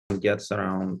gets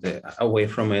around away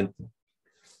from it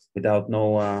without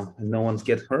no one's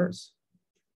get hurt.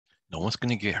 No one's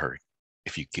gonna get hurt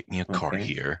if you get me a car Okay.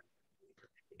 here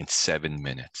in 7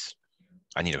 minutes.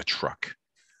 I need a truck.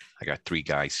 I got 3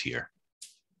 guys here.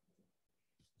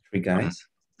 3 guys?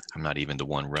 I'm not even the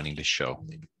one running the show.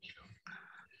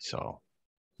 So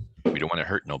we don't want to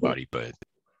hurt nobody, but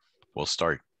we'll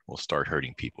start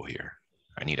hurting people here.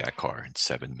 I need that car in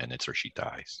 7 minutes or she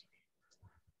dies.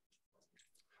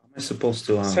 How am I supposed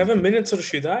to 7 minutes or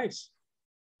she dies?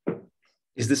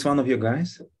 Is this one of your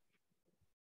guys?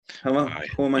 Who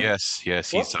am I?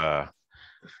 Yes, What?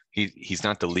 he's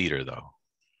not the leader though.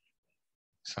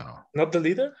 So Not the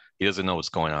leader? he doesn't know what's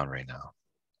going on right now.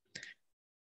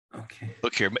 Okay.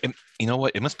 Look here, you know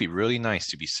what? It must be really nice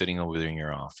to be sitting over there in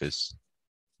your office,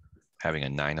 having a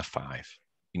 9 to 5.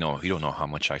 You don't know how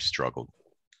much I struggled.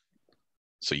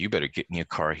 So you better get me a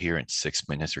car here in 6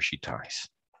 minutes or she dies.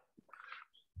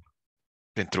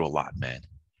 Been through a lot, man.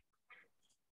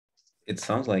 It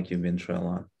sounds like you've been through a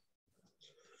lot.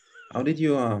 How did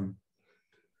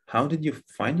you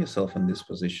find yourself in this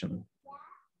position?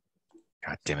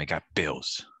 God damn, I got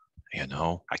bills.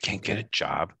 I can't get a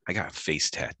job. I got a face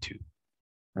tattoo.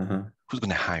 Who's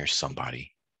gonna hire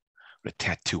somebody with a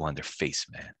tattoo on their face,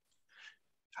 man?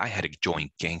 I had to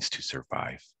join gangs to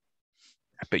survive.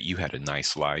 I bet you had a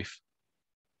nice life.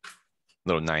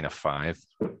 Little 9 to 5,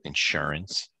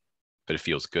 insurance. But it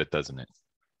feels good, doesn't it?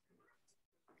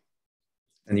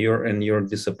 And you're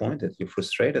disappointed. You're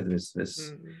frustrated with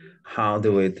this, how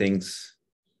the way things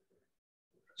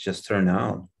just turn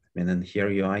out. I mean, and here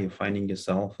you are. You're finding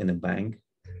yourself in a bank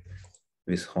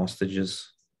with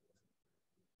hostages.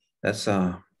 That's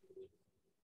no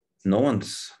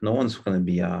one's gonna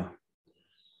be You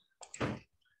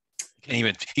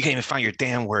can't even find your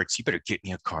damn words. You better get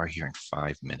me a car here in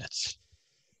 5 minutes.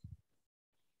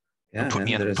 Yeah, put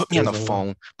me on the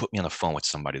phone. Put me on the phone with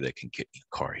somebody that can get me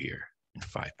a car here in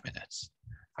 5 minutes.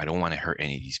 I don't want to hurt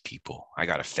any of these people. I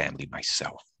got a family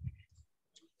myself.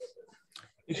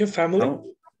 You have family?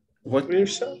 What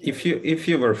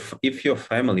if your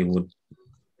family would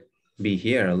be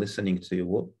here listening to you?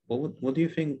 What do you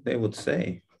think they would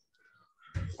say?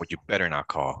 Well, you better not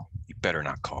call. You better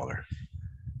not call her.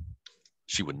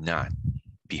 She would not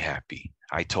be happy.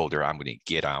 I told her I'm going to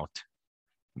get out,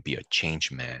 be a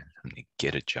changed man. I'm going to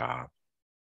get a job.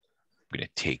 I'm going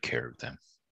to take care of them.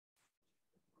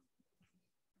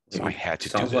 So I had to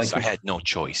do this. I had no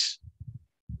choice.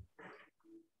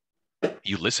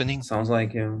 You listening? Sounds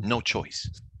like no choice.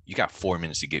 You got 4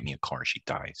 minutes to get me a car. She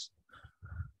dies.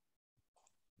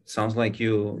 Sounds like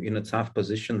you're in a tough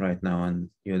position right now, and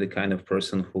you're the kind of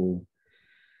person who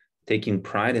taking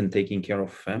pride in taking care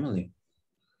of family.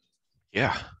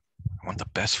 Yeah, I want the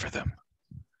best for them.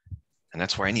 And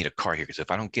that's why I need a car here, because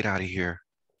if I don't get out of here,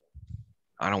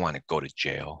 I don't want to go to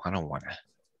jail. I don't want to.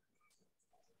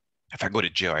 If I go to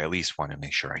jail, I at least want to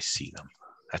make sure I see them.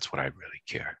 That's what I really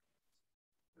care.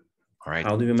 All right?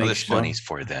 How do we make this sure? Money's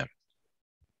for them.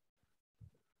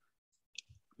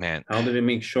 Man. How do we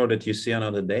make sure that you see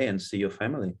another day and see your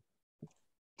family?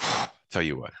 Tell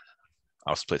you what,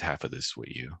 I'll split half of this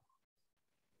with you.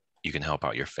 You can help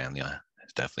out your family. I'll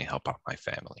definitely help out my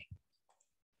family.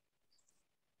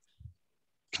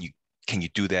 Can you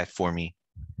do that for me?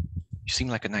 You seem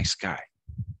like a nice guy.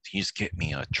 Can you just get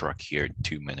me a truck here in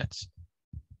 2 minutes?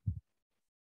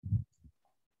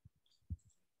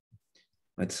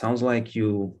 It sounds like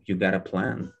you got a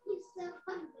plan.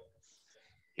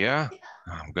 Yeah,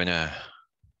 I'm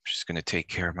just gonna take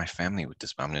care of my family with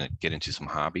this. I'm gonna get into some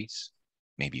hobbies,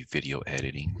 maybe video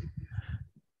editing,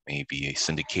 maybe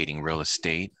syndicating real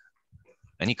estate.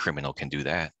 Any criminal can do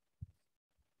that.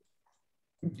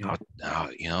 Yeah.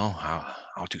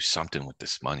 I'll do something with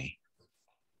this money.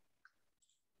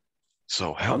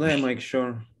 So How do I make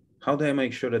sure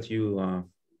that you're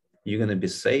gonna be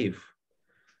safe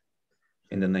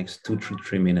in the next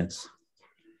 2-3 minutes?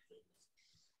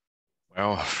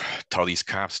 Well, tell these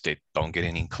cops they don't get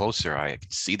any closer. I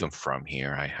can see them from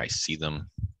here. I see them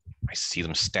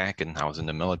stacking. I was in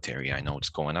the military. I know what's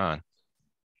going on.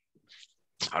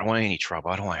 I don't want any trouble.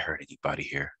 I don't want to hurt anybody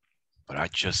here.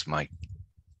 But she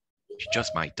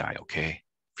just might die, okay?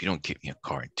 If you don't get me a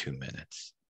car in 2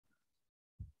 minutes.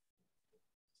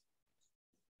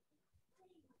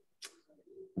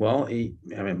 Well, I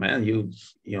mean, man, you're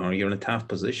in a tough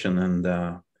position, and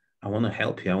I want to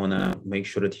help you. I want to make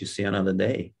sure that you see another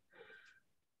day.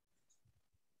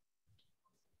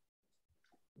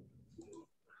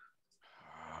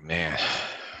 Oh, man.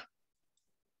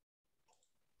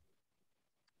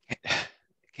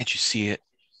 Can't you see it?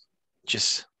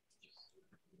 Just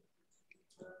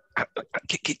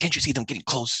Can't you see them getting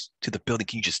close to the building?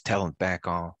 Can you just tell them back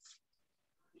off?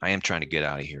 I am trying to get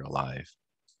out of here alive.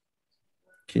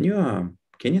 Can you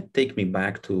take me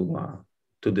back to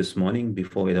this morning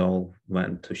before it all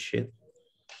went to shit?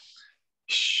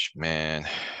 Man,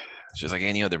 it's just like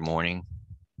any other morning,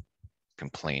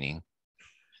 complaining.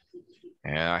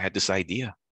 And I had this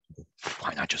idea.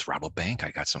 Why not just rob a bank?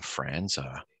 I got some friends.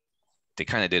 They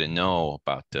kind of didn't know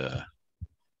about the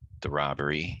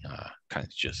robbery. Kind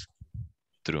of just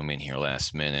threw them in here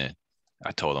last minute.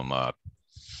 I told them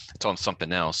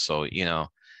something else. So,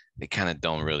 they kind of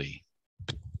don't really,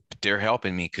 but they're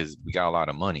helping me because we got a lot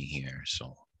of money here.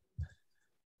 So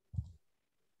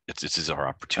this is our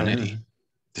opportunity.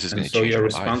 This is going to change our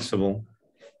life.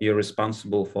 You're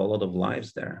responsible for a lot of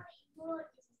lives there.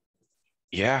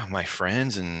 Yeah, my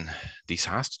friends and these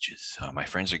hostages. My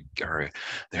friends are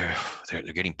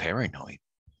getting paranoid.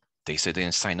 They said they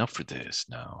didn't sign up for this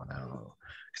now,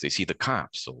 because they see the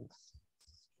cops. So,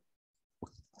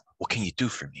 what can you do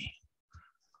for me?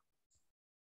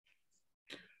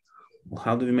 Well,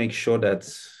 how do we make sure that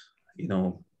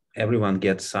everyone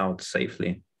gets out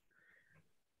safely?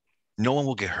 No one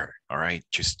will get hurt. All right,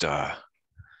 just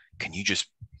can you just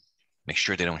make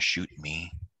sure they don't shoot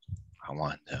me? I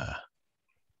want to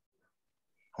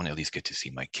at least get to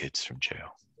see my kids from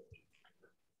jail.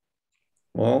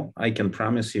 Well, I can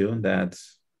promise you that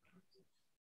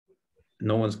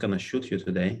no one's gonna shoot you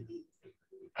today.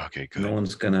 Okay, good. No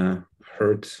one's gonna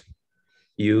hurt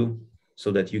you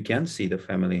so that you can see the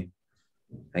family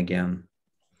again.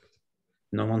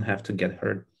 No one have to get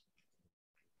hurt.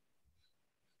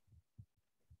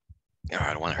 Yeah,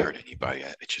 I don't want to hurt anybody.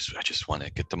 I just want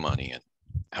to get the money and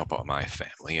help out my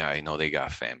family. I know they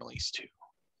got families too.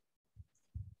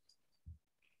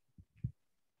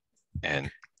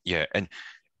 And yeah, and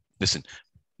listen,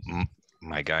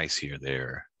 my guys here, they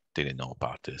didn't know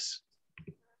about this.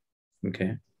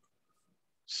 Okay.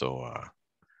 So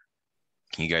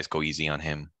can you guys go easy on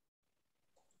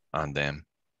them?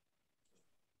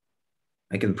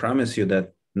 I can promise you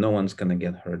that no one's gonna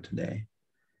get hurt today.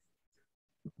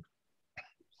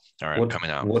 All right, I'm coming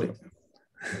out.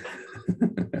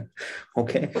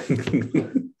 Okay.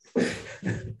 That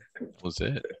was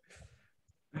it.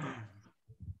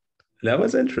 That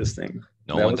was interesting.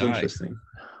 No one died. Interesting.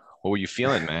 What were you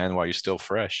feeling, man, while you're still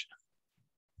fresh?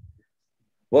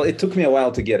 Well, it took me a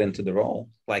while to get into the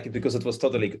role, because it was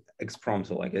totally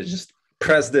expromptu. I just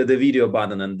pressed the video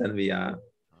button and then we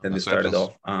started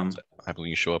off. I believe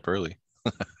you show up early.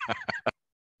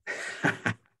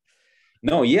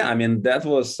 No, yeah, I mean that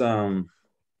was at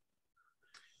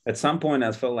some point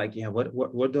I felt like,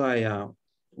 what do I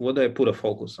put a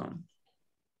focus on,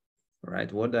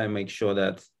 right? What do I make sure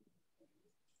that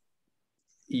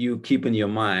you keep in your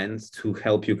mind to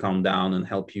help you calm down and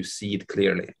help you see it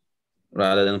clearly,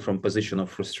 rather than from position of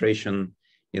frustration,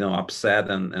 upset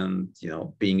and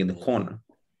being in the corner.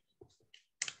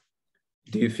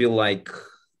 Do you feel like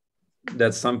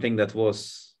that's something that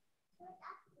was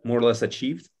more or less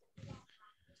achieved?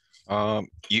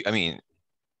 You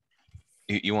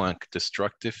want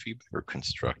destructive feedback or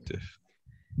constructive?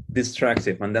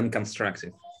 Destructive and then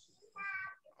constructive.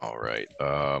 All right.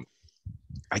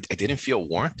 I didn't feel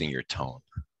warmth in your tone,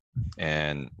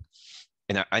 and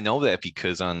I know that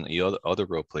because on the other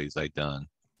role plays I've done,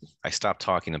 I stopped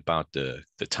talking about the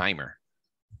timer.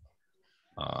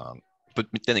 But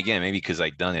then again, maybe because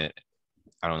I'd done it,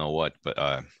 I don't know what, but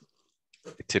I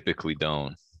typically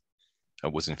don't. I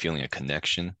wasn't feeling a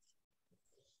connection,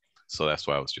 so that's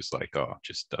why I was just like, I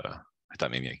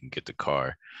thought maybe I can get the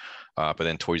car, but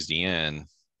then towards the end,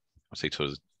 I'll say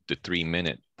towards the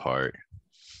 3-minute part,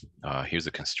 here's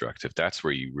the constructive. That's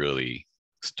where you really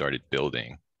started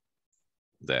building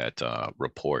that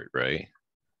rapport, right?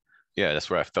 Yeah, that's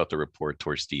where I felt the rapport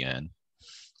towards the end.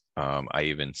 I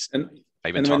even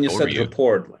when you said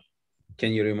rapport,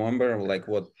 can you remember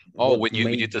what? Oh, when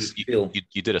you did this,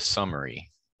 you did a summary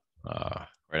right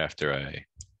after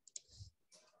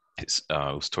it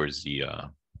was towards the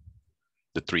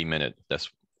 3-minute.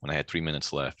 That's when I had 3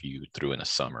 minutes left. You threw in a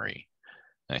summary,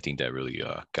 and I think that really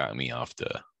got me off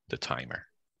the timer.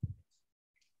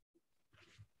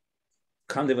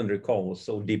 Can't even recall. Was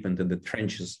so deep into the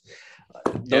trenches.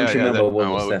 Don't remember what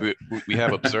was that. We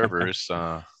have observers.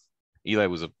 Eli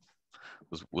was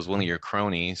one of your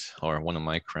cronies, or one of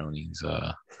my cronies.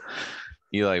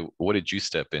 Eli, what did you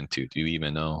step into? Do you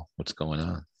even know what's going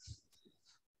on?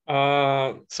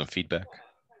 Some feedback.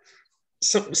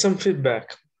 Some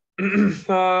feedback.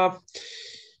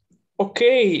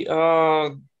 Okay.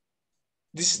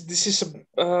 This is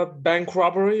a bank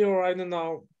robbery, or I don't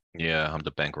know. Yeah, I'm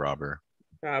the bank robber.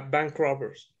 Bank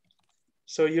robbers.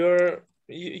 So you're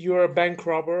a bank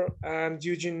robber, and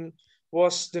Eugene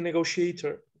was the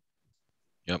negotiator.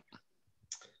 Yep.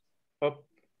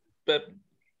 But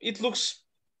it looks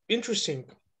interesting.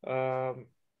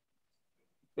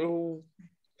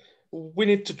 We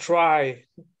need to try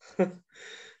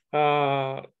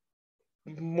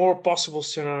more possible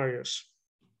scenarios.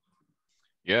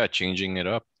 Yeah, changing it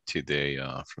up today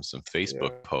from some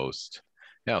Facebook post.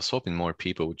 Yeah, I was hoping more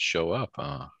people would show up.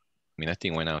 I mean, that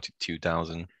thing went out to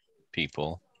 2,000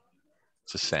 people.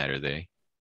 It's a Saturday.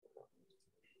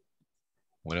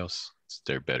 What else is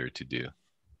there better to do?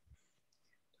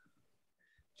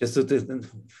 Just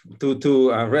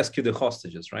to rescue the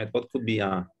hostages, right? What could be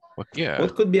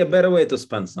what could be a better way to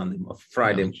spend Sunday,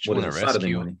 Friday? Yeah, what is it,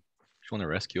 Saturday morning? You want to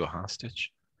rescue a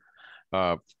hostage?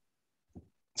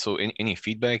 So any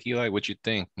feedback, Eli? What you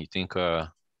think? You think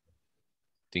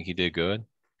he did good?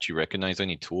 Did you recognize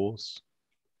any tools?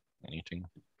 Anything?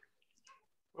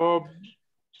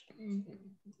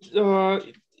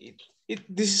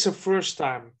 This is a first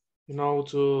time,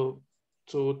 to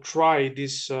try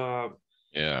this role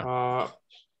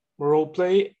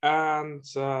play, and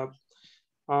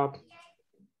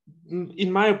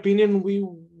in my opinion,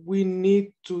 we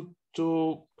need to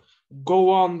go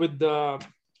on with the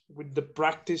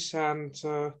practice, and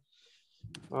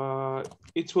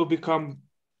it will become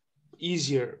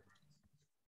easier.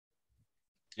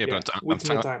 Yeah, but I'm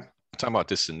talking about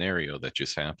this scenario that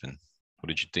just happened. What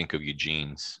did you think of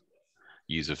Eugene's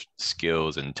use of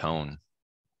skills and tone?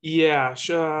 Yeah,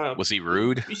 was he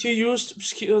rude? He used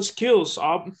skills,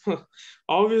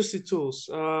 obviously tools.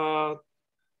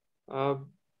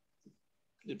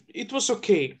 It was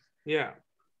okay. Yeah,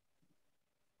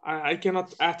 I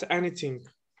cannot add anything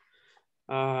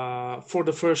for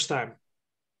the first time.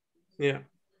 Yeah.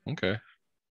 Okay.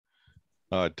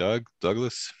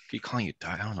 Douglas, keep calling you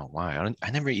Doug. I don't know why.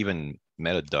 I never even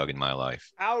met a Doug in my life.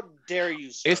 How dare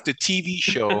you, sir? It's the TV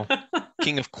show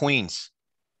King of Queens.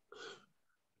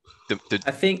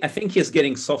 I think he's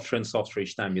getting softer and softer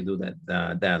each time you do that,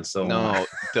 Dan. So no,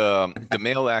 the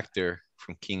male actor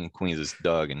from King of Queens is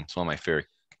Doug, and it's one of my favorite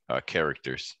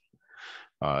characters.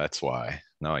 That's why.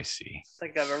 Now I see. I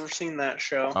think I've ever seen that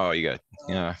show. Oh, you got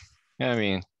yeah. I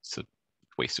mean, it's a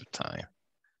waste of time.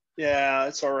 Yeah,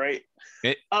 it's all right.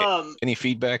 Any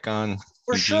feedback on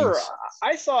for Eugene's? Sure.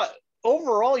 I thought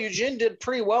overall Eugene did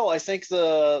pretty well. I think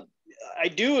I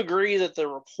do agree that the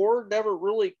rapport never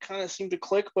really kind of seemed to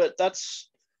click, but that's,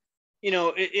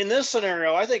 in this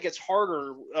scenario, I think it's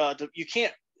harder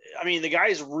the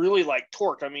guy's really like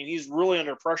torqued. I mean, he's really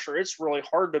under pressure. It's really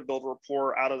hard to build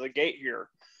rapport out of the gate here.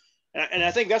 And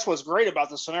I think that's what's great about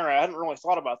the scenario. I hadn't really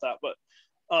thought about that, but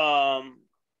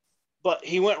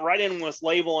he went right in with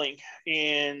labeling,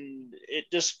 and it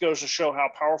just goes to show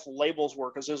how powerful labels were,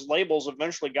 because his labels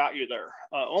eventually got you there.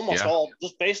 All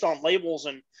just based on labels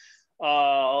and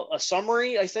a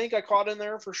summary, I think I caught in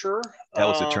there for sure. That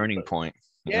was a turning point.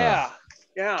 Yeah.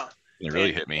 It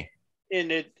really hit me.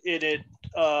 And it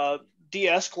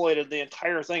de-escalated the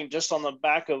entire thing just on the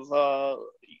back of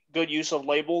good use of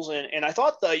labels. And I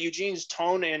thought Eugene's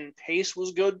tone and pace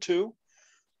was good too.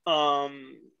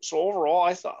 So overall,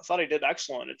 I thought he did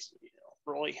excellent. It's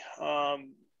really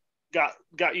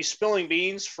got you spilling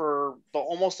beans for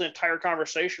almost the entire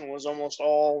conversation. Was almost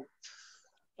all.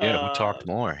 Yeah, we talked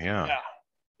more. Yeah,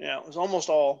 it was almost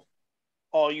all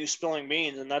you spilling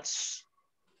beans, and that's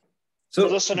so for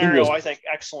this scenario. I think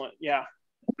excellent. Yeah.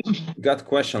 Got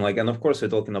question, and of course we're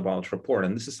talking about rapport,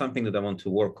 and this is something that I want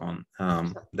to work on.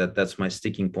 That's my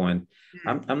sticking point.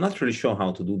 I'm not really sure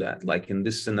how to do that. Like in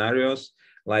these scenarios,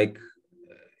 like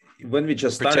when we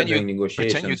just started doing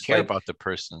negotiations, pretend you care about the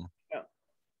person. Yeah.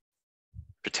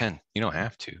 Pretend you don't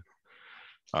have to.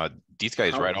 These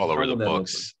guys write all over the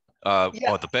books.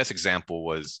 The best example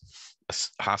was a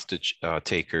hostage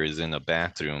taker is in a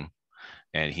bathroom,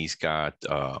 and he's got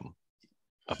a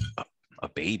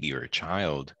baby or a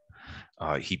child.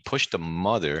 He pushed the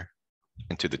mother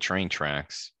into the train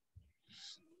tracks,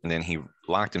 and then he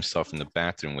locked himself in the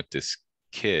bathroom with this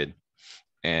kid.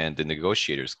 And the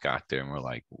negotiators got there and were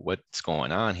like, "What's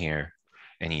going on here?"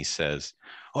 And he says,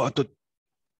 "Oh, the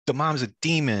mom's a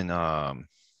demon. I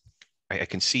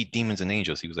can see demons and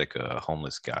angels." He was like a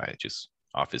homeless guy, just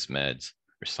off his meds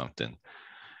or something.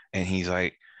 And he's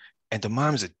like, "And the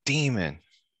mom's a demon,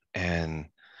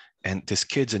 and this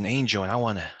kid's an angel, and I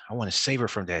want to save her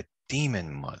from that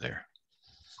demon mother."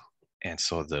 And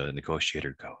so the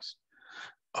negotiator goes,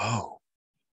 "Oh,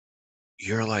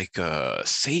 you're like a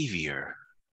savior,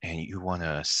 and you want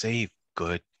to save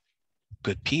good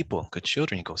people, good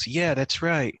children." He goes, "Yeah, that's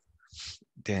right."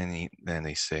 Then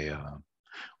they say,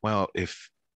 "Well,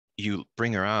 if you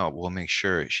bring her out, we'll make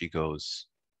sure she goes,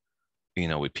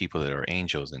 with people that are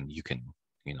angels, and you can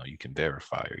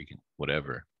verify, or you can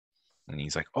whatever. And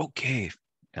he's like, okay,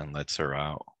 and lets her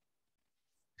out.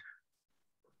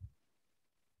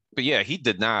 But yeah, he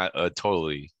did not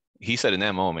totally. He said in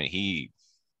that moment he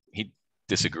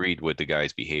disagreed with the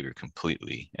guy's behavior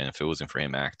completely, and if it wasn't for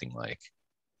him acting like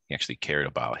he actually cared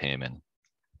about him and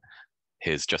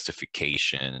his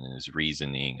justification and his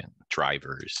reasoning and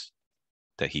drivers,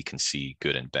 that he can see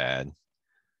good and bad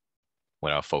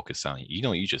without focus on,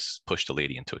 you just pushed the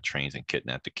lady into a train and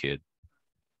kidnapped the kid,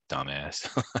 dumbass.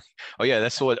 Oh yeah,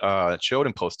 that's what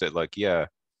Sheldon posted, like, yeah,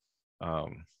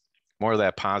 more of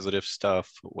that positive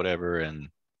stuff, whatever, and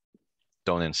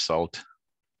don't insult.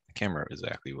 I can't remember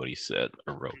exactly what he said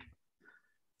or wrote.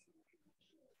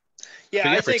 Yeah,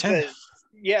 I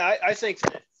think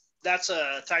that that's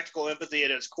a tactical empathy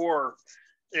at its core,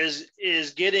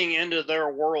 is getting into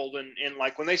their world, and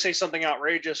like when they say something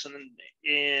outrageous and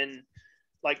in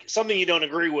like something you don't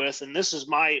agree with, and this is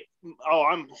I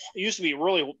used to be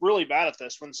really, really bad at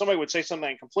this. When somebody would say something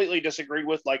I completely disagreed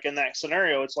with, like in that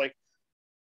scenario, it's like,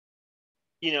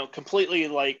 completely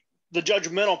like the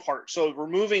judgmental part. So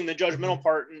removing the judgmental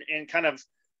part and kind of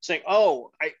saying,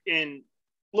 and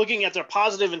looking at their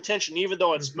positive intention, even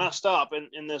though it's messed up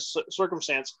in this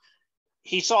circumstance,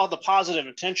 he saw the positive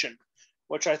intention,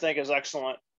 which I think is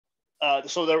excellent.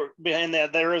 So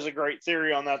there is a great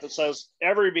theory on that says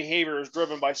every behavior is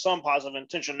driven by some positive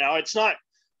intention. Now, it's not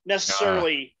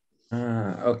necessarily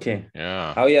okay.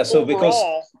 Yeah. Oh yeah. So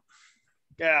overall,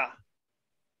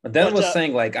 But Dan was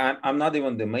saying, like, I'm not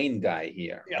even the main guy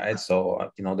here, right?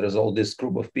 So, there's all this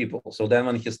group of people. So then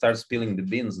when he starts spilling the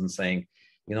beans and saying,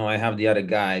 I have the other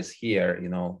guys here,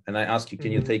 and I ask you,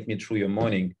 can you take me through your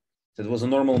morning? So it was a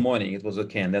normal morning. It was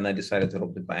okay. And then I decided to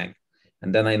rob the bank.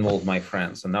 And then I involved my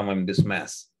friends. And now I'm in this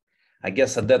mess. I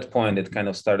guess at that point, it kind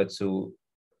of started to,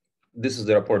 this is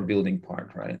the rapport building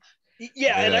part, right?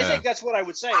 Yeah, and I think that's what I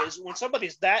would say is when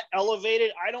somebody's that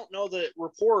elevated, I don't know that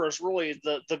rapport is really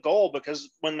the goal, because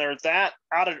when they're that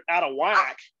out of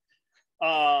whack,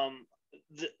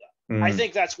 I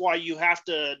think that's why you have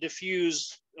to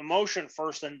diffuse emotion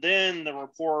first, and then the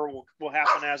rapport will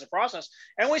happen as a process.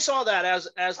 And we saw that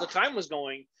as the time was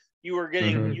going, you were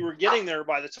getting there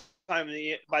by the time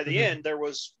by the end. There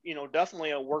was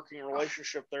definitely a working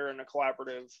relationship there in a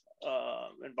collaborative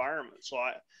environment. So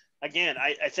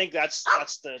I think that's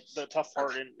the tough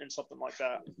part in something like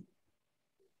that.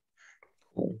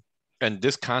 And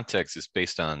this context is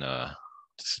based on the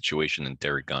situation in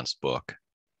Derek Gunn's book,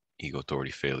 Ego,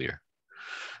 Authority, Failure.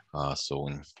 So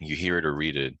when you hear it or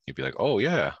read it, you'd be like, "Oh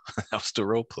yeah, that was the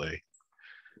role play."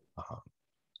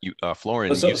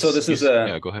 Florian. So this is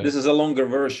go ahead. This is a longer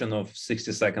version of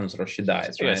 60 seconds or she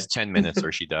dies, right? Yes, 10 minutes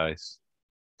or she dies.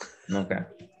 Okay.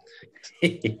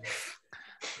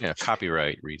 Yeah,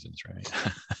 copyright reasons, right?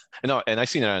 And I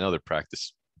seen that in another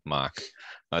practice mock.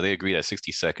 They agree that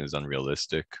 60 seconds is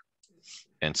unrealistic,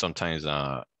 and sometimes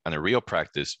on a real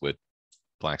practice with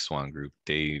Black Swan Group,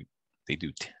 they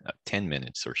do 10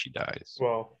 minutes or she dies.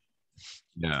 Wow.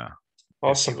 Yeah.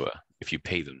 Awesome. If you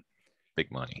pay them big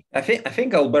money. I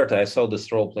think Alberto. I saw this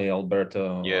role play.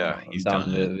 Alberto. Yeah, he's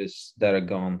done with Derek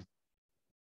Gunn.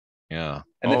 Yeah.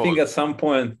 And I think at some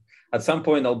point,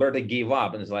 Alberta gave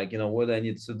up and is like, what do I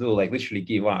need to do? Like literally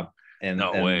give up. And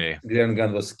no way. Glenn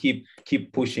Gunn was keep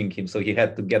pushing him, so he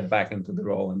had to get back into the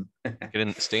role and he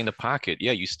didn't stay in the pocket.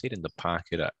 Yeah, you stayed in the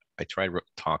pocket. I tried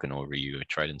talking over you. I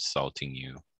tried insulting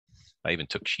you. I even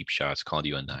took cheap shots, called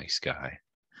you a nice guy.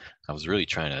 I was really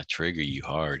trying to trigger you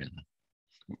hard. And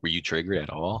were you triggered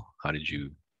at all? How did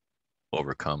you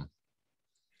overcome?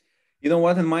 You know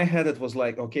what? In my head, it was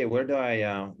like, okay, where do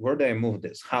I move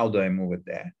this? How do I move it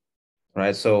there?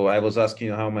 Right. So I was asking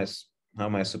you, how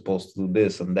am I supposed to do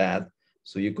this and that?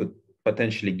 So you could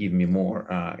potentially give me more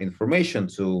information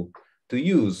to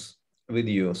use with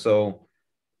you. So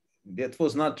that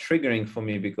was not triggering for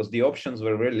me because the options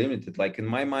were very limited. Like in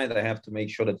my mind, I have to make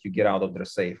sure that you get out of there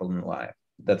safe and alive.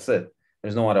 That's it.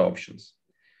 There's no other options.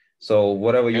 So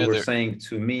whatever you were saying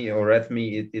to me or at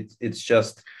me, it's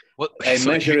just, I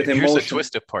measure it emotion.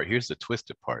 Here's the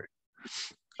twisted part.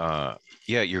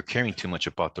 Yeah, you're caring too much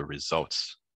about the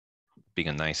results. Being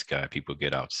a nice guy, people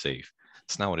get out safe.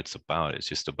 It's not what it's about. It's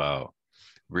just about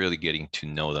really getting to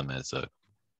know them as a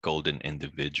golden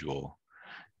individual.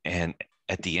 And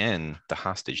at the end, the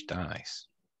hostage dies.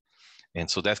 And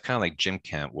so that's kind of like gym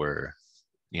camp where,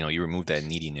 you remove that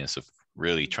neediness of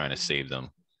really trying to save them.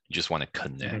 You just want to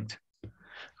connect.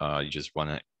 You just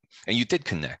want to, and you did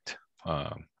connect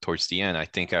towards the end. I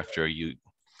think after you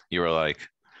were like,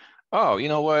 oh, you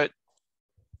know what?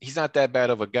 He's not that bad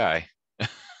of a guy.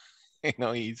 You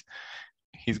know, he's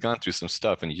gone through some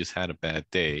stuff and he just had a bad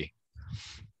day.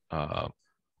 And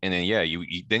then yeah,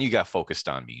 then you got focused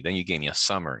on me. Then you gave me a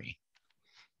summary.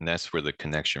 And that's where the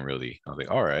connection really, I was like,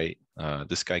 all right,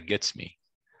 this guy gets me.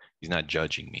 He's not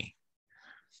judging me.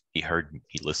 He heard me,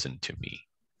 he listened to me.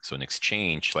 So in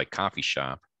exchange, like coffee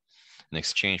shop, in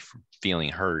exchange for feeling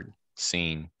heard,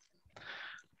 seen,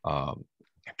 I'll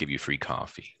give you free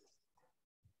coffee.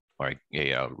 Or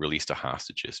release the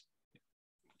hostages.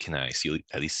 Can I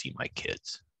at least see my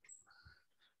kids?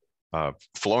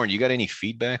 Florin, you got any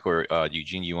feedback, or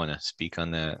Eugene, you want to speak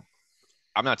on that?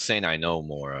 I'm not saying I know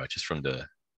more, just from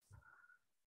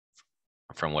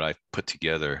what I put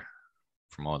together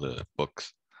from all the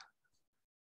books.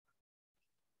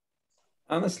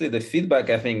 Honestly, the feedback,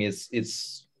 I think,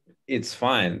 it's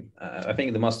fine. I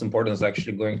think the most important is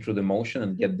actually going through the motion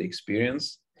and get the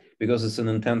experience, because it's an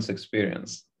intense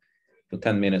experience for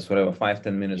 10 minutes, whatever,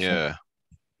 5-10 minutes. Yeah.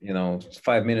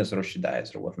 5 minutes or she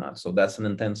dies or whatnot. So that's an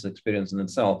intense experience in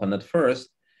itself. And at first,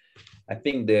 I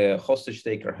think the hostage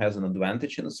taker has an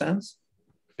advantage in a sense,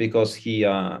 because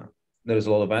there's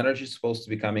a lot of energy supposed to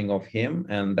be coming off him,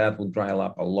 and that would dry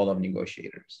up a lot of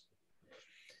negotiators.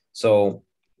 So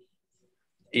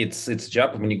it's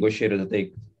job of a negotiator to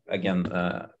take, again,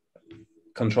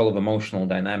 control of emotional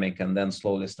dynamic, and then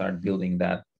slowly start building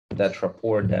that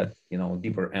rapport, that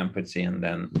deeper empathy, and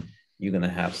then you're gonna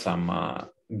have some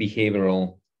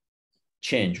behavioral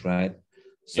change, right?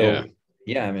 So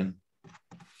yeah, I mean,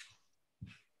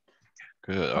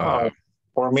 good.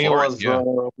 For me,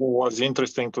 was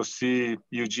interesting to see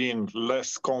Eugene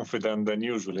less confident than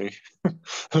usually.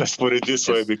 Let's put it this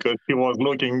way, because he was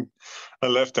looking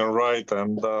left and right,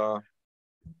 and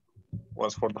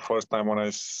was for the first time when I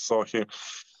saw him.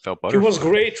 He was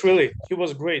great, really. He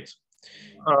was great.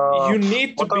 You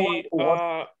need to be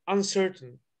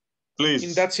uncertain, please,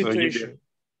 in that situation.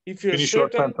 If you're finish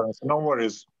certain, your sentence. No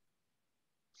worries.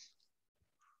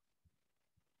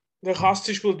 the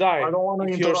hostage will die. I don't want to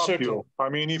interrupt you. I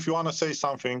mean, if you want to say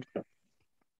something.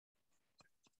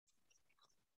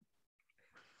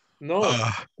 No.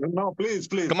 No, please.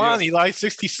 Come on, Eli,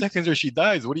 60 seconds or she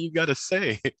dies. What do you got to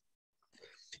say?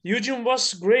 Eugene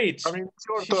was great. I mean, it's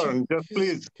your turn. Just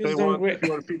please say done great.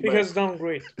 He has done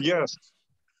great. Yes.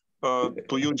 To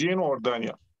Eugene or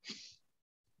Daniel?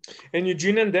 And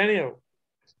Eugene and Daniel.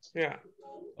 Yeah.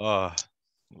 Love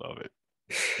it.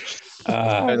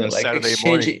 Like Saturday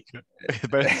morning.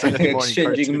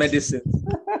 Exchanging medicine.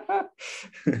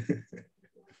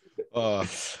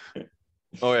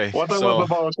 Okay. What I was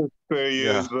about to say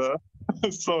is,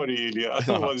 sorry,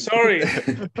 Ilya.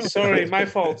 Sorry, my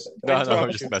fault. No,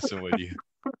 I'm just messing with you.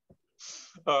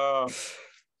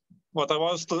 What I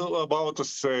was about to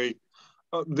say,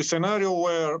 the scenario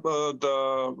where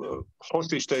the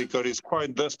hostage taker is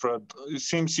quite desperate, it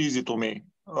seems easy to me.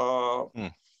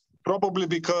 Probably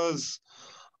because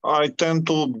I tend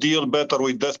to deal better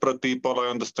with desperate people. I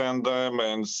understand them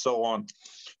and so on.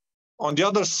 On the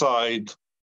other side,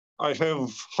 I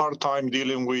have hard time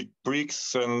dealing with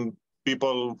pricks and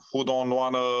people who don't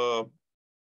want to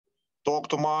talk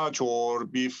too much, or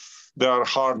if they are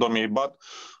hard on me. But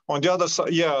on the other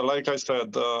side, like I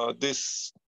said,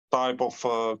 this type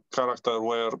of character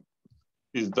where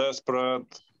he's desperate,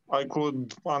 I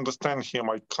could understand him.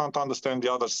 I can't understand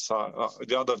the other side,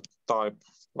 the other type,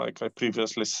 like I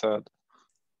previously said.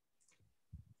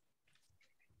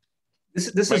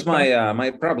 This is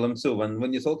my problem too.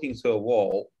 When you're talking to a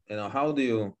wall, how do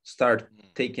you start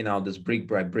taking out this brick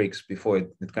by bricks before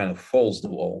it kind of falls the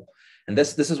wall? And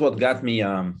this is what got me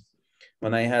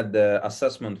when I had the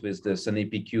assessment with the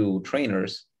SNAPQ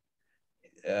trainers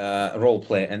role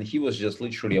play, and he was just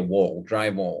literally a wall, dry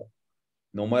wall.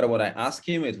 No matter what I ask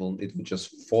him, it would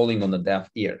just falling on the deaf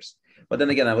ears. But then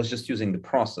again, I was just using the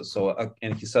process. So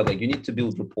and he said, like, you need to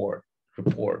build rapport.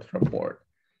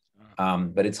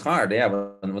 But it's hard,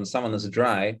 when someone is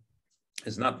dry,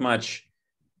 it's not much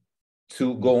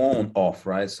to go on off,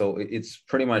 right? So it's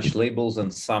pretty much labels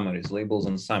and summaries.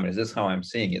 This is how I'm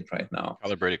seeing it right now.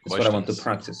 Calibrated questions. That's what I want to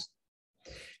practice.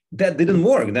 That didn't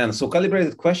work then. So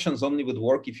calibrated questions only would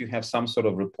work if you have some sort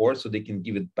of report, so they can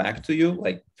give it back to you,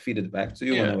 like feed it back to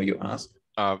you whenever you ask.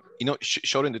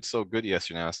 Shodan did so good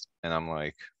yesterday, and I'm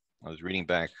like, I was reading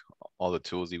back all the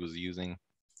tools he was using.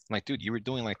 I'm like, dude, you were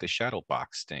doing like the shadow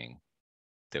box thing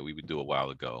that we would do a while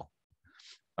ago,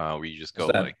 where you just go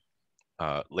like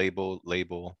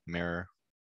label, mirror,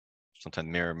 sometimes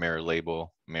mirror,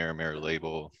 label, mirror,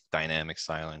 label, dynamic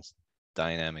silence,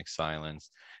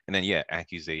 and then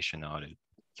accusation audit,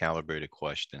 calibrated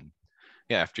question.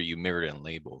 After you mirrored and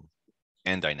labeled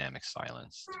and dynamic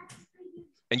silence.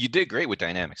 And you did great with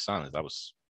dynamic silence. I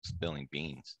was spilling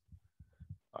beans.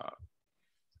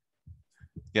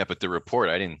 Yeah, but the report,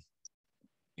 I didn't,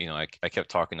 I kept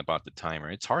talking about the timer.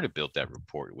 It's hard to build that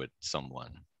report with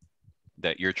someone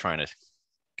that you're trying to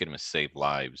get them to save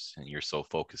lives, and you're so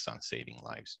focused on saving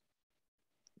lives.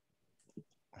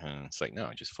 And it's like, no,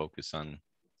 just focus on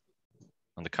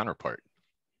the counterpart.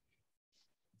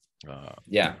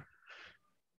 Yeah.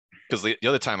 Because the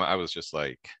other time I was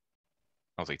like,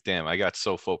 damn, I got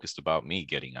so focused about me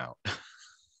getting out.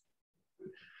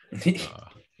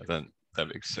 Then that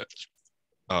makes sense.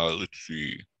 Let's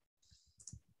see.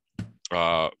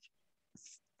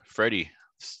 Freddie,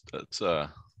 that's but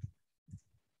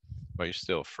you're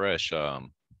still fresh.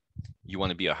 You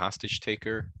want to be a hostage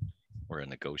taker or a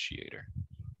negotiator?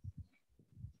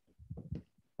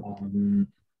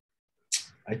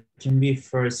 I can be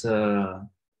first. I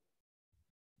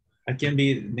can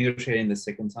be negotiating the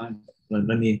second time.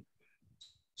 Let me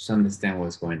just understand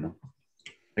what's going on.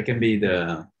 I can be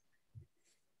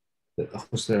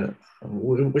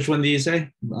which one do you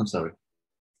say? I'm sorry.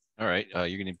 All right,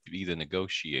 you're going to be the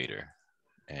negotiator.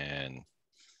 And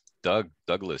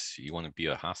Douglas, you want to be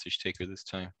a hostage taker this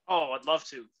time? Oh, I'd love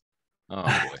to. Oh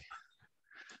boy.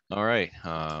 All right.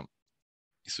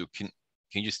 So can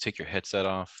you just take your headset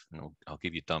off, and I'll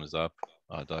give you thumbs up,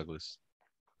 Douglas.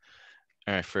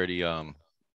 All right, Freddie.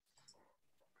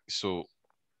 So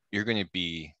you're going to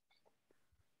be.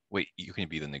 Wait, you're going to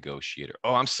be the negotiator.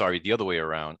 Oh, I'm sorry. The other way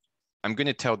around. I'm going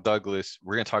to tell Douglas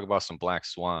we're going to talk about some black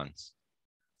swans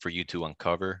for you to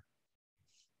uncover.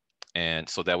 And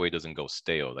so that way it doesn't go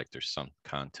stale, like there's some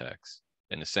context.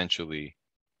 And essentially,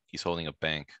 he's holding a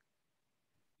bank.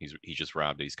 He just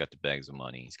robbed it. He's got the bags of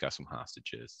money. He's got some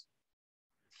hostages.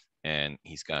 And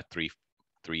he's got three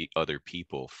other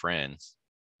people, friends.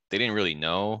 They didn't really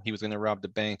know he was going to rob the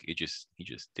bank. He just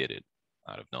did it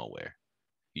out of nowhere.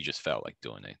 He just felt like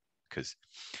doing it.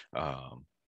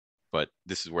 But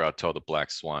this is where I'll tell the black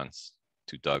swans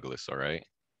to Douglas, all right?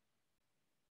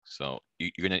 So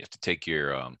you're going to have to take your,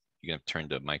 you're going to turn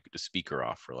the speaker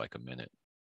off for like a minute.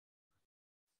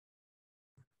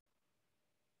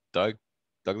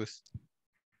 Douglas?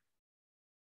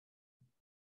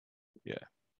 Yeah.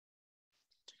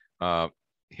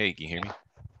 Hey, can you hear me?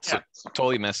 So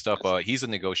totally messed up. He's a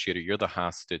negotiator. You're the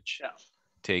hostage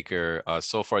taker.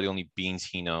 So far, the only beans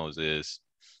he knows is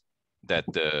that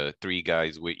the three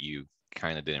guys with you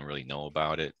kind of didn't really know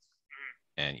about it,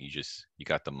 and you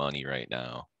got the money right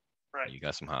now. Right. You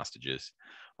got some hostages.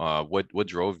 What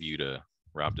drove you to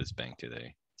rob this bank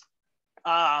today?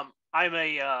 I'm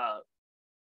a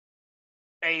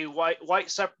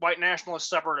white nationalist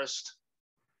separatist.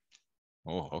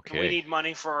 Oh, okay. We need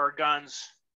money for our guns.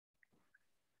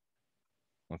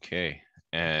 Okay.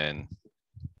 And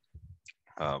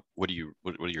what are your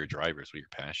drivers? What are your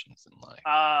passions in life?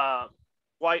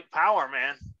 White power,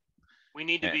 man. We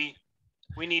need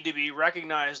to be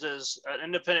recognized as an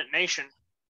independent nation.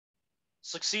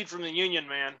 Succeed from the Union,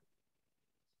 man.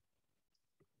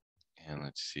 And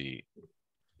let's see.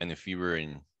 And if you were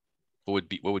in, what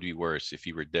would be worse, if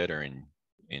you were dead or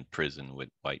in prison with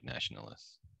white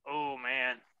nationalists? Oh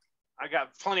man, I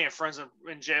got plenty of friends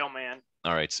in jail, man.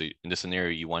 All right, so in this scenario,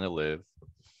 you want to live.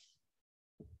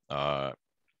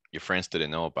 Your friends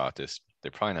didn't know about this.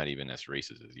 They're probably not even as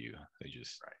racist as you.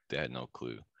 They had no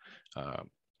clue.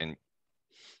 And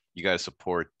you got to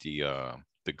support the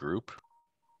group.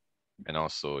 And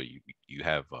also you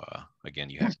have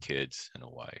again, you have kids and a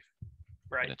wife,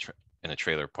 right? In a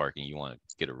trailer park, and you want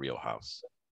to get a real house.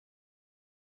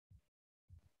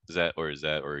 Or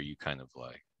are you kind of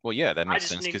like, well, yeah, that makes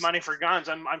sense. I just need money for guns.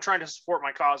 I'm trying to support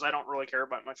my cause. I don't really care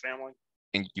about my family.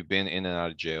 And you've been in and out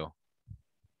of jail.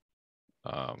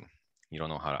 You don't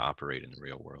know how to operate in the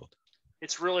real world.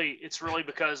 It's really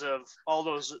because of all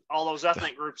those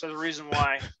ethnic groups. That's the reason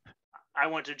why I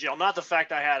went to jail. Not the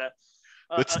fact I had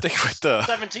let's stick with the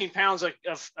 17 pounds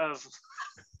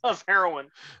of heroin.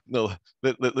 No,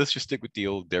 let's just stick with the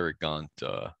old Derek Gaunt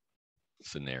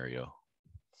scenario.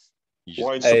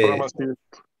 White supremacist.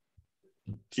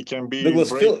 He can be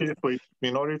racist with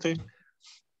minority.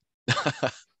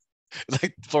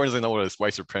 Like Florence doesn't know what a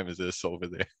white supremacist is over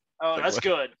there. Oh, that's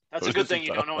good. That's a good thing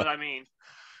you don't know what I mean.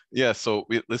 Yeah, so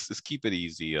let's just keep it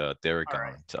easy, Derek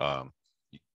Gaunt. Right.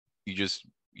 You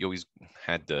always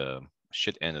had the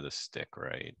shit end of the stick,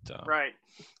 right? Right.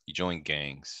 You joined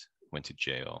gangs, went to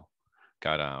jail,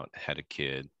 got out, had a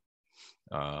kid.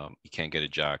 You can't get a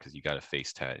job because you got a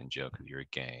face tat in jail because you're a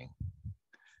gang.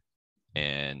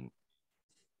 And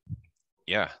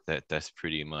yeah, that's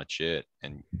pretty much it.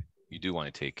 And you do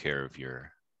want to take care of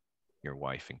your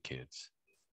wife and kids.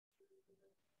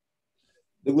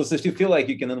 Douglas, if you feel like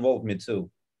you can involve me too,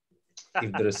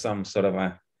 if there is some sort of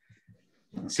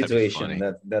situation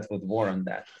that would warrant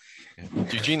that. Yeah.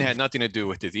 Eugene had nothing to do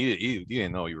with it. He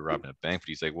didn't know you were robbing a bank, but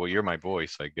he's like, well, you're my boy,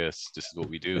 so I guess this is what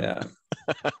we do. Yeah.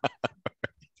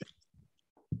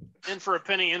 In for a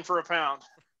penny, in for a pound.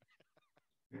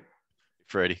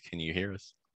 Freddie, can you hear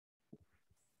us?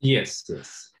 Yes.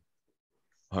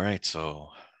 All right, so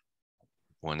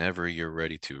whenever you're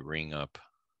ready to ring up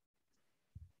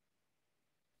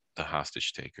the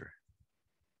hostage taker.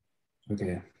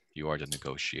 Okay. You are the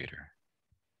negotiator.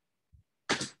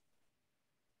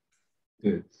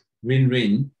 Good.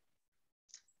 Ring.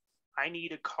 I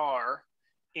need a car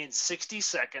in 60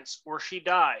 seconds or she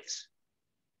dies.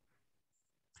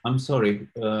 I'm sorry.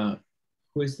 Who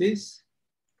is this?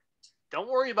 Don't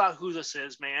worry about who this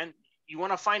is, man. You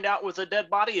want to find out with a dead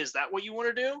body? Is that what you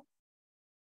want to do?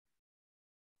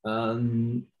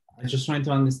 I'm just trying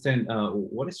to understand.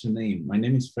 What is your name? My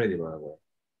name is Freddie, by the way.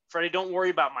 Freddie, don't worry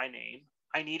about my name.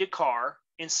 I need a car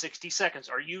in 60 seconds.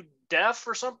 Are you deaf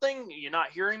or something? You're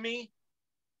not hearing me?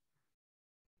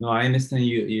 No, I understand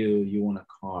you want a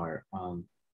car.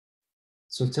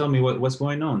 So tell me what's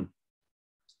going on.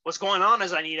 What's going on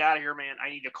is I need out of here, man. I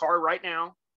need a car right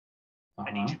now.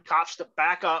 I need you cops to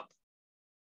back up.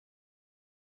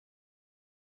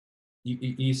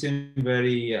 You seem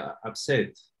very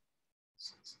upset.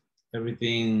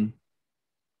 Everything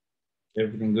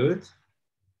good?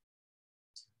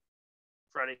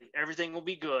 Freddie, everything will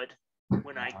be good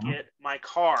when I get my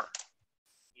car.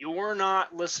 You're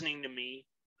not listening to me.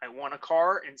 I want a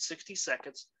car in 60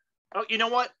 seconds. Oh, you know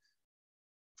what?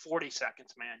 40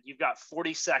 seconds, man. You've got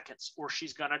 40 seconds or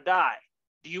she's going to die.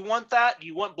 Do you want that? Do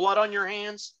you want blood on your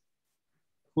hands?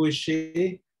 Who is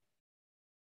she?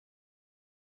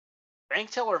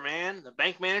 Bank teller, man. The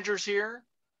bank manager's here.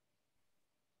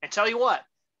 And tell you what,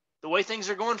 the way things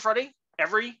are going, Freddie,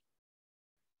 every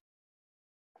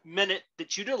minute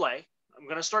that you delay, I'm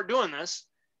going to start doing this.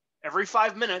 Every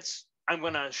 5 minutes, I'm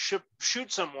going to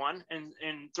shoot someone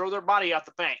and throw their body out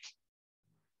the bank.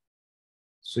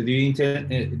 So do you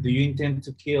intend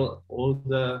to kill all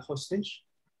the hostage?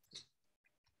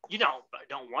 You know, I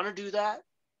don't want to do that.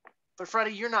 But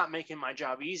Freddie, you're not making my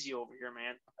job easy over here,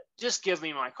 man. Just give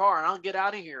me my car and I'll get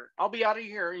out of here. I'll be out of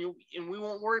here and we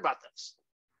won't worry about this.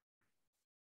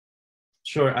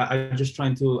 Sure, I'm just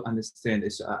trying to understand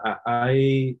this.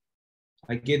 I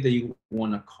get that you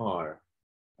want a car,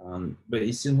 but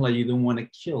it seems like you don't want to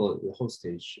kill the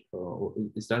hostage.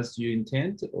 Is that your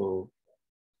intent, or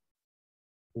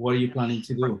what are you planning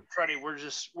to do? Freddie, we're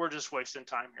just wasting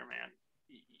time here, man.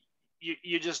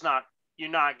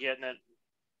 You're not getting it.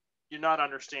 You're not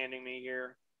understanding me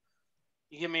here.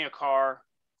 You give me a car,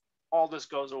 all this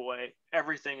goes away.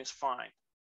 Everything is fine.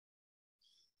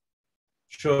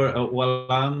 Sure. While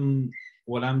I'm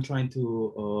trying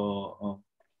to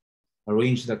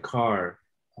arrange the car,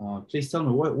 please tell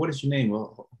me what is your name?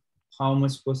 How am I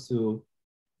supposed to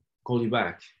call you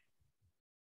back?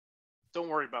 Don't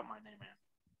worry about my name, man.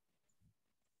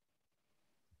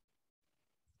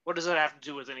 What does that have to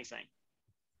do with anything?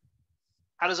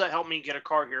 How does that help me get a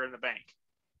car here in the bank?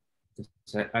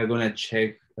 So I'm gonna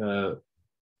check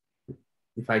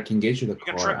if I can get you the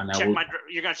car, and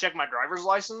you're gonna check my driver's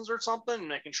license or something,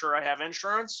 making sure I have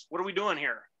insurance. What are we doing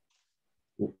here?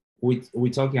 We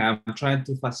talking. I'm trying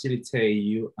to facilitate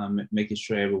you. Making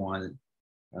sure everyone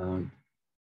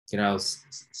get out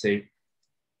safe.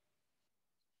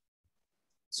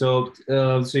 So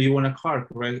you want a car,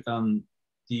 correct? Do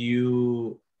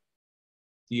you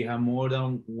have more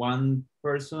than one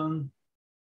person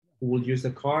who will use the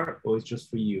car, or it's just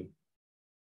for you?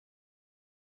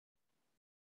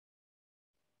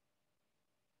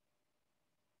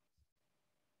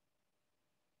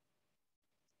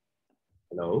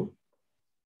 Hello?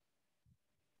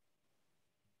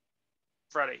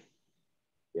 Freddie.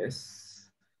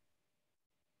 Yes.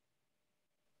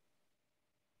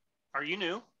 Are you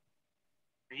new?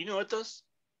 Are you new at this?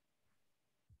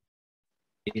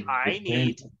 I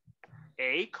need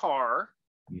a car.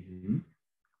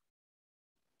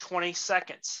 20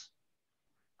 seconds.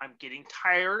 I'm getting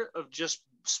tired of just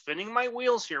spinning my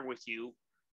wheels here with you.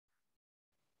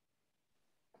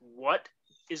 What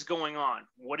is going on?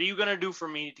 What are you going to do for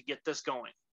me to get this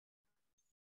going?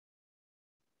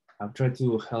 I've tried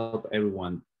to help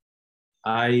everyone.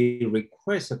 I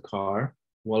request a car.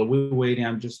 While we're waiting,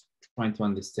 I'm just trying to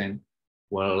understand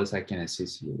what else I can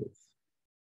assist you with.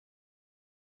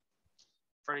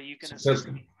 Freddie, you can assist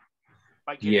me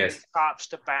by getting the cops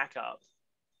to back up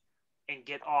and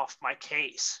get off my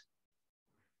case.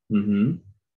 So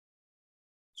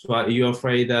are you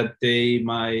afraid that they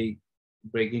might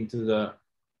break into the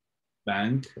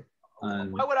bank? Why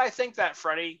would I think that,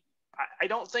 Freddie? I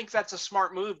don't think that's a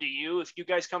smart move to you if you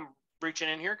guys come breaching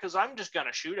in here, because I'm just going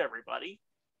to shoot everybody.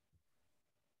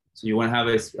 So you want to have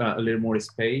a little more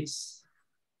space?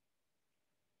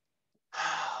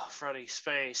 Freddie,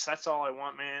 space. That's all I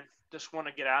want, man. Just want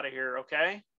to get out of here,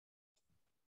 okay?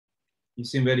 You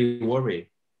seem very worried.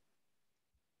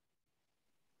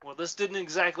 Well, this didn't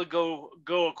exactly go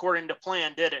according to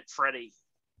plan, did it, Freddie?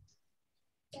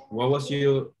 What was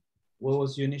your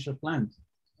initial plan?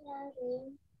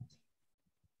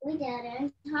 We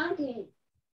are talking.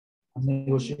 I'm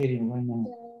negotiating right now.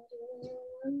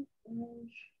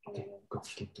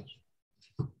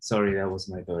 Sorry, that was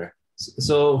my daughter.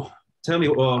 So tell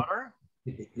me,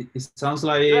 it sounds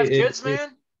like you have kids,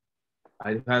 man.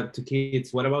 I have 2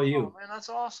 kids. What about you? Oh, man, that's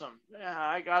awesome. Yeah,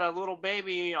 I got a little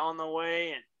baby on the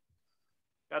way and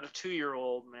got a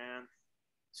 2-year-old, man.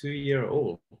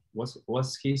 2-year-old.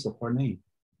 What's his or her name?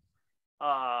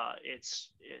 It's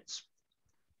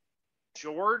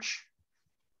George,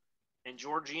 and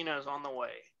Georgina is on the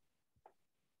way.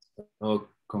 Oh,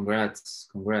 congrats.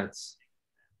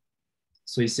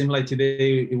 So it seemed like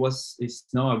today it's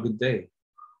not a good day.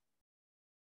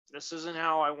 This isn't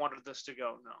how I wanted this to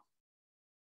go, no.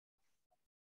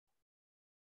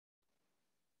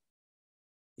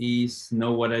 Is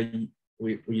not what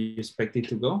we expected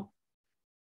to go?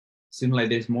 Seems like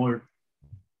there's more.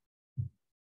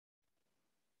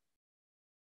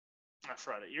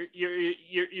 Friday,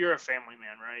 you're a family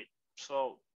man, right?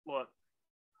 So look,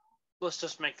 let's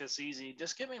just make this easy.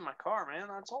 Just give me my car, man.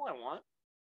 That's all I want.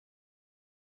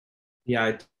 Yeah,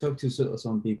 I talked to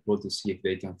some people to see if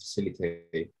they can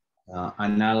facilitate.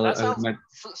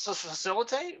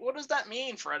 Facilitate? What does that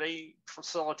mean, Freddie?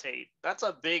 Facilitate? That's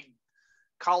a big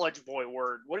college boy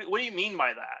word. What do you mean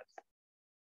by that?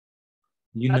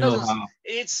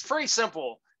 It's pretty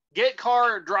simple. Get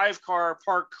car, drive car,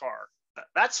 park car.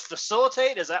 That's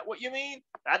facilitate? Is that what you mean?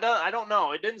 I don't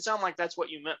know. It didn't sound like that's what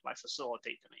you meant by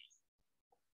facilitate to me.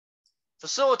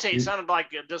 Facilitate sounded like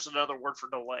just another word for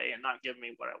delay and not give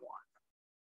me what I want.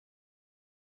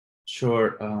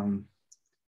 Sure.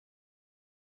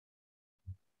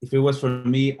 If it was for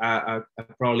me, I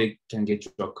probably can get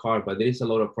you a car, but there is a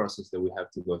lot of process that we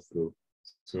have to go through.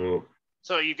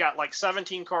 So you got like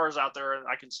 17 cars out there, and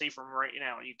I can see from right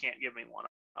now you can't give me one of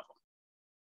them.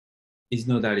 It's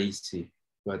not that easy,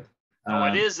 but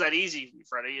it is that easy,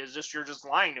 Freddie. It's just you're just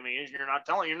lying to me. You're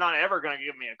not ever going to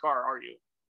give me a car, are you?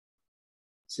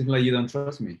 Seems like you don't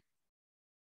trust me.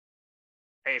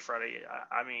 Hey, Freddie.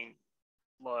 I mean,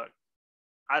 look,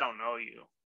 I don't know you.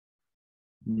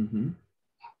 Mm-hmm.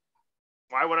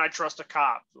 Why would I trust a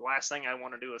cop? The last thing I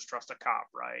want to do is trust a cop,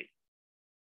 right?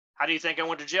 How do you think I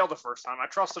went to jail the first time? I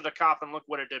trusted a cop, and look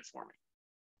what it did for me.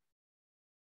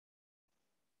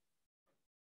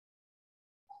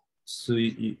 So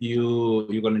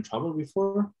you got in trouble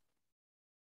before?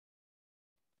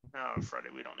 No, Freddie,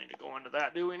 we don't need to go into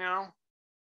that, do we now?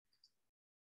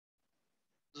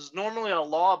 Does normally a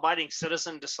law-abiding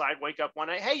citizen wake up one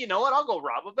day, hey, you know what? I'll go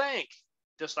rob a bank,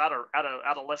 just out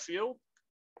of left field.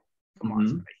 Come on,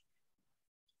 Freddie.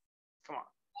 Come on.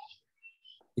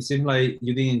 It seemed like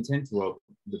you didn't intend to rob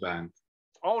the bank.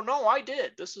 Oh no, I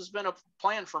did. This has been a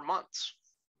plan for months.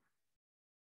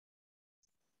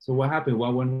 So what happened?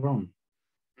 What went wrong?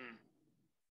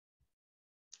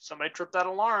 Somebody tripped that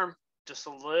alarm just a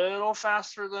little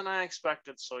faster than I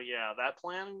expected. So yeah, that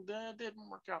plan didn't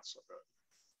work out so good.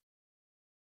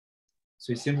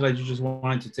 So it seems like you just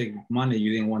wanted to take money.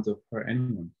 You didn't want to hurt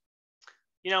anyone.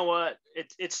 You know what?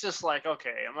 It's just like,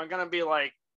 okay, am I going to be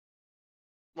like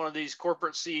one of these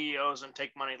corporate CEOs and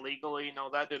take money legally? No,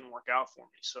 that didn't work out for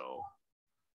me. So,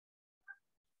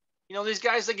 these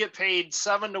guys that get paid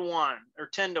 7 to 1 or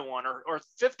 10 to 1 or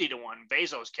 50 to 1,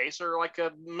 Bezos' case, are like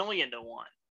 $1 million to 1.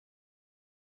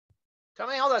 Tell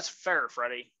me how that's fair,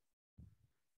 Freddie.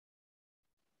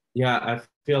 Yeah, I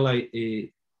feel like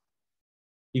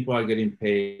people are getting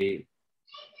paid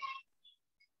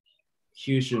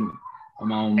huge amount of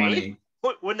money.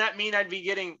 Wouldn't that mean I'd be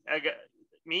getting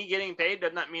paid?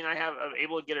 Doesn't that mean I'm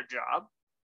able to get a job?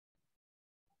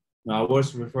 No, I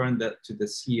was referring that to the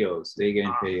CEOs. They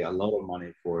getting paid a lot of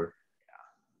money for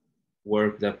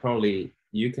work that probably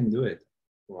you can do it,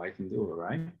 or I can do it,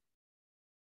 right?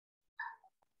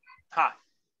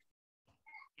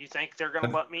 You think they're going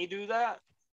to let me do that?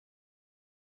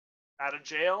 Out of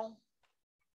jail?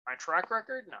 My track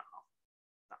record? No,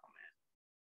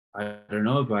 man. I don't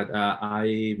know, but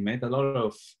I met a lot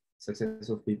of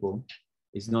successful people.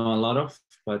 It's not a lot of,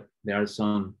 but there are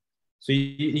some. So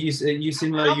you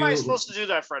seem like How am I supposed to do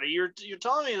that, Freddie? You're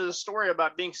telling me the story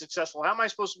about being successful. How am I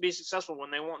supposed to be successful when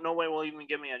no way will even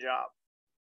give me a job?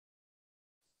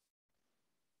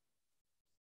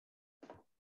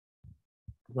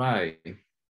 Right.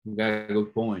 You got a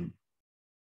good point.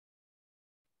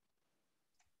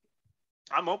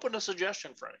 I'm open to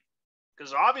suggestion, Freddie.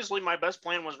 Because obviously my best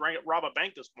plan was rob a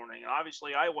bank this morning. And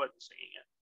obviously I wasn't seeing it.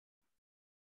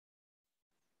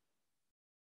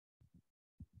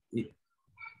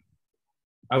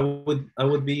 I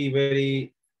would be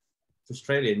very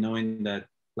frustrated knowing that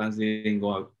plans didn't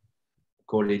go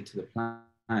according to the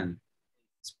plan,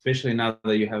 especially now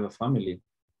that you have a family.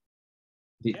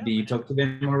 Did you talk to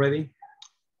them already?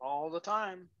 All the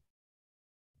time.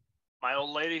 My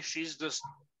old lady, she's just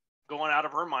going out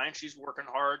of her mind. She's working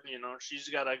hard. You know, she's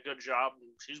got a good job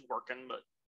and she's working, but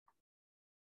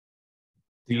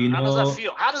do you know, how does that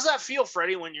feel? How does that feel,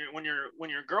 Freddie, when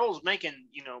your girl's making,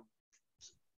 you know,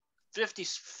 50,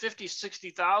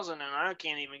 60,000 and I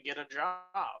can't even get a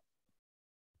job?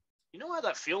 You know how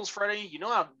that feels, Freddie? You know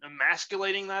how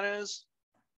emasculating that is?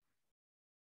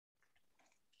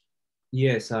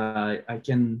 Yes, I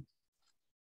can.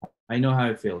 I know how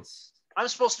it feels. I'm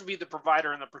supposed to be the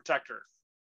provider and the protector.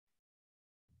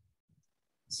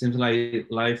 Seems like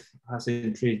life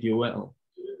hasn't treated you well.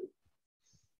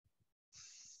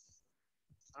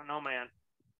 I don't know, man.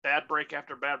 Bad break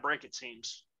after bad break, it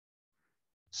seems.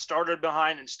 Started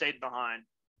behind and stayed behind.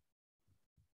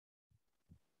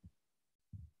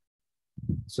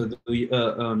 So do you,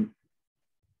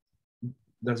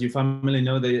 does your family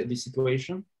know the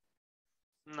situation?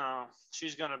 No,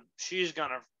 she's gonna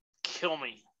kill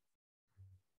me.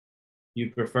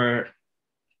 You prefer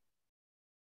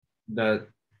if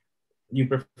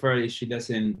she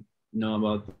doesn't know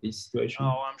about this situation?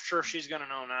 Oh, I'm sure she's gonna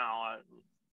know now.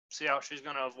 See how she's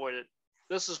gonna avoid it.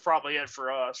 This is probably it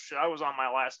for us. I was on my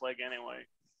last leg anyway.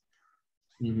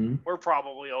 Mm-hmm. We're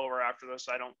probably over after this.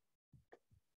 I don't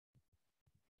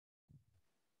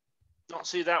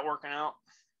see that working out.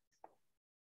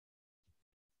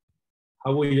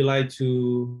 How would you like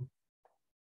to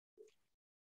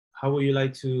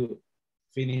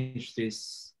finish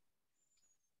this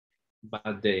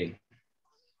bad day?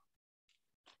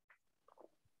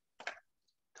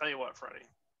 Tell you what, Freddie,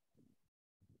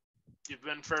 you've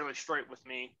been fairly straight with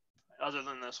me, other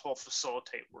than this whole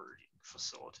facilitate word.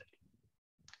 Facilitate.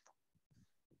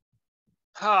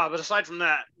 But aside from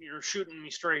that, you're shooting me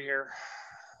straight here.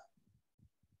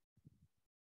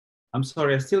 I'm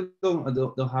sorry, I still don't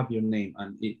have your name.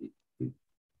 And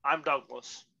I'm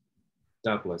Douglas.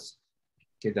 Douglas.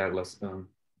 Okay, Douglas.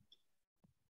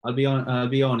 I'll be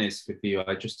honest with you.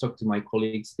 I just talked to my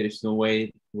colleagues. There's no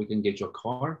way we can get your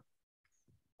car.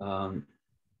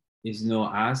 There's no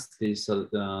ask. There's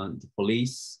the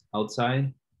police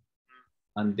outside,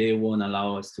 and they won't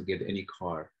allow us to get any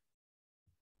car.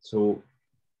 So,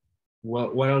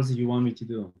 what else do you want me to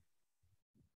do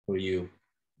for you?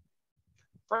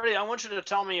 Freddie, I want you to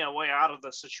tell me a way out of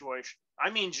this situation. I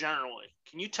mean, generally,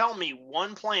 can you tell me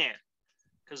one plan?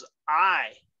 Because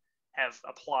I have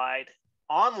applied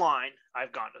online.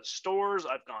 I've gone to stores.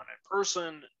 I've gone in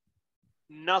person.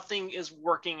 Nothing is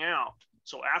working out.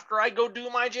 So after I go do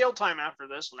my jail time after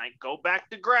this, and I go back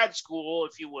to grad school,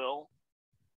 if you will.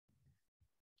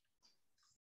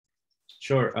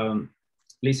 Sure.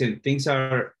 Listen, things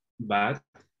are bad,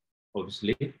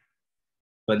 obviously,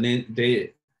 but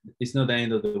it's not the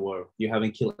end of the world. You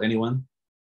haven't killed anyone.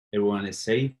 Everyone is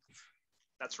safe.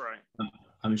 That's right.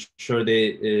 I'm sure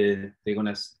they're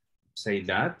gonna say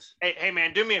that. Hey,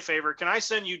 man, do me a favor. Can I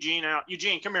send Eugene out?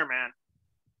 Eugene, come here, man.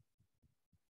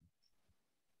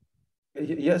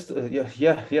 Yes,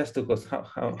 yes, Douglas.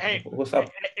 What's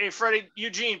up? Hey, Freddie,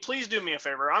 Eugene, please do me a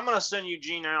favor. I'm gonna send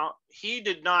Eugene out. He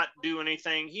did not do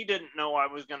anything. He didn't know I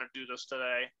was gonna do this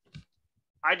today.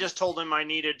 I just told him I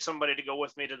needed somebody to go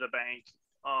with me to the bank.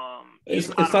 It's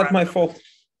not my fault.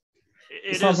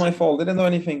 It's not my fault. They didn't know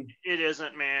anything. It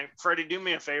isn't, man. Freddie, do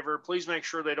me a favor. Please make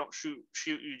sure they don't shoot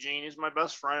Eugene. He's my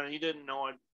best friend. He didn't know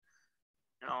it.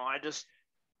 You know, I just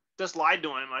lied to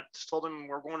him. I just told him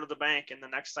we're going to the bank, and the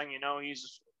next thing you know,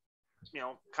 he's, you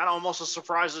know, kind of almost as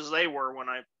surprised as they were when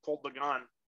I pulled the gun.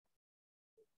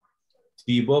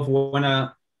 Do you both want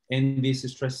to end this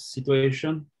stress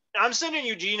situation? I'm sending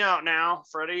Eugene out now,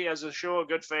 Freddie, as a show of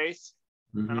good faith.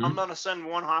 Mm-hmm. And I'm going to send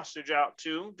one hostage out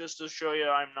too, just to show you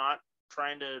I'm not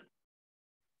trying to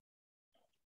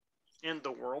end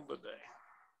the world today.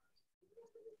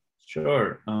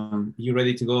 Sure. You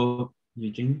ready to go,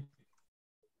 Eugene?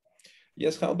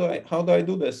 Yes. How do I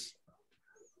do this?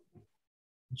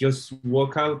 Just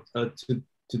walk out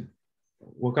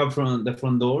walk out from the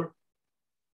front door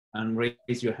and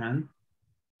raise your hand.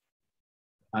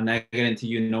 And I guarantee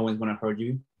you, no one's gonna hurt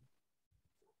you.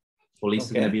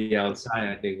 Police are gonna be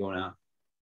outside. They're gonna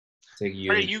take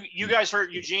you. Hey, you guys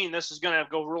hurt Eugene. This is gonna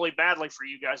go really badly for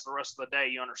you guys the rest of the day.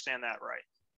 You understand that, right?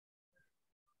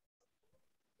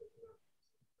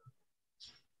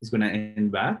 It's gonna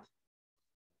end bad.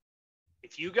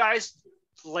 If you guys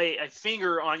lay a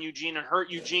finger on Eugene and hurt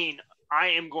Eugene, I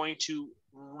am going to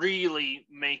really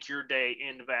make your day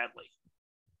end badly.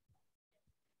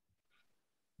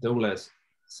 Douglas,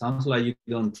 sounds like you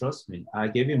don't trust me. I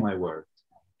gave you my word.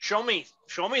 Show me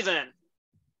then.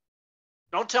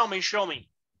 Don't tell me, show me.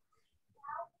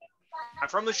 I'm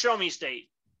from the show me state,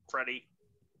 Freddie.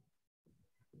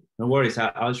 No worries,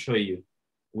 I'll show you.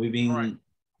 We've been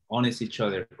honest each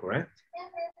other, correct?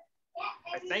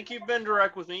 I think you've been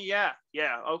direct with me. Yeah.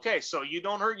 Okay, so you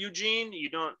don't hurt Eugene. You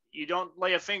don't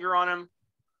lay a finger on him.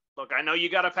 Look, I know you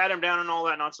got to pat him down and all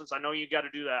that nonsense. I know you got to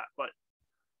do that, but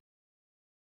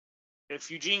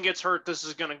if Eugene gets hurt, this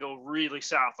is going to go really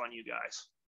south on you guys.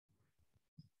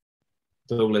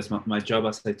 Douglas, my job,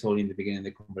 as I told you in the beginning of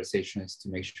the conversation, is to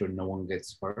make sure no one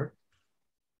gets hurt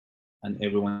and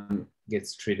everyone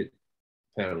gets treated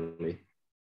fairly.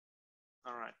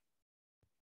 All right.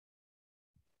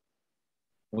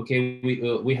 Okay,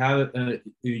 we have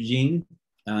Eugene.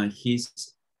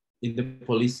 He's in the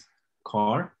police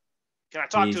car. Can I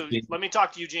talk let me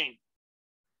talk to Eugene.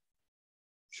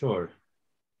 Sure.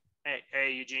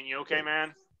 Hey, Eugene, you okay,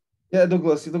 man? Yeah,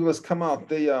 Douglas, come out.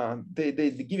 They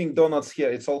giving donuts here.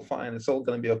 It's all fine. It's all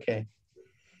gonna be okay.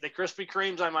 The Krispy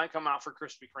Kremes, I might come out for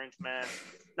Krispy Kremes, man.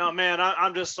 No, man,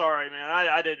 I'm just sorry, man.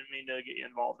 I didn't mean to get you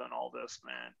involved in all this,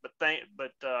 man.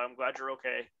 But I'm glad you're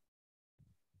okay.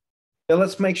 Yeah,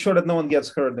 let's make sure that no one gets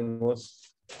hurt,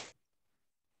 Douglas.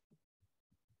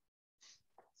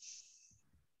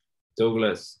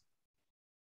 Douglas.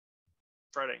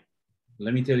 Freddie.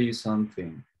 Let me tell you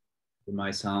something. It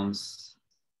might sound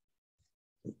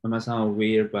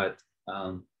weird, but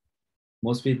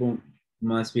most people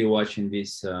must be watching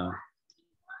this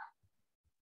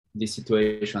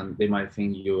situation. They might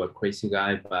think you're a crazy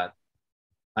guy, but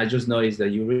I just noticed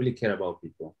that you really care about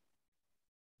people.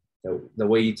 The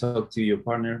way you talk to your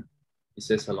partner, it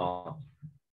says a lot.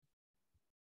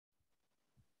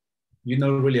 You're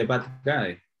not really a bad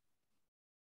guy.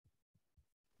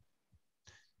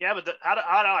 Yeah, but how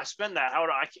do I spend that? How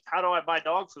do I buy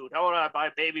dog food? How would I buy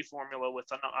baby formula with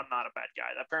I'm not a bad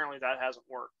guy? Apparently that hasn't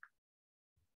worked.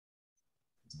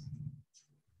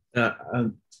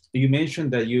 You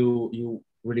mentioned that you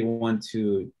really want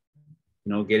to,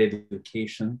 get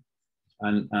education,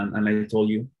 and I told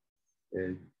you,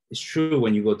 it's true.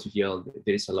 When you go to jail,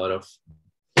 there is a lot of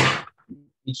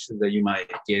issues that you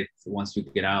might get once you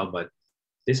get out, but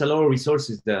there's a lot of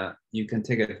resources that you can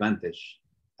take advantage.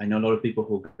 I know a lot of people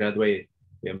who graduate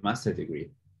with a master's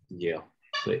degree in jail.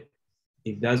 So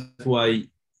if that's why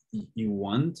you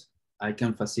want, I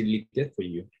can facilitate it for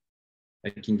you. I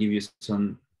can give you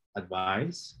some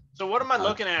advice. So what am I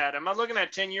looking at? Am I looking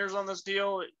at 10 years on this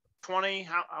deal? 20?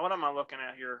 What am I looking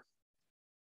at here?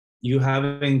 You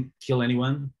haven't killed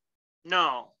anyone?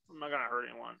 No, I'm not gonna hurt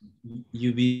anyone.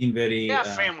 You've been very... Yeah,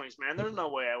 families, man. There's no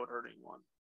way I would hurt anyone.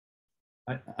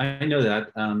 I know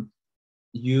that.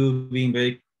 You've been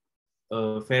very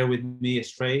fair with me,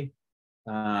 Stray.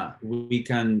 We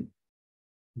can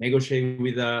negotiate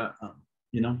with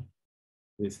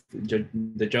with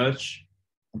the judge.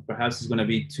 And perhaps it's gonna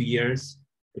be 2 years.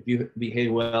 If you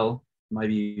behave well, it might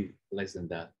be less than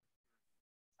that.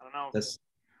 I don't know. Does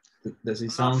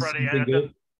it sound pretty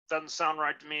good? Doesn't sound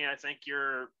right to me. I think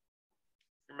you're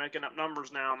making up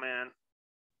numbers now, man.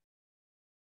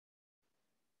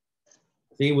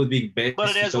 I think it would be best.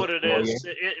 But it is what it is.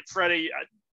 Freddie,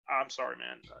 I'm sorry,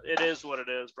 man. It is what it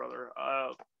is, brother.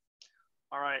 All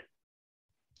right.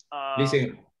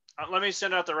 Listen. Let me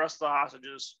send out the rest of the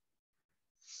hostages.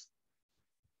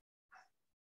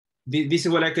 This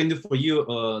is what I can do for you,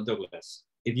 Douglas.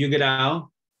 If you get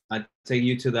out, I take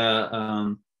you to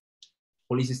the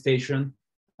police station,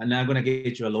 and I'm gonna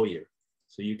get you a lawyer,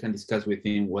 so you can discuss with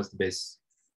him what's the best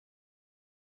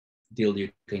deal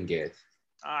you can get.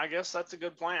 I guess that's a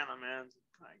good plan, man.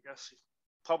 I guess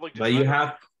public. But you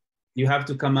have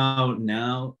to come out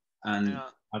now, and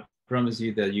I promise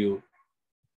you that you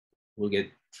will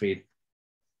get treated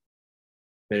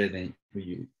better than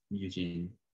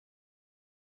Eugene.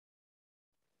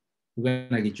 We're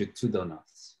gonna get you 2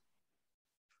 donuts.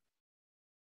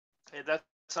 Hey, that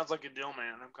sounds like a deal,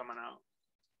 man. I'm coming out.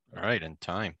 All right, in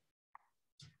time.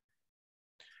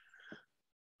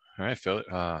 All right, Philly,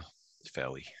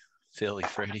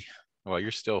 Freddie. Well,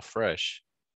 you're still fresh.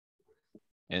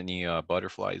 Any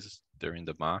butterflies during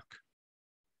the mock?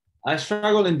 I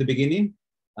struggled in the beginning.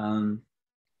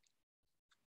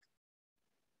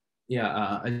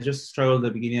 Yeah, I just struggled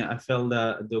at the beginning. I felt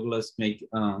that Douglas make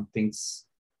things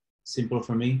simple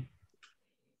for me.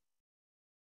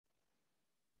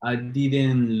 I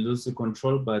didn't lose the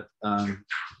control, but I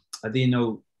didn't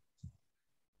know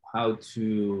how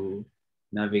to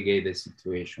navigate the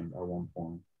situation at one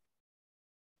point.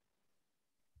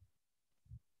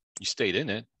 You stayed in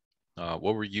it.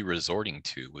 What were you resorting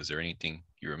to? Was there anything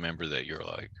you remember that you're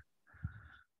like,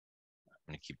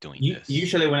 I'm gonna keep doing this?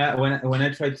 Usually, when I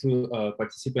try to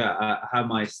participate, I have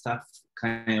my stuff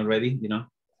kind of ready. You know,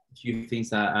 a few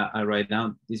things that I write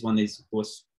down. This one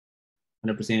was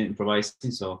 100%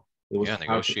 improvising, so it was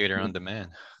negotiator on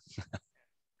demand.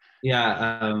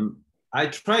 Yeah, I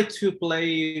tried to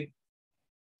play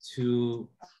to.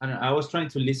 I was trying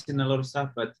to listen a lot of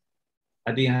stuff, but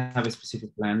I didn't have a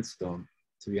specific plan. So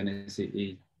to be honest,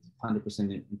 it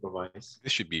 100% improvised.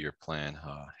 This should be your plan.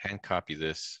 Hand copy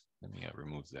this. Let me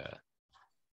remove that.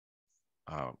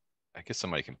 I guess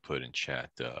somebody can put in chat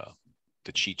the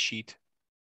cheat sheet.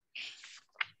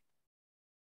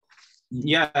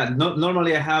 Yeah,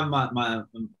 normally I have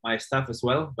my stuff as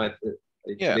well, but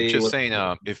yeah, I'm just saying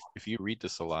if you read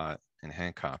this a lot and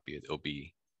hand copy it, it'll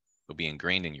be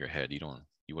ingrained in your head.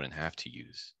 You wouldn't have to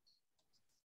use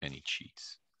any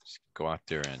cheats. Just go out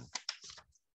there and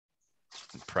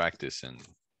practice. And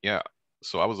yeah,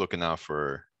 so I was looking out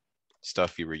for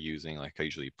stuff you were using. Like I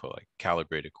usually put like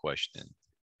calibrated question,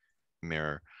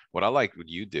 mirror. What I like what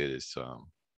you did is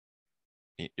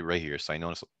right here. So I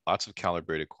noticed lots of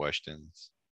calibrated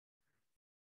questions.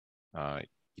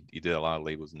 You did a lot of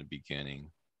labels in the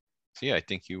beginning. So yeah, I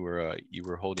think you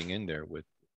were holding in there with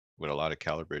a lot of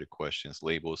calibrated questions,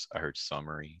 labels. I heard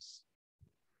summaries.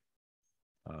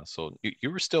 So you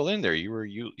were still in there. You were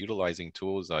utilizing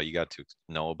tools. You got to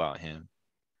know about him.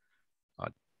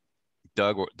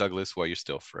 Douglas, while you're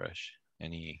still fresh,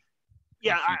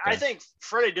 Yeah, I think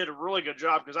Freddie did a really good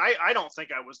job because I don't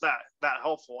think I was that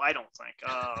helpful. I don't think.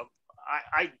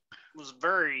 I was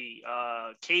very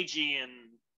cagey and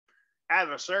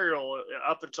adversarial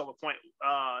up until the point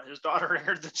his daughter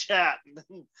entered the chat, and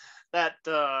then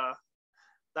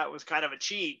that was kind of a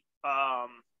cheat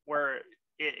where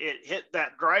it hit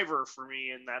that driver for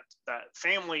me and that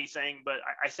family thing. But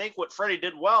I think what Freddie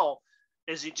did well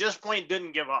is he just plain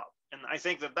didn't give up, and I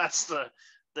think that's the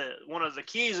one of the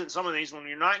keys in some of these when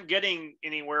you're not getting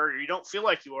anywhere, or you don't feel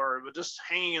like you are, but just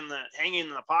hanging in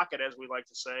the pocket, as we like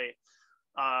to say.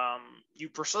 You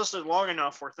persisted long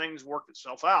enough where things worked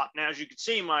itself out. Now, as you can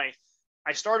see, I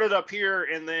started up here,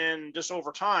 and then just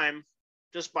over time,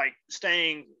 just by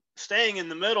staying in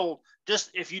the middle,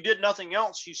 just if you did nothing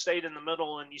else, you stayed in the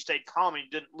middle and you stayed calm and you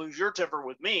didn't lose your temper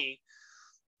with me,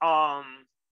 or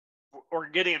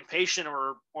getting impatient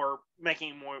or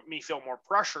making me feel more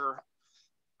pressure.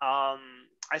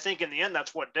 I think in the end,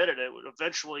 that's what did it. It would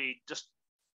eventually just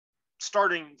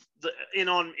starting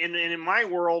in my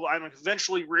world, I'm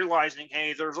eventually realizing,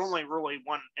 hey, there's only really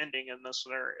one ending in this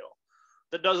scenario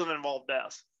that doesn't involve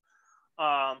death.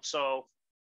 So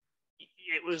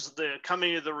it was the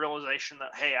coming to the realization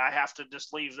that, hey, I have to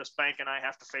just leave this bank and I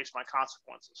have to face my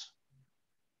consequences.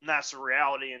 And that's the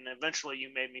reality. And eventually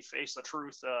you made me face the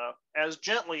truth as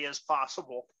gently as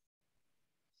possible.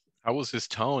 How was his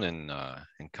tone and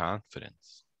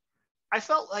confidence? I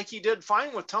felt like he did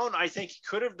fine with tone. I think he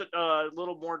could have a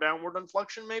little more downward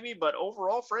inflection maybe, but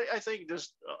overall, Freddie, I think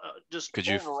just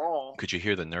overall. Could you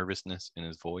hear the nervousness in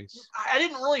his voice? I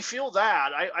didn't really feel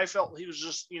that. I felt he was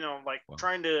just,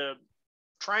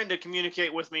 trying to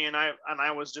communicate with me, and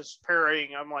I was just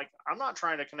parrying. I'm like, I'm not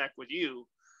trying to connect with you,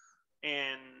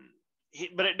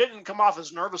 but it didn't come off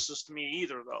as nervousness to me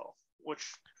either, though.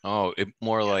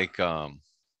 Like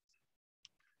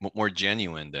more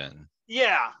genuine then.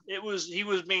 Yeah, he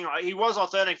was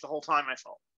authentic the whole time, I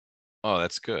felt. Oh,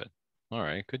 that's good. All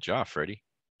right, good job, Freddie.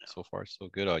 Yeah. So far, so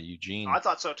good. Eugene, I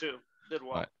thought so too. Did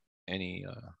well. Any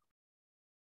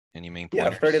main pointers? Yeah,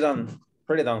 Freddie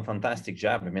done fantastic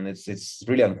job. I mean, it's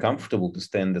really uncomfortable to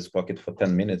stay in this pocket for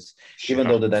 10 minutes, even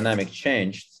though the dynamic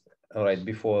changed right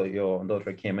before your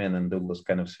daughter came in and Douglas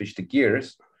kind of switched the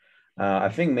gears. I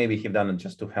think maybe he done it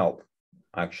just to help,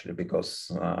 actually,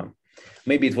 because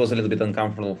maybe it was a little bit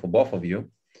uncomfortable for both of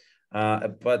you.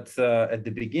 But at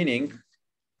the beginning,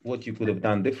 what you could have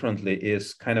done differently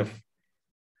is kind of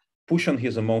push on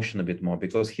his emotion a bit more,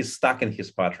 because he's stuck in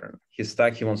his pattern. He's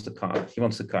stuck. He wants the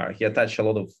car. He attached a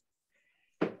lot of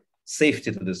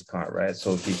safety to this car, right?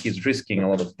 So he's risking a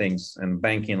lot of things and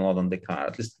banking a lot on the car,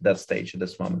 at least at that stage, at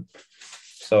this moment.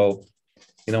 So,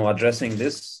 addressing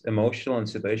this emotional and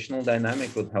situational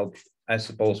dynamic would help, I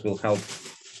suppose, will help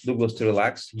Douglas to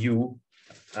relax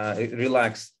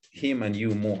him and you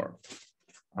more.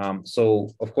 So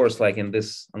of course, like in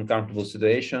this uncomfortable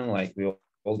situation, like we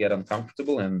all get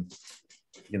uncomfortable, and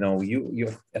you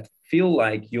feel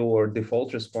like your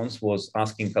default response was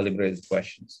asking calibrated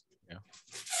questions. Yeah.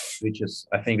 Which is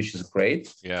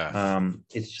great. Yeah.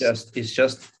 It's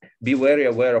just be very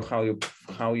aware of how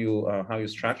you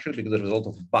structure it, because the result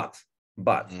of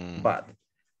but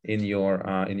in your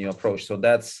approach. So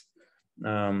that's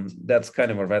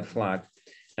kind of a red flag.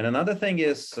 And another thing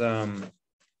is,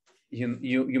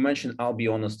 you mentioned, I'll be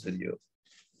honest with you.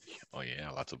 Oh yeah,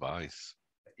 lots of eyes.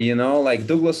 Like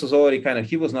Douglas was already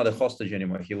he was not a hostage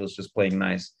anymore. He was just playing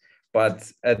nice.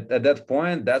 But at that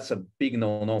point, that's a big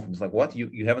no-no. It's like, what,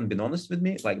 you haven't been honest with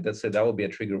me? Like, that would be a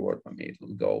trigger word for me. It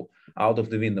will go out of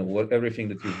the window, everything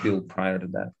that you've built prior to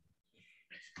that.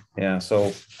 Yeah,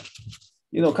 so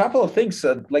a couple of things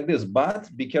like this, but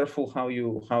be careful how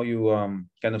you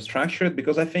kind of structure it,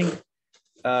 because I think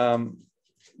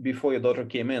before your daughter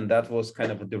came in, that was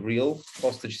kind of the real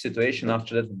hostage situation.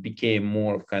 After that, it became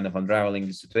more of kind of unraveling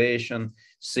the situation,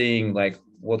 seeing like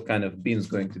what kind of beans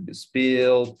going to be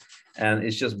spilled, and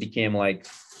it just became like,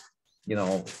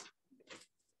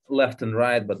 left and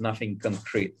right, but nothing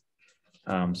concrete.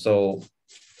 So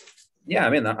yeah, I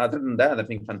mean, other than that, I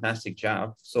think fantastic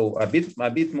job. So a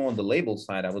bit more on the label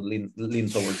side, I would lean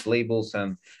towards labels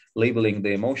and labeling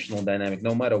the emotional dynamic,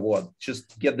 no matter what.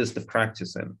 Just get this to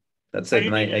practice in. That's it.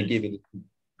 And I give it.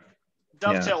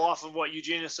 Dovetail off of what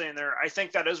Eugene is saying there. I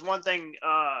think that is one thing.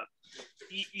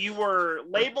 You were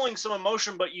labeling some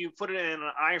emotion, but you put it in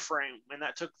an iframe, and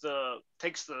that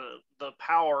takes the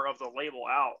power of the label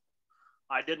out.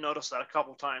 I did notice that a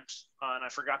couple times, and I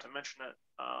forgot to mention it.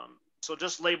 So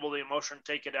just label the emotion,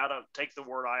 take the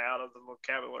word I out of the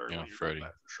vocabulary. Yeah, Freddie.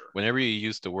 Sure. Whenever you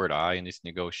use the word I in these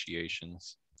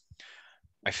negotiations,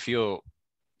 I feel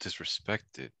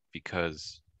disrespected,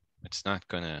 because it's not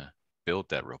going to build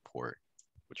that rapport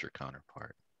with your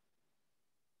counterpart.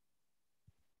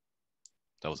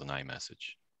 That was an I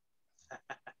message.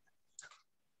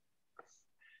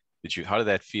 How did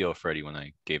that feel, Freddie, when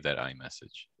I gave that I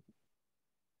message?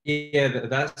 Yeah,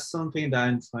 that's something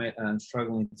that I'm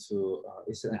struggling to,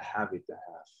 it's a habit to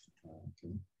have.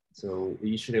 Okay. So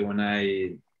usually when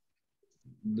I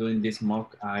doing this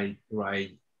mock, I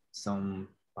write some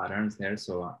patterns there,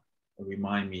 so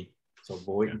remind me to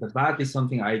avoid. Yeah. But that is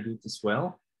something I do as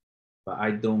well, but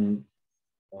I don't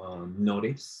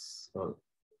notice.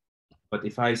 But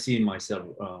if I see myself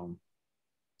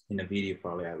in a video,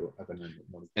 probably I'm gonna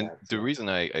notice. And that, the reason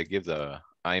I give the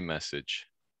I message,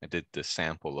 I did the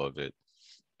sample of it,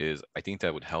 is I think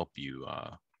that would help you.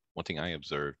 One thing I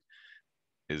observed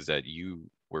is that you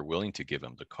were willing to give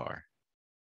him the car.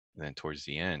 And then towards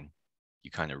the end,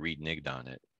 you kind of reneged on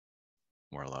it.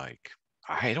 More like,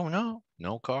 I don't know,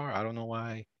 no car, I don't know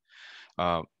why.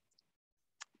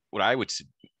 What I would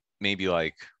maybe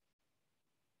like,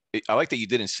 I like that you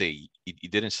didn't say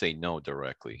no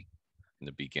directly in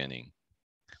the beginning.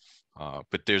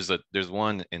 But there's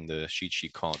one in the cheat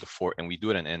sheet called the 4, and we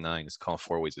do it in N9. It's called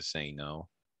 4 ways of saying no.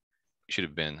 It should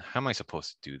have been, how am I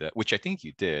supposed to do that? Which I think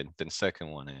you did. Then the second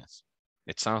one is,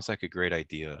 it sounds like a great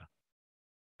idea.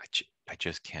 I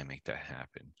just can't make that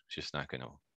happen. It's just not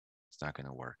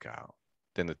gonna work out.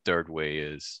 Then the third way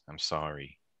is, I'm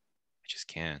sorry, I just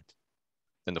can't.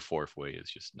 Then the fourth way is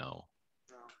just no.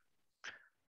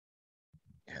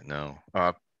 Yeah, no.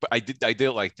 But I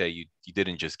did like that you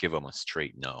didn't just give them a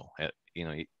straight no.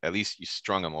 At least you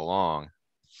strung them along.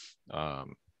 But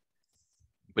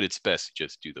it's best to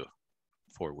just do the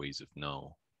 4 ways of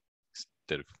no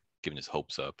instead of giving his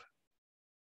hopes up.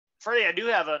 Freddie, I do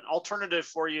have an alternative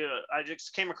for you. I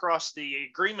just came across the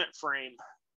agreement frame,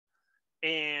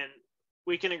 and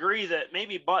we can agree that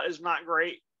maybe but is not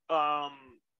great. How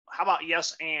about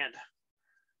yes and?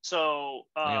 So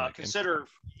consider,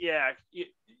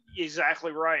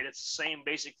 exactly right. It's the same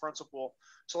basic principle.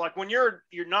 So like when you're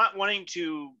not wanting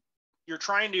to, you're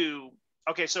trying to,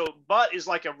 okay, so but is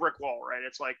like a brick wall, right?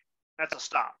 It's like, that's a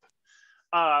stop.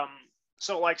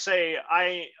 So like say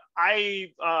I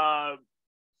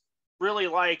really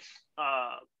like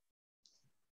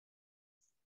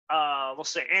let's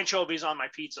say anchovies on my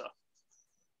pizza,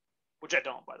 which I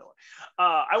don't, by the way.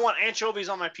 I want anchovies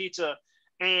on my pizza,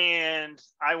 and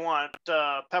I want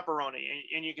pepperoni,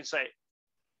 and you can say,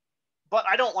 but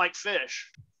I don't like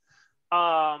fish.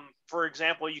 For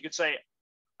example, you could say,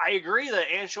 I agree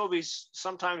that anchovies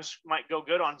sometimes might go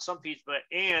good on some pizza,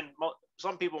 and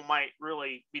some people might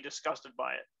really be disgusted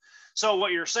by it. So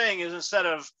what you're saying is, instead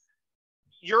of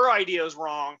your idea is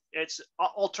wrong, it's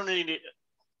alternative.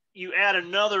 You add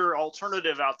another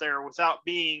alternative out there without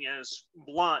being as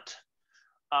blunt,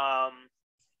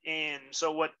 And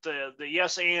so what the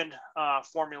yes and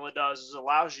formula does is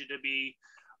allows you to be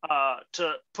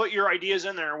to put your ideas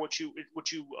in there, what you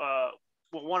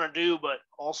will want to do, but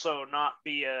also not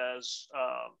be as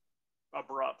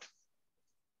abrupt.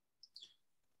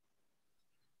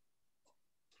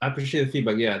 I appreciate the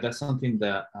feedback. Yeah, that's something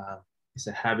that is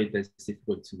a habit that's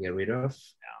difficult to get rid of.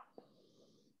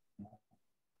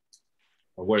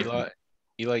 Yeah.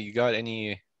 Eli, you got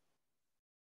any,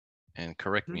 and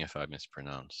correct me if I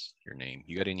mispronounce your name,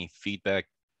 you got any feedback,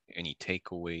 any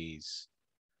takeaways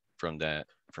from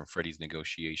Freddie's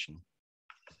negotiation?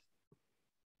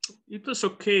 It was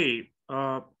okay.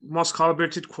 Most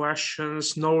calibrated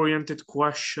questions, no oriented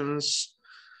questions.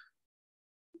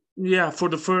 Yeah, for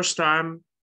the first time,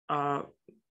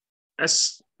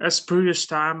 as previous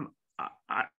time,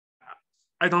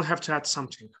 I don't have to add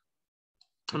something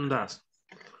on that.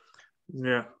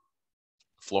 Yeah.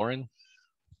 Florin?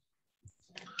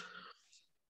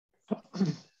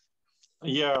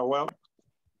 Yeah, well,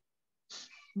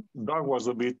 Doug was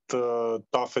a bit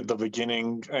tough at the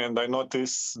beginning, and I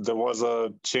noticed there was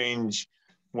a change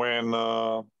when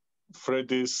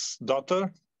Freddie's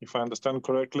daughter, if I understand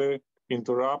correctly,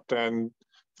 interrupt, and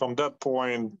from that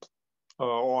point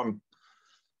on,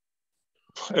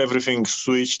 everything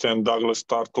switched, and Douglas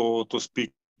started to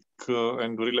speak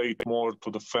and relate more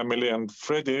to the family, and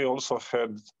Freddie also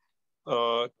had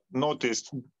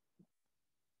noticed.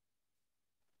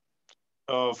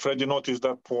 Freddie noticed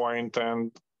that point,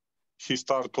 and he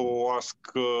started to ask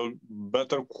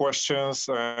better questions,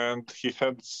 and he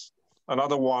had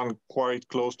another one quite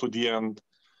close to the end,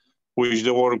 which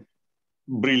they were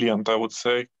brilliant, I would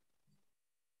say.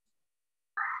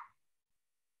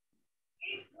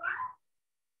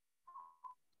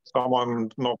 Someone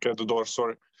knocked at the door,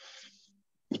 sorry.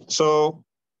 So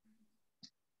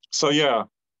yeah,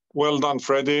 well done,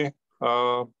 Freddie.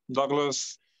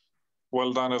 Douglas,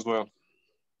 well done as well.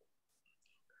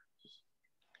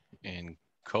 And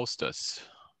Kostas,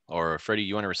 or Freddie,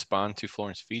 you want to respond to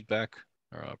Florin's feedback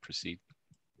or proceed?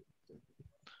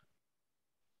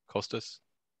 Kostas?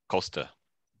 Costa,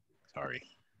 sorry.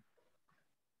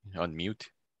 Unmute.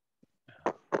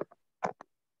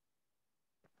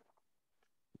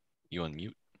 You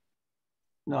unmute?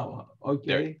 No, okay.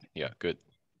 There. Yeah, good.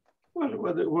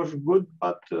 Well, it was good,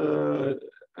 but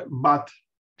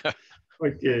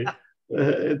okay,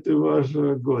 it was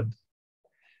good.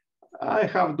 I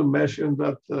have to mention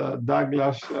that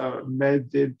Douglas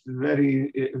made it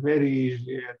very, very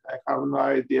easy. I have no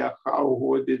idea how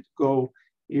would it go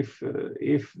if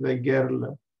the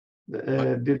girl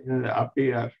didn't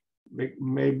appear.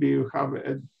 Maybe you have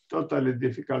a totally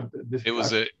difficult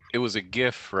discussion. It was a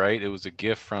GIF, right? It was a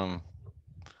GIF from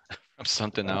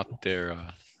something out there.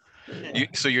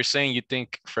 So you're saying you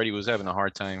think Freddie was having a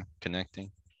hard time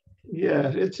connecting?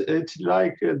 Yeah, it's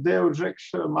like Deus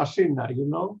Ex Machina, you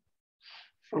know,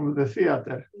 from the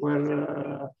theater,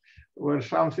 where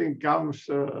something comes,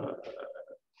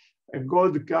 a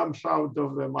god comes out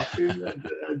of the machine and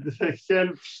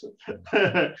helps,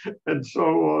 and so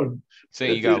on.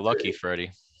 Saying you got lucky,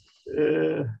 Freddie.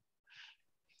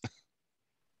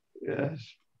 Yes.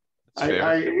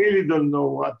 I really don't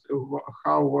know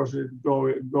how was it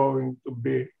going to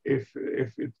be if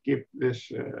it kept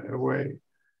this way.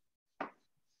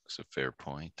 That's a fair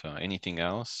point. Anything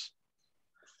else?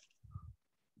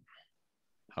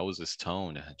 How was his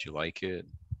tone? Did you like it?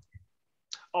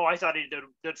 Oh, I thought he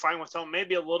did fine with tone.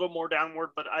 Maybe a little more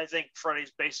downward, but I think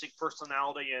Freddie's basic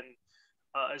personality and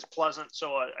is pleasant.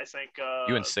 So I think.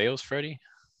 You in sales, Freddie?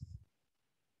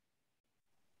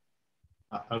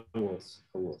 I was.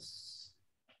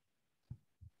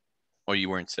 Oh, you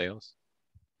were in sales?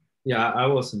 Yeah, I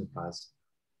was in the past.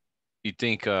 You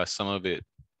think some of it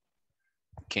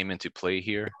came into play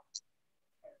here?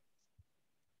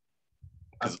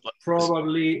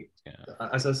 Probably, yeah.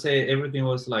 As I say, everything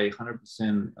was like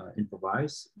 100%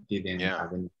 improvised. Didn't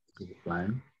have any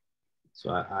plan.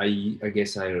 So I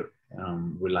guess I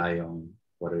rely on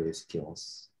whatever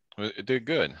skills. They're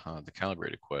good. The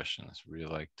calibrated questions. Really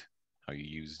liked how you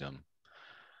used them.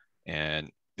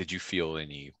 And did you feel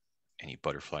any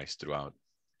butterflies throughout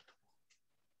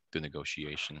the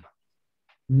negotiation?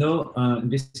 No, in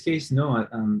this case, no.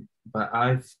 But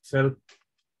I felt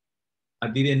I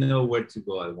didn't know where to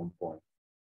go at one point,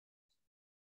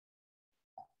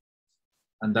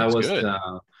 and that was good.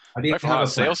 I didn't have a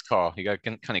sales call. You got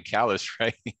kind of callous,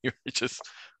 right? You're just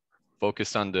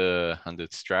focused on the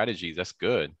strategies. That's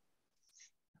good.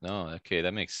 No, okay,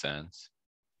 that makes sense.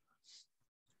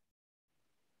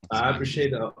 I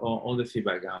appreciate all the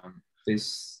feedback.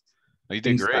 You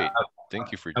did great.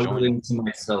 Thank you for joining. To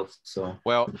myself. So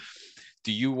well,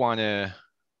 do you want to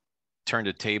turn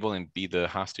the table and be the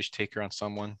hostage taker on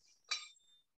someone?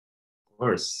 Of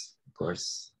course, of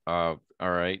course. All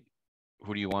right.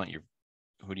 Who do you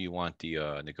want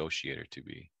the negotiator to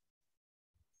be?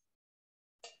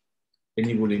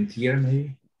 Any volunteer,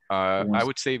 maybe? I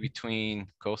would say between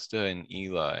Costa and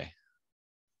Eli,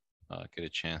 get a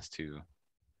chance to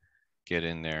get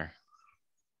in there.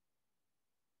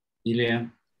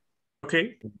 Ilya.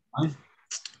 Okay.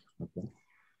 Okay.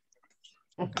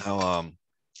 Now,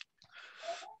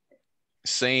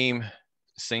 same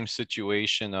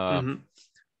situation.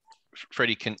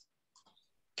 Freddie, can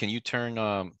you turn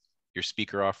your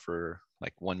speaker off for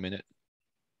like 1 minute?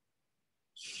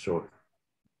 Sure.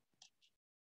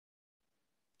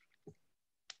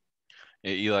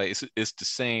 Eli, it's the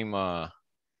same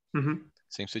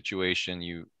same situation.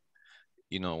 You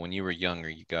know, when you were younger,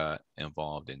 you got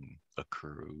involved in a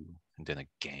crew and then a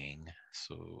gang.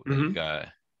 So then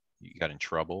you got in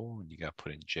trouble and you got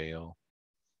put in jail.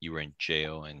 You were in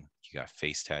jail and you got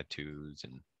face tattoos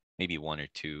and maybe 1 or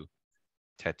 2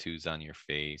 tattoos on your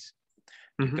face.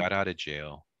 You got out of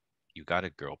jail. You got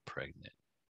a girl pregnant,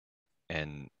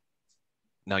 and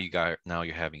now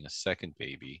you're having a second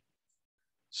baby.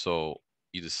 So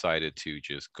you decided to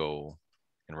just go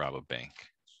and rob a bank.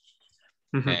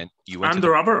 And you went I'm the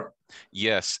robber.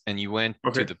 Yes, and you went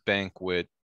to the bank with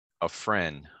a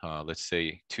friend. Let's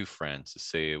say 2 friends. Let's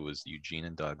say it was Eugene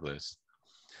and Douglas,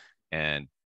 and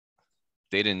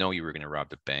they didn't know you were going to rob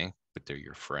the bank, but they're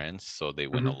your friends, so they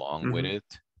went along with it.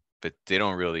 But they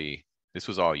don't really. This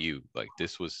was all you. Like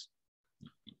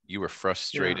you were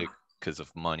frustrated because of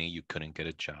money. You couldn't get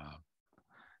a job,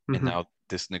 and now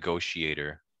this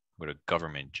negotiator with a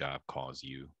government job calls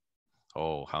you.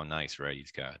 Oh, how nice, right?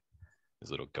 He's got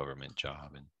his little government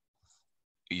job, and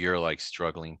you're like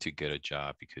struggling to get a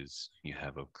job because you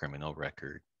have a criminal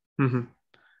record,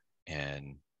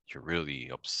 and you're really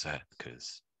upset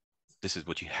because this is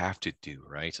what you have to do,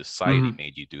 right? Society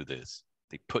made you do this.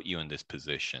 They put you in this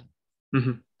position.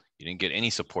 You didn't get any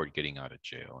support getting out of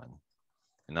jail, and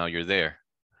now you're there.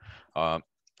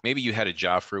 Maybe you had a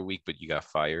job for a week, but you got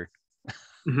fired.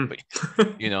 But,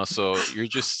 you know, so you're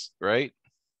just, right?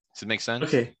 Does it make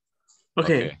sense?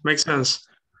 Okay. Makes sense.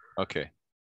 Okay.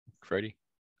 Freddie?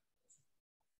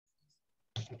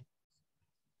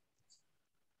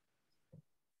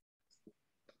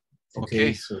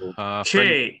 Okay. So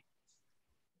Freddie.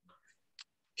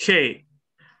 Hey.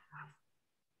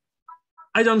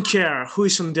 I don't care who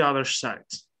is on the other side.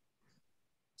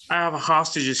 I have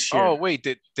hostages here. Oh, wait,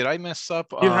 did I mess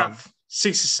up? You have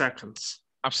 60 seconds.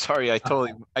 I'm sorry,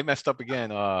 I messed up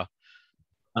again. Am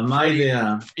I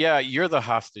there? Yeah, you're the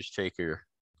hostage taker.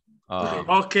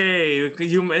 Okay.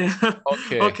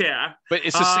 Okay. But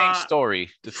it's the same story.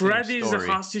 Freddie is the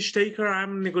hostage taker.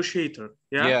 I'm negotiator.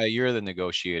 Yeah, you're the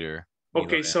negotiator.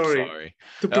 Okay, sorry.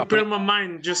 To prepare my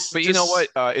mind, But you know what?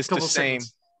 It's the same.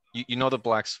 You know the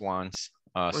black swans.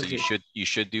 So you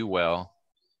should do well.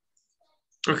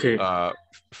 Okay.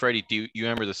 Freddie, do you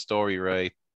remember the story,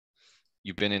 right?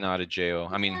 You've been in and out of jail.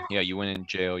 I mean, yeah, you went in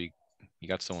jail. You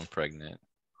got someone pregnant,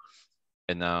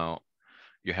 and now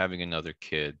you're having another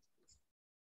kid.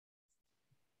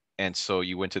 And so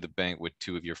you went to the bank with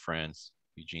 2 of your friends,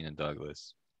 Eugene and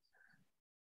Douglas,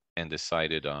 and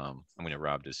decided, I'm going to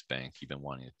rob this bank. You've been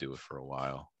wanting to do it for a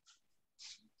while,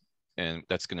 and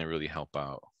that's going to really help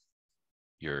out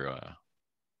your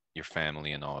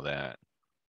family and all that.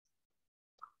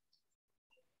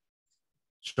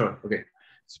 Sure. Okay.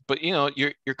 But you know,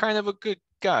 you're kind of a good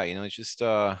guy. You know, it's just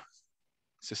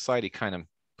society kind of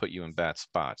put you in bad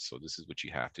spots. So this is what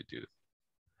you have to do.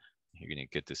 You're gonna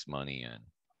get this money and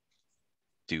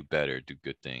do better, do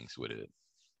good things with it.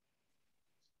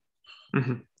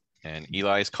 And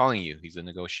Eli is calling you. He's a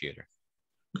negotiator.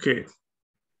 Okay.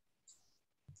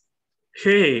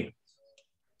 Hey.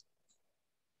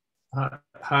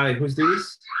 Hi, who's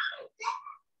this?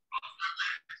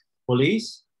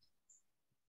 Police?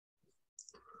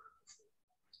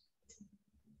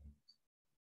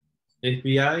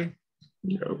 FBI?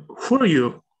 Who are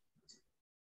you?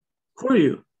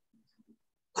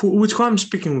 Which one I'm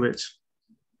speaking with?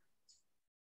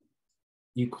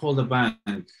 You call the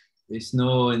bank. There's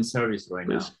no in service right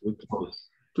now. We're closed.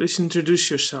 Please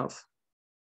introduce yourself.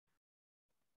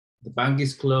 The bank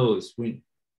is closed. We're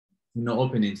not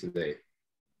opening today.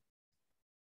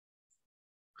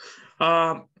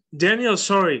 Daniel,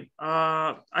 sorry.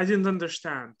 I didn't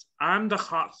understand. I'm the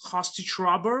hostage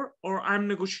robber or I'm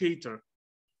negotiator?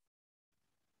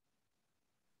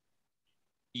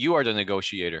 You are the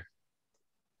negotiator.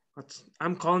 But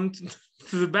I'm calling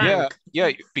to the bank.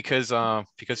 Yeah, because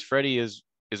Freddie is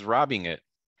robbing it.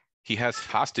 He has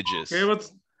hostages. Okay,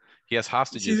 but He has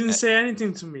hostages. He didn't say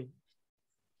anything to me.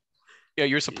 Yeah,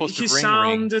 you're supposed to ring. He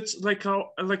sounded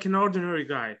like an ordinary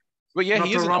guy. Well, yeah,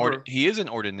 he is an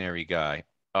ordinary guy.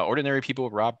 Ordinary people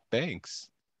rob banks.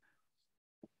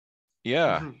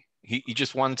 Yeah, he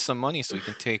just wanted some money so he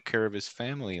can take care of his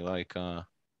family. Like,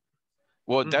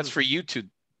 well, that's for you to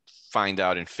find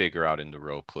out and figure out in the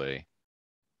role play.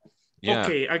 Yeah.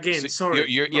 Okay, again, so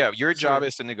sorry. Your job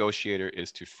as a negotiator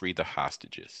is to free the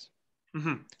hostages.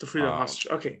 To free the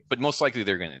hostage. Okay. But most likely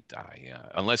they're gonna die. Yeah,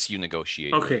 unless you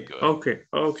negotiate. Okay. Really good.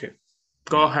 Okay.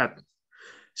 Go ahead.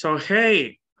 So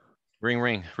hey. Ring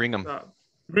them.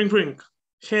 Ring.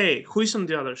 Hey, who is on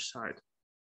the other side?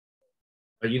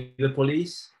 Are you the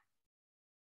police?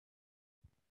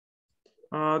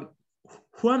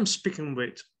 Who I'm speaking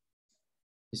with?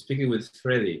 You're speaking with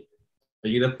Freddy. Are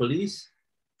you the police?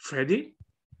 Freddy?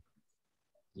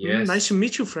 Yes. Nice to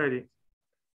meet you, Freddy.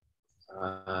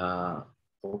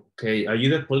 Okay. Are you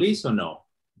the police or no?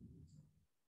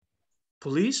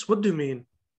 Police? What do you mean?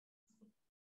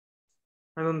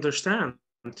 I don't understand.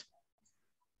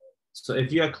 So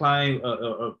if you are client,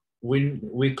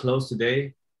 we close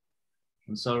today.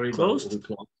 I'm sorry. Closed? We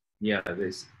closed. Yeah,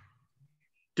 this.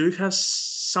 Do you have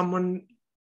someone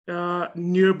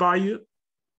nearby you?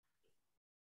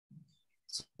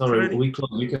 Sorry, Freddy? we close.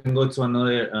 You can go to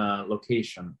another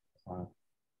location.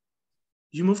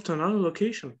 You moved to another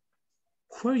location.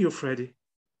 Who are you, Freddy?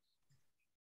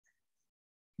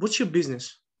 What's your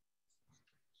business?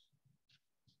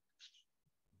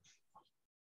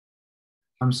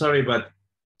 I'm sorry, but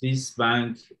this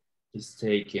bank is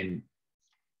taken.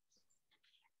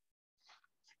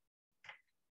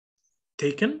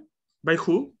 Taken? By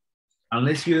who?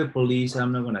 Unless you're the police,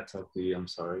 I'm not gonna talk to you. I'm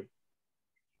sorry.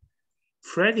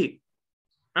 Freddy,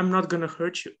 I'm not gonna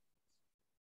hurt you.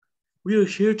 We are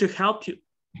here to help you.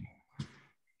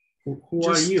 Who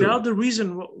Just are you? tell the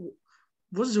reason.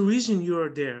 What's the reason you are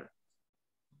there?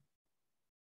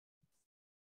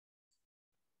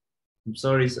 I'm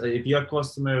sorry. If you're a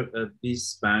customer,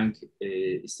 this bank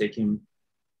is taking.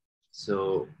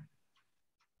 So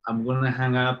I'm gonna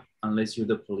hang up unless you're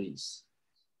the police.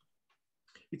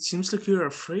 It seems like you're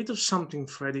afraid of something,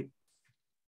 Freddy.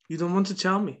 You don't want to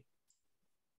tell me.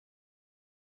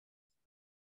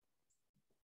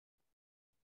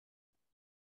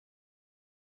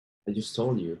 I just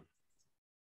told you.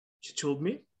 You told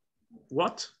me?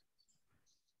 What?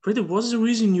 Freddy, what's the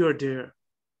reason you are there?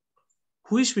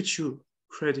 Who is with you,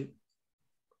 Freddy?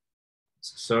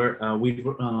 Sir,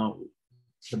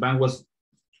 the bank was,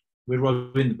 we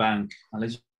robbing the bank.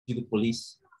 Unless you're the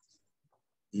police,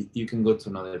 you can go to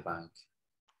another bank.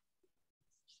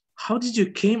 How did you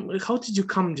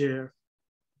come there?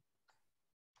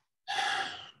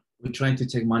 We're trying to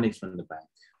take money from the bank.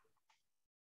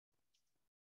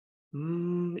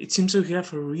 It seems like you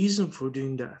have a reason for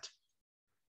doing that.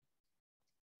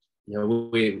 Yeah,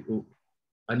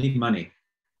 I need money.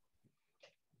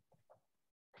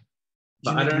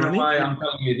 But I don't know why I'm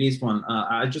telling you this one.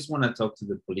 I just want to talk to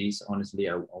the police. Honestly,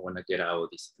 I want to get out of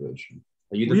this situation.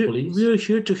 Are you the police? We are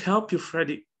here to help you,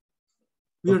 Freddy.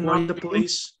 We are not the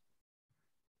police.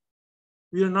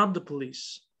 We are not the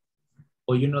police.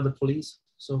 Oh, you're not the police?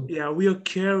 So yeah, we are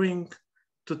caring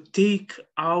to take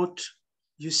out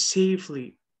you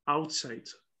safely outside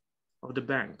of the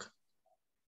bank.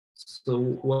 So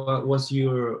what was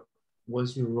your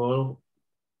role?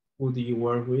 Who do you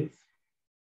work with?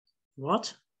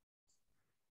 What?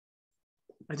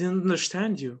 I didn't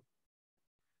understand you.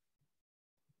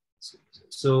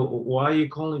 So why are you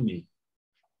calling me?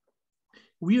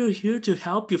 We are here to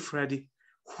help you, Freddy.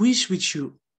 Who is with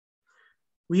you?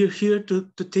 We are here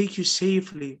to take you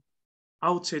safely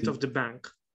outside of the bank.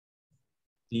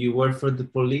 Do you work for the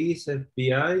police,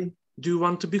 FBI? Do you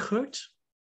want to be hurt,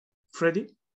 Freddy?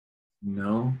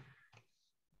 No.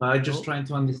 I'm just trying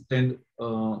to understand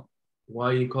why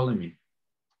are you calling me?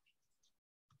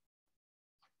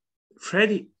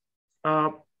 Freddy,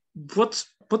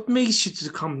 what makes you to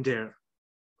come there?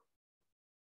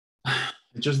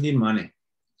 I just need money.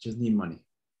 Just need money.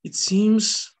 It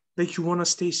seems like you want to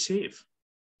stay safe.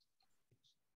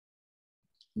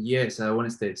 Yes, I want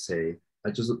to stay safe. I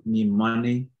just need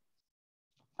money.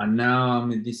 And now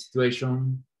I'm in this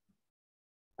situation.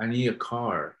 I need a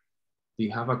car. Do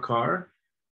you have a car?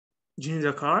 Do you need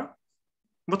a car?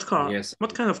 What car? Yes.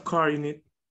 What kind of car you need?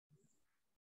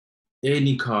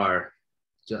 Any car.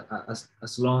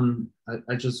 As long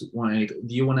I just want any.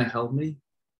 Do you want to help me?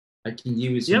 I can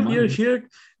give you some money. We are here.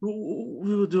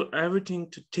 We will do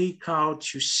everything to take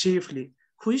out you safely.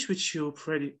 Who is with you,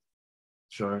 Freddy?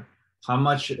 Sure. How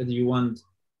much do you want?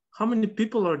 How many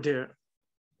people are there?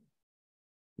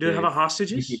 Do you have a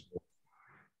hostages?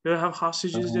 Do you have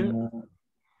hostages there?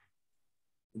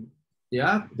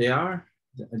 Yeah, they are.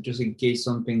 Just in case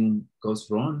something goes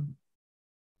wrong.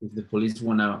 If the police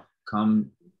want to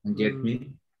come and get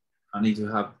me, I need to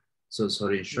have some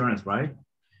sort of insurance, right?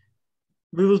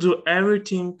 We will do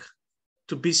everything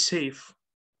to be safe,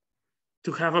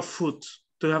 to have a food,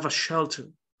 to have a shelter.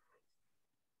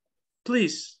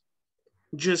 Please,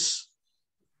 just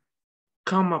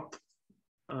come up,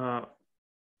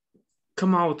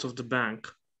 come out of the bank.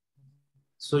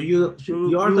 So we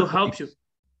will help you.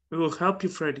 We will help you,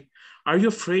 Freddy. Are you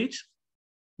afraid?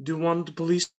 Do you want the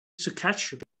police to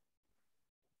catch you?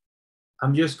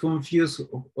 I'm just confused.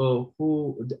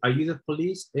 Who are you? The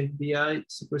police, FBI,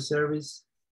 Secret Service?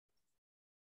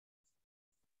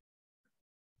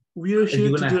 We are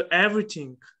here to do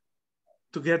everything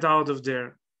to get out of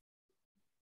there.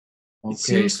 Okay, it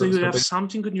seems like you have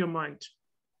something in your mind.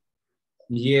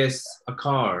 Yes, a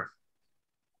car.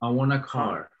 I want a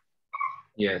car.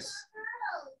 Yes.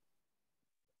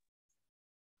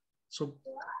 So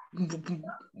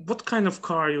what kind of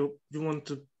car you want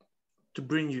to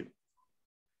bring you?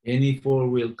 Any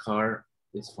four-wheel car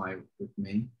is fine with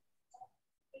me.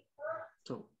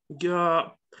 So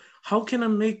how can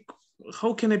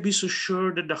I be so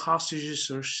sure that the hostages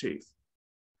are safe?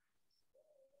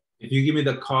 If you give me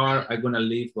the car, I'm gonna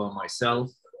leave by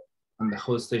myself and the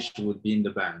hostage would be in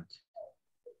the bank.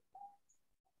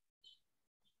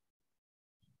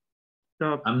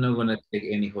 I'm not gonna take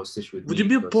any hostage with me. Would you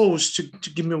be opposed to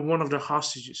give me one of the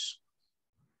hostages?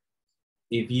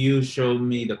 If you show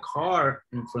me the car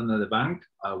in front of the bank,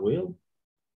 I will.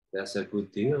 That's a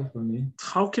good deal for me.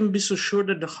 How can you be so sure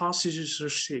that the hostages are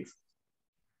safe?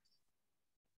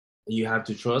 You have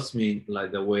to trust me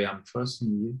like the way I'm trusting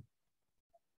you.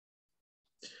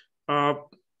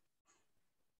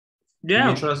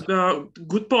 Yeah,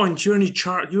 good point. You're in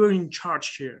charge. You're in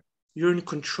charge here. You're in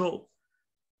control.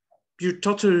 You're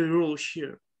totally rule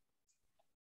here.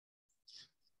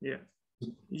 Yeah.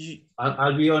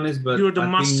 I'll be honest, but you're the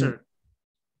master.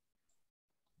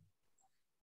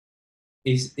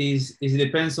 It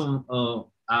depends on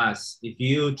us. If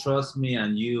you trust me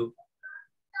and you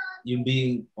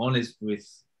being honest with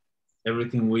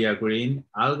everything we agree,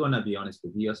 I'm gonna be honest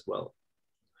with you as well.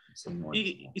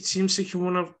 It seems like you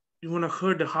wanna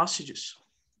hurt the hostages.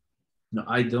 No,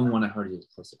 I don't want to hurt you.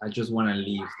 I just want to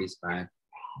leave this bank.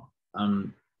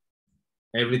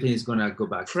 Everything is gonna go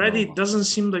back. Freddy, it doesn't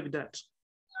seem like that.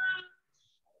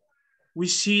 We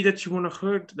see that you want to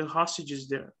hurt the hostages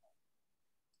there.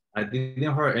 I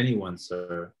didn't hurt anyone,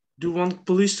 sir. Do you want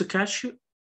police to catch you?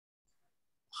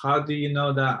 How do you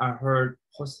know that I hurt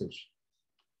hostage?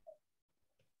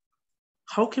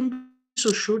 How can we be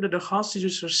so sure that the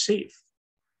hostages are safe?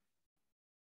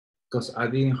 Because I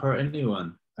didn't hurt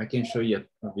anyone. I can show you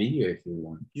a video if you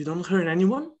want. You don't hurt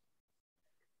anyone?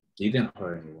 Didn't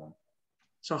hurt anyone.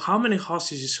 So how many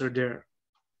hostages are there?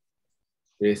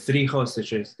 There are 3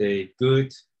 hostages. They're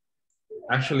good.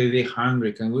 Actually, they're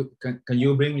hungry. Can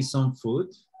you bring me some food?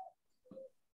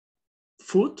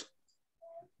 Food?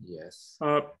 Yes.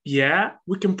 Yeah,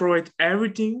 we can provide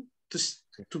everything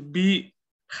to be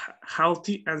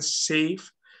healthy and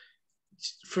safe.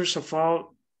 First of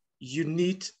all, you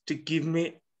need to give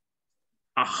me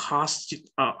a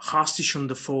hostage on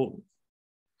the phone.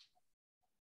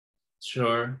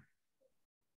 Sure.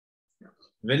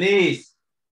 Venice,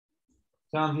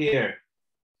 come here.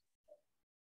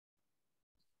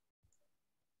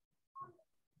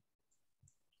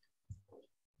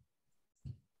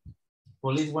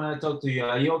 Police want to talk to you.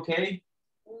 Are you okay?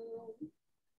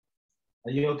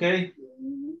 Are you okay?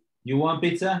 You want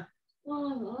pizza?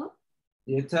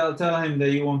 You tell him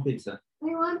that you want pizza. I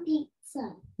want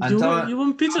pizza. You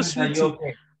want pizza, sweetie?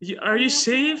 Okay? Are you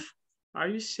safe? Are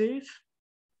you safe?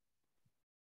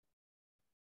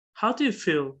 How do you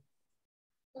feel?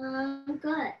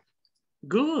 Good.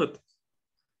 Good.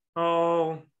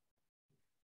 Oh,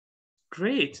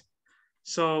 great.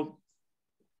 So,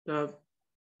 do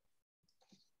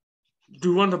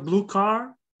you want a blue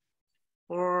car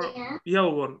or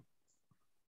yellow one?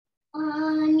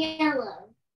 Yellow.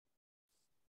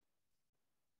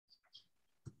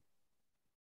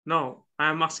 No,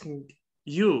 I'm asking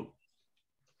you.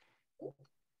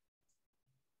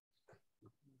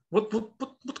 What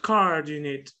car do you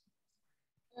need?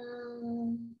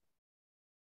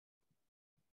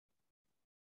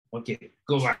 Okay,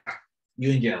 go back.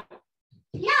 You in jail.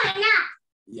 No.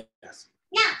 Yes.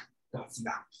 No. That's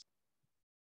not.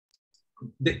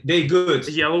 They good.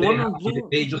 The yellow one or blue?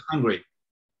 They just hungry.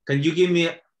 Can you give me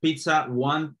a pizza?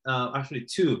 One, actually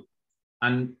 2.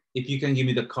 And if you can give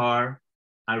me the car,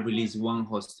 I'll release 1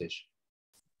 hostage.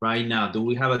 Right now, do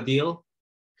we have a deal?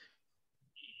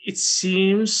 It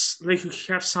seems like you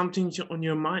have something on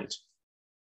your mind.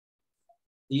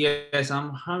 Yes, I'm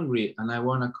hungry and I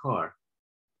want a car.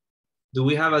 Do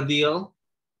we have a deal?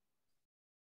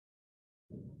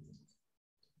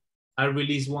 I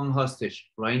release one hostage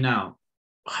right now.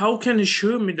 How can you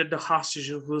assure me that the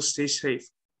hostage will stay safe?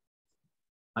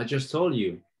 I just told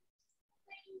you.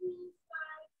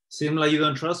 Seems like you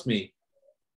don't trust me.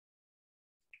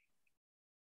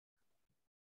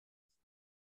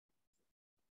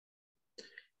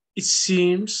 It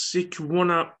seems like you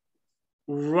wanna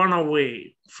run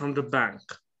away from the bank.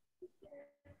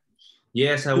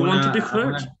 Yes, I You want to wanna. be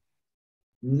heard?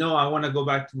 No, I wanna go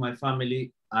back to my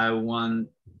family. I want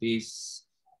this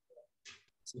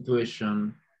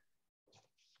situation.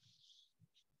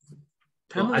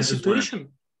 Family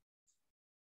situation.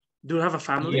 Do you have a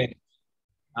family? Yeah,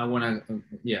 I wanna.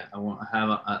 Yeah, I want to have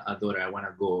a daughter. I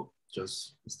wanna go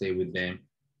just stay with them.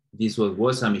 This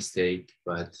was a mistake,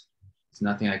 but it's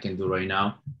nothing I can do right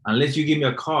now. Unless you give me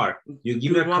a car. You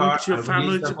give me a car. Do you want your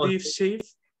family to be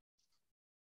safe?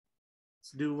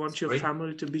 Do you want your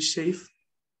family to be safe?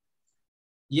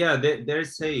 Yeah, they're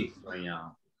safe right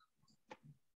now.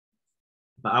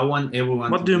 But I want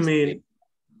everyone What do you mean?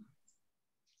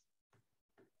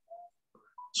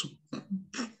 So,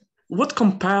 what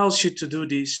compels you to do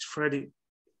this, Freddie?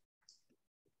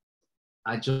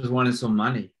 I just wanted some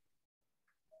money.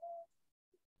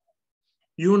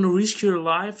 You want to risk your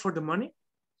life for the money?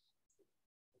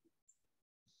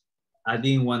 I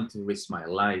didn't want to risk my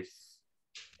life.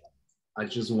 I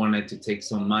just wanted to take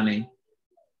some money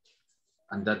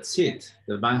and that's it.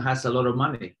 The bank has a lot of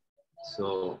money.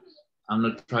 So I'm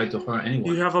not trying to hurt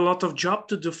anyone. You have a lot of job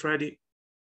to do, Freddie.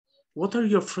 What are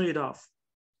you afraid of?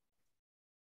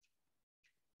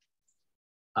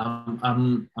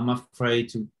 I'm afraid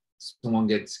to someone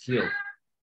gets killed.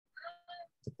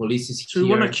 The police is so here.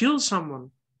 You want to kill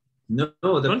someone? No,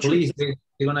 the police, they're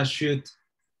gonna shoot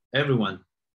everyone.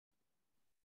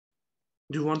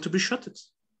 Do you want to be shot at?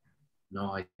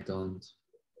 No, I don't.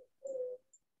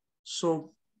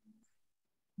 So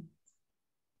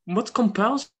what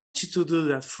compels you to do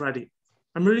that, Freddie?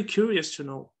 I'm really curious to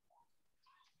know.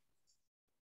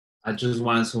 I just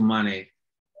want some money.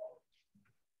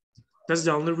 That's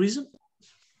the only reason?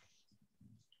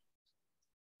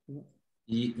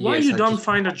 Why yes, you don't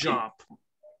find a job?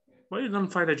 Why you don't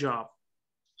find a job?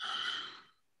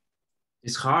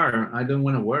 It's hard. I don't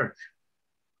want to work.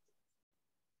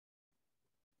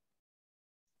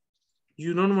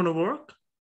 You don't want to work?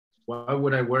 Why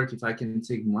would I work if I can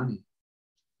take money?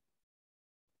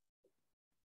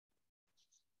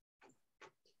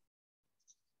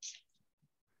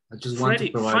 I just want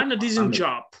to provide. Find a decent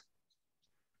job.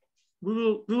 We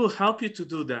will help you to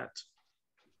do that.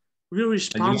 We're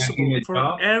responsible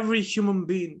for every human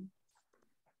being.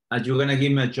 Are you gonna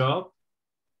give me a job?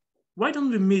 Why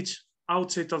don't we meet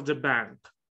outside of the bank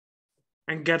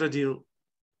and get a deal?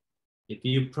 If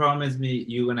you promise me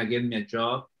you're gonna get me a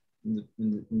job in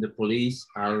the police,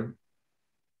 I'll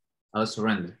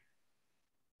surrender.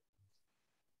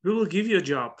 We will give you a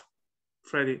job,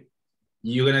 Freddie.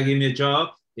 You're gonna give me a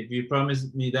job if you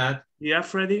promise me that? Yeah,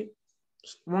 Freddie,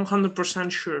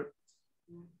 100% sure.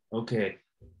 Okay.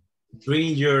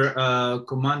 Bring your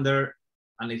commander,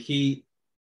 and if he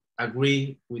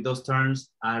agree with those terms,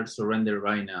 I'll surrender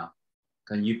right now.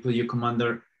 Can you put your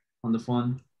commander on the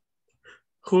phone?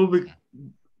 Who will be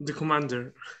the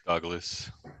commander? Douglas.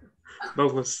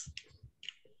 Douglas.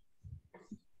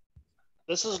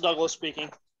 This is Douglas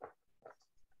speaking.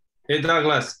 Hey,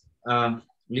 Douglas.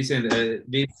 Listen,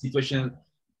 this situation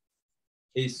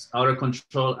is out of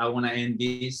control. I want to end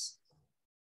this.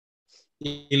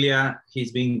 Ilya,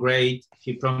 he's been great.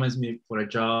 He promised me for a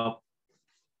job.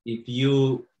 If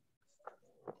you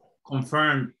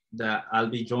confirm that I'll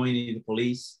be joining the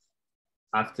police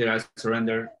after I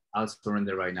surrender, I'll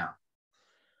surrender right now.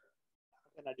 How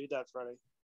can I do that, Freddie?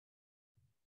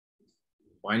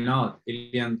 Why not?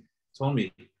 Ilya told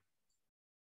me.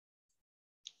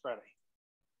 Freddie.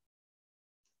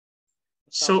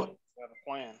 So like you have a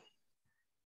plan.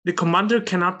 The commander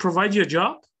cannot provide you a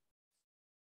job?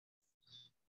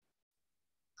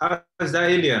 How is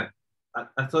that, Ilya?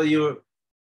 I thought you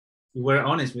were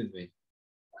honest with me.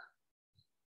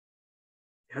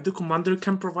 Yeah, the commander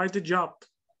can provide the job.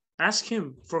 Ask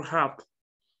him for help.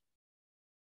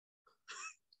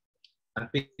 I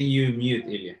think you mute,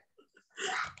 Ilya.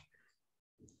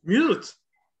 Mute?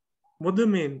 What do you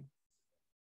mean?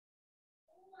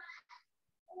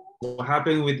 What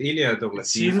happened with Ilya, Douglas?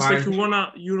 It seems like you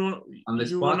wanna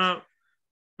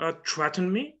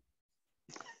threaten me?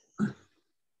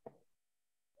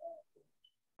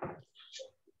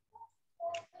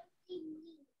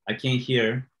 I can't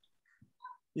hear.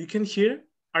 You can hear?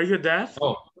 Are you deaf?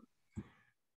 Oh.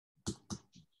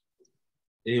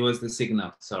 It was the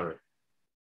signal, sorry.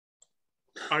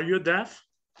 Are you deaf?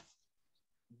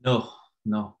 No.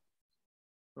 Oh.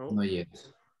 Not yet.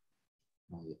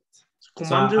 Not yet.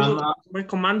 My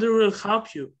commander will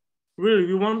help you. Really,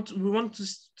 we want to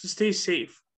stay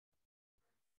safe.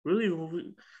 Really,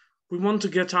 we want to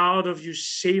get out of you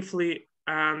safely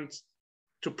and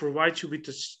to provide you with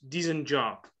a decent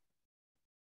job.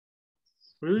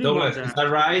 Really, Douglas, is that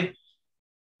right?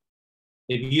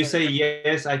 If you say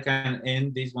yes, I can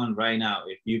end this one right now.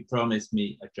 If you promise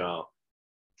me a job.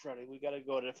 Freddie, we got to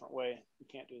go a different way. We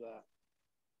can't do that.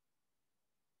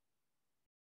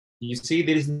 You see,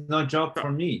 there is no job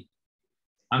for me.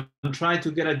 I'm trying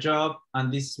to get a job,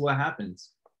 and this is what happens.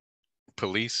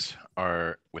 Police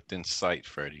are within sight,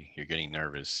 Freddie. You're getting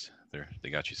nervous. They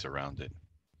got you surrounded.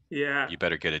 Yeah. You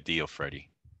better get a deal, Freddie.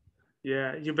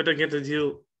 Yeah, you better get a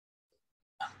deal.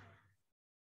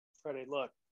 Freddie, look.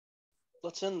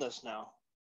 Let's end this now.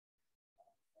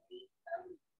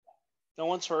 No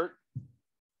one's hurt.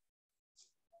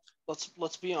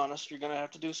 Let's be honest. You're gonna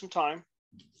have to do some time.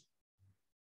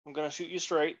 I'm gonna shoot you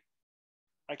straight.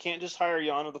 I can't just hire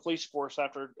you onto the police force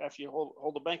after you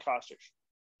hold the bank hostage.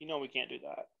 You know we can't do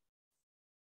that.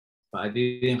 But I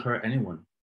didn't hurt anyone.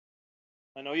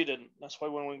 I know you didn't. That's why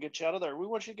when we get you out of there, we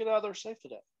want you to get out of there safe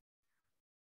today.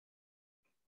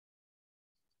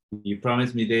 You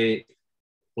promised me the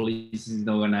police is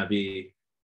not gonna be.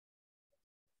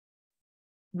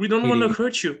 We don't want to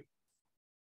hurt you.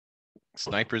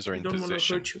 Snipers are in position. We don't want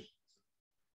to hurt you.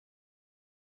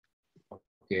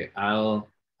 Okay, I'll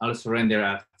surrender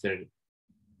after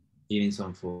eating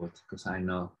some food because I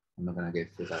know I'm not gonna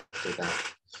get food after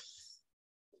that.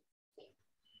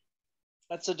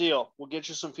 That's a deal. We'll get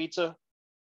you some pizza.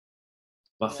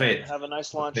 Buffet. Have a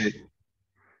nice lunch. Buffet.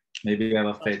 Maybe a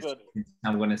buffet.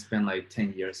 I'm gonna spend like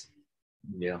 10 years.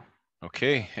 Yeah.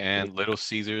 Okay, and Little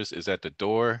Caesars is at the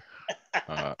door.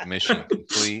 Mission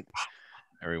complete.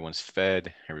 Everyone's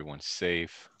fed. Everyone's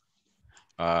safe.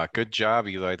 Good job,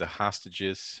 Eli. The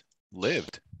hostages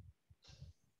lived.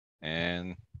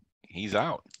 And he's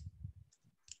out.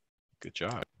 Good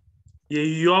job. Yeah,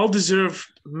 you all deserve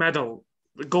medal,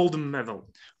 the golden medal.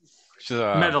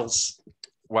 Medals.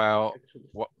 While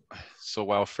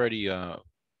Freddie, the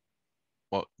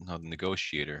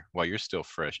negotiator, while you're still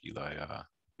fresh, Eli,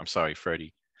 I'm sorry,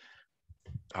 Freddie.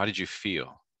 How did you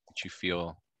feel? Did you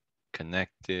feel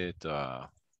connected? Did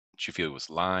you feel it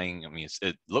was lying? I mean,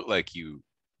 it looked like you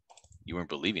weren't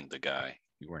believing the guy.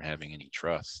 You weren't having any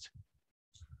trust.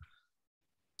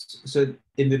 So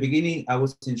in the beginning, I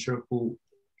wasn't sure who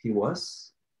he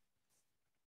was.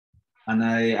 And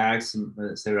I asked him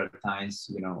several times,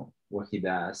 what he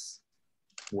does,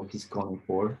 what he's calling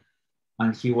for.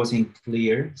 And he wasn't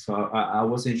clear. So I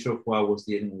wasn't sure who I was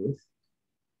dealing with.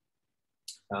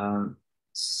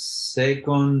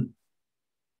 Second,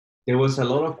 there was a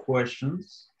lot of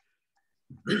questions.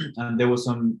 And there was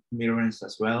some mirrorings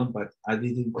as well, but I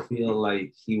didn't feel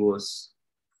like he was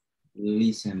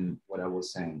listening what I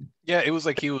was saying. Yeah, it was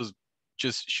like he was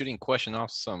just shooting question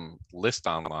off some list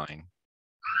online.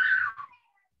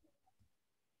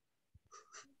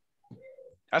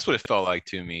 That's what it felt like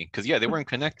to me. Because they weren't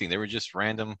connecting. They were just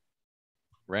random.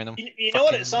 You know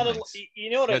what it sounded like? You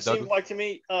know what it seemed like to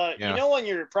me? You know when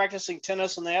you're practicing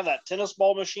tennis and they have that tennis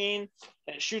ball machine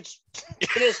and it shoots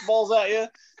tennis balls at you?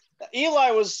 Eli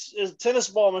was a tennis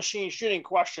ball machine shooting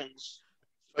questions.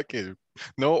 Okay,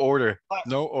 no order.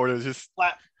 No order. Just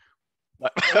flat.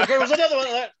 Okay, was another one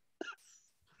of that.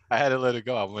 I had to let it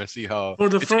go. I want to see how. For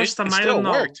the first time, I don't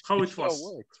know how it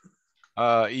was.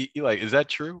 Eli, is that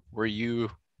true? Were you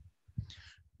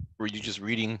just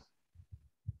reading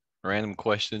random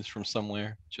questions from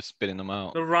somewhere, just spitting them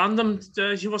out? The random,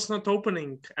 he was not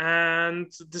opening,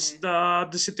 and the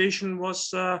situation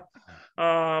was.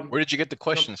 Where did you get the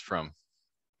questions from?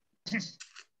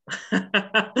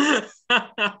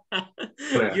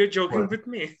 You're joking with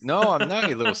me. No, I'm not,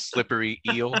 you little slippery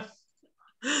eel.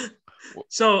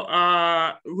 So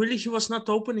really, he was not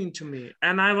opening to me,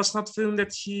 and I was not feeling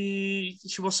that he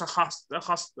was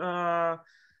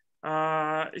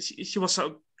he was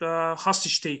a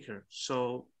hostage taker.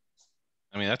 So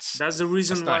I mean, that's the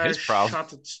reason why I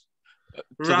shot it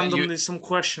randomly. Some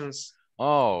questions.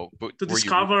 Oh, but to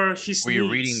discover his were you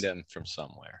reading them from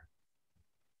somewhere?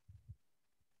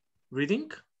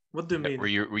 Reading? What do you mean? Were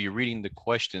you reading the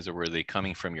questions, or were they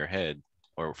coming from your head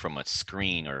or from a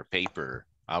screen or paper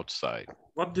outside?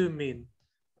 What do you mean?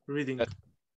 Reading?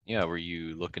 Were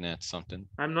you looking at something?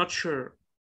 I'm not sure.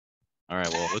 All right,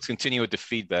 well, let's continue with the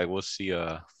feedback. We'll see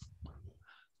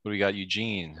What do we got,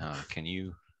 Eugene? Can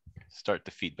you start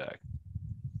the feedback?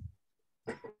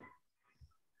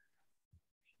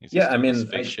 Yeah, I mean,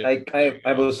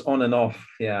 I was on and off,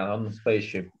 on the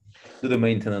spaceship, do the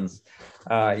maintenance.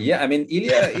 Yeah, I mean,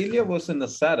 Ilya was in the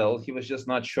saddle. He was just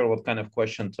not sure what kind of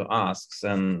question to ask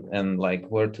and like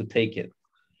where to take it.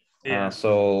 Yeah.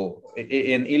 So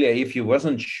in Ilya, if you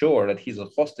wasn't sure that he's a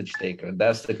hostage taker,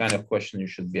 that's the kind of question you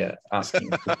should be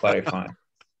asking to clarify.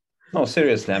 No,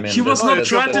 seriously, I mean, he was not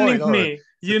threatening me.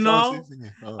 You know,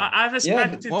 I've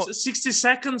expected 60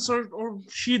 seconds or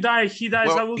he dies.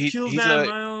 I will kill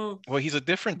them. He's a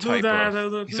different type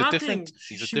of. He's a different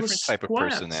type of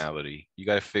personality. You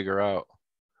got to figure out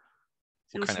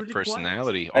what kind of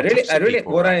personality. I really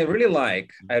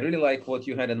like what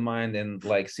you had in mind, and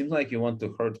like seems like you want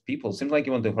to hurt people. Seems like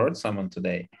you want to hurt someone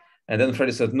today. And then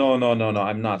Freddie said, no,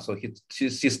 I'm not. So he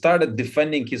started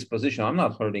defending his position. I'm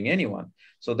not hurting anyone.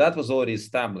 So that was already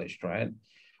established, right?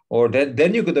 Or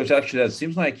then you could have actually, it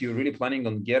seems like you're really planning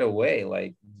on get away,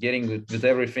 like getting with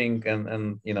everything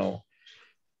and you know,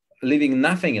 leaving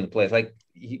nothing in place. Like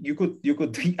you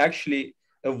could actually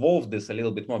evolve this a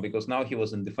little bit more, because now he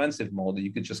was in defensive mode.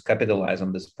 You could just capitalize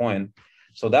on this point.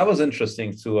 So that was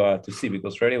interesting to see,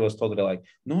 because Freddie was totally like,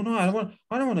 no, I don't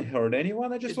want to hurt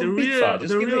anyone. I just want pizza.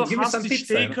 Just give me some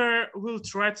pizza. The taker will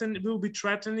be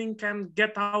threatening and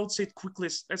get out as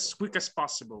quick as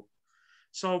possible.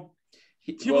 So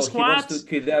he was quiet to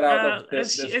get that out of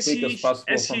as quick as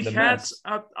possible from the mess.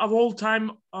 A whole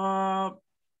time on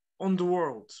the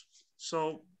world.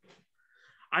 So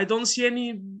I don't see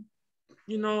any,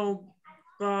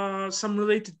 some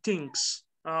related things.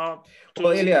 Well,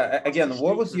 Ilya, again,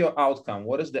 what was your outcome?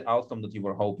 What is the outcome that you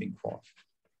were hoping for?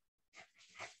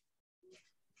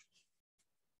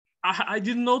 I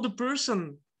didn't know the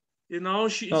person.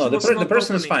 The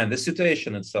person is fine. The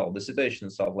situation itself.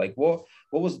 Like, what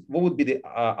would be the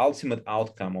ultimate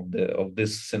outcome of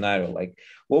this scenario? Like,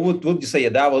 what would you say?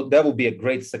 That would be a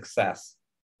great success.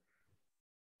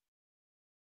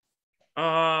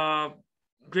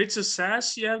 Great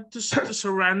success. Yeah, to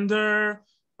surrender.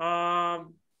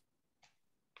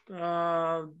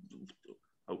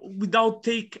 Without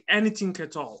take anything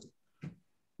at all,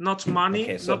 not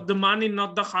money, not the money,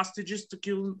 not the hostages, to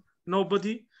kill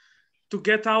nobody, to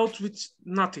get out with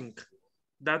nothing.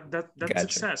 That's gotcha.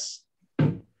 Success.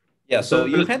 Yeah, so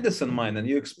you had this in mind and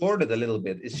you explored it a little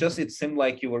bit. It seemed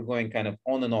like you were going kind of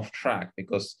on and off track,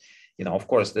 because of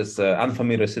course there's an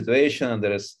unfamiliar situation and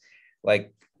there is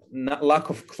like lack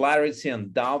of clarity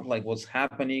and doubt, like what's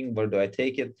happening, where do I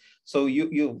take it? So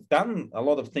you've done a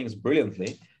lot of things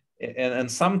brilliantly,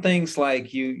 and some things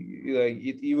like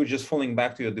you were just falling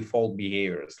back to your default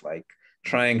behaviors, like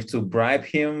trying to bribe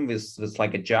him with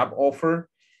like a job offer,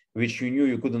 which you knew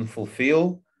you couldn't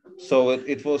fulfill. So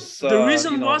it was the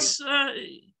reason was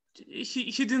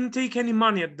he didn't take any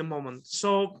money at the moment,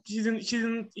 so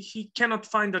he cannot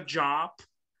find a job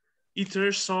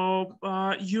either. So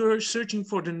you're searching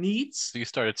for the needs. So you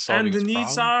started solving, and the problem?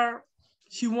 needs are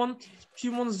he wants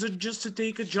just to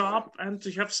take a job and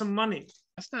to have some money.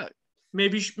 That's not.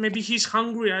 Maybe he's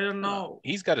hungry. I don't know.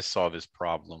 He's got to solve his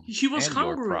problem. He was and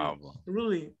hungry. Your problem.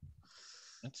 Really.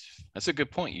 That's a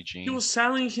good point, Eugene. He was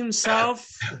selling himself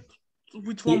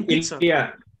with one pizza.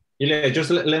 Yeah. Just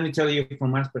let me tell you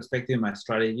from my perspective, my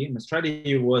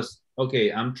strategy was,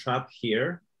 okay, I'm trapped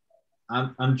here.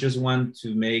 I'm just want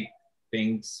to make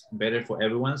things better for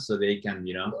everyone so they can,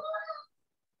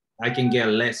 I can get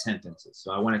less sentences.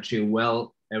 So I want to treat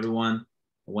well everyone.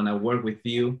 I want to work with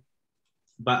you.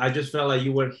 But I just felt like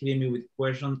you were hitting me with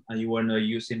questions and you were not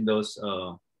using those,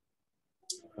 you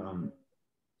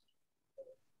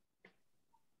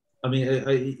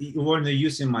weren't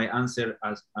using my answer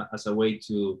as a way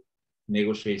to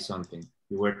negotiate something.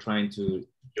 You were trying to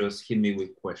just hit me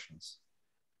with questions.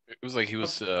 It was like he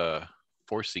was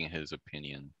forcing his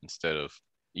opinion instead of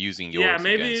using yours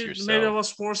against yourself. Maybe I was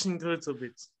forcing a little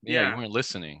bit. Yeah, you weren't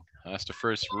listening. That's the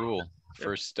first rule,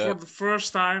 first step. For the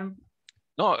first time.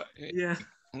 No, yeah.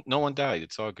 No one died.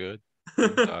 It's all good. We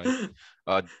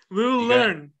will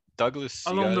learn, Douglas,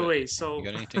 along the way. So you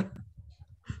got anything?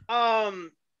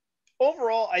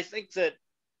 Overall, I think that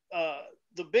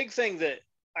the big thing that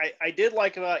I did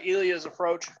like about Ilya's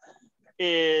approach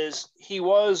is he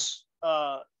was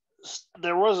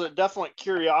there was a definite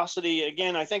curiosity.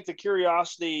 Again, I think the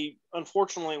curiosity,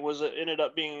 unfortunately, ended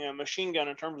up being a machine gun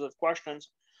in terms of questions.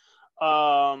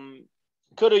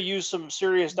 Could have used some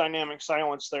serious dynamic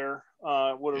silence there.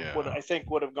 I think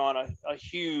would have gone a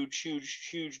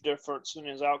huge difference in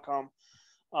his outcome.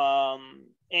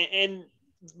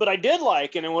 But I did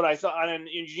like, and what I thought, and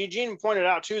Eugene pointed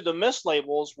out too, the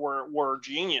mislabels were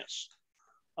genius.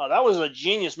 That was a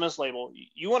genius mislabel.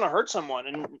 You want to hurt someone,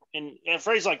 and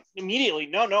Freddy's like immediately,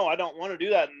 no, I don't want to do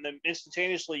that, and then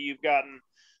instantaneously you've gotten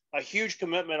a huge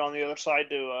commitment on the other side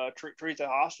to treat the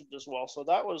hostage as well. So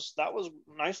that was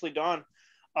nicely done.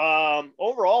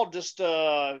 Overall, just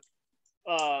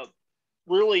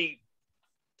really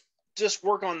just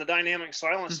work on the dynamic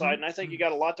silence side, and I think you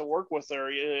got a lot to work with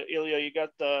there, Ilya. You got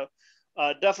the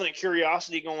definite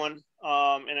curiosity going,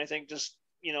 and I think just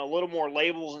a little more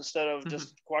labels instead of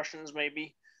just questions,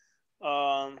 maybe.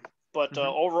 But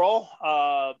overall,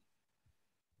 a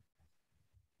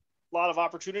lot of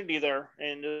opportunity there,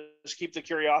 and just keep the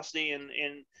curiosity.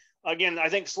 And again, I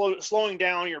think slowing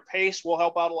down your pace will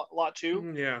help out a lot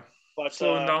too. Yeah, but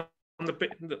slowing down the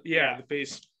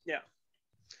pace. Yeah,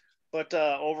 but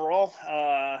overall,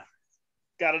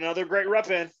 got another great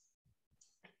rep in.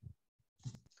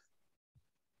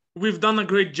 We've done a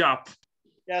great job.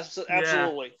 Yes,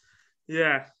 absolutely.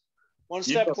 Yeah. One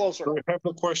step closer. Do you have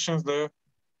the questions there?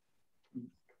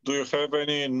 Do you have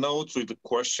any notes with the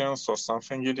questions or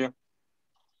something, Ilya?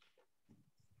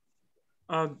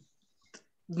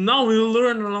 No, we'll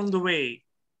learn along the way.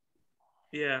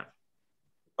 Yeah.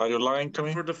 Are you lying to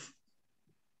me?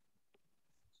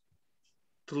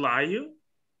 To lie you?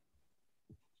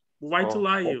 Why to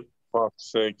lie you? For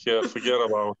fuck's sake, yeah, forget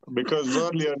about it. Because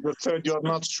earlier you said you're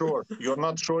not sure. You're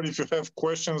not sure if you have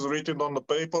questions written on the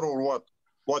paper or what?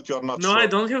 What you're not sure? No, I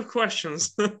don't have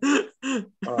questions.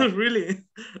 Really.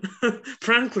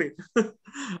 Frankly,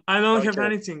 I don't have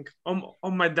anything on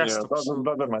my desktop. Yeah,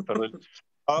 doesn't matter.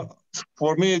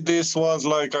 For me, this was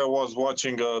like I was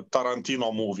watching a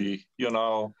Tarantino movie,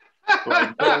 Like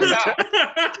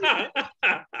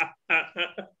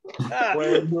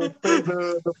when you take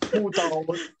the foot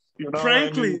out,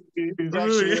 Frankly, it's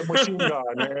actually a machine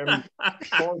gun, and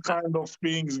all kind of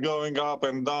things going up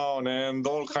and down, and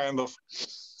all kind of,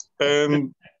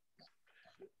 and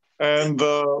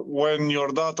when your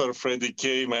daughter Freddy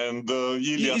came and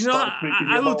Ilya started speaking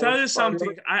I will tell you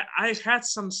something. I had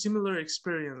some similar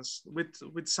experience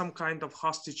with some kind of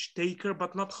hostage taker,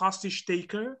 but not hostage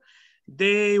taker.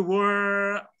 They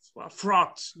were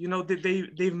fraud.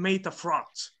 They've made a fraud,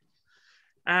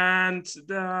 and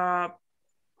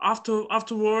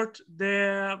afterward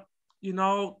they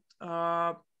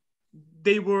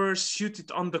they were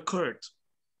suited on the court.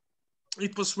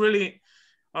 It was really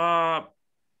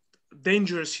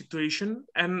dangerous situation,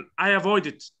 and I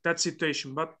avoided that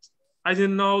situation, but I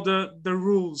didn't know the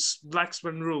rules, Black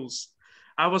Swan rules.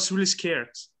 I was really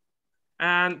scared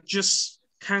and just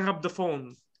hang up the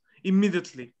phone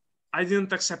immediately. I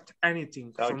didn't accept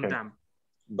anything from them.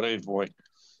 Brave boy.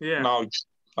 Yeah. Now,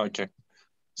 okay.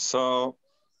 So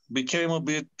became a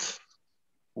bit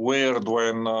weird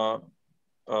when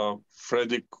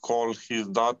Freddy called his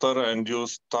daughter and you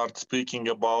start speaking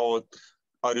about,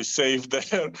 are you safe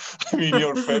there? I mean,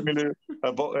 your family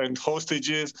and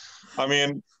hostages. I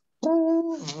mean,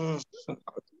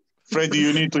 Freddy,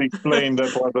 you need to explain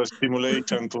that was a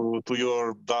stimulation to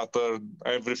your daughter.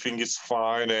 Everything is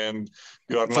fine and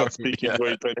you are not speaking to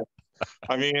it.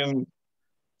 I mean,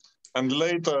 and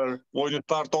later when you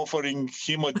start offering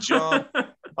him a job,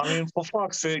 I mean, for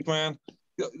fuck's sake, man.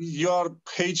 Your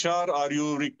HR, are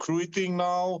you recruiting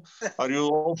now? Are you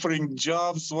offering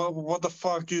jobs? What the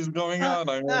fuck is going on?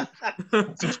 I mean,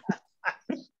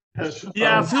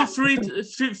 yeah, feel free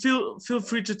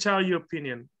to tell your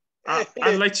opinion.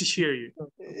 I'd like to hear you.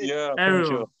 Yeah,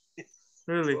 everyone. Thank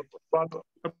you. Really, but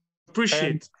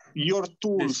appreciate your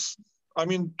tools. This. I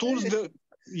mean, tools that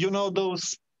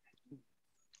those.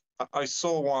 I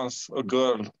saw once a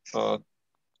girl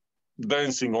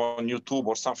dancing on YouTube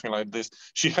or something like this.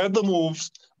 She had the moves,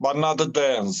 but not the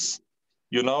dance.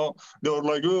 They were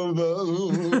like,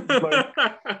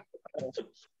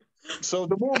 so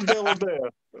the moves they were there,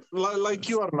 like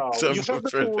you are now. So you have the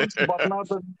tools, but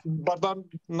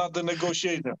not the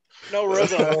negotiation. No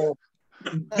rhythm. So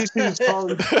this is how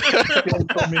it came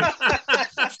for me.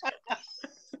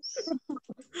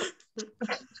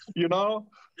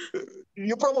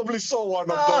 You probably saw one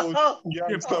of those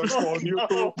youngsters on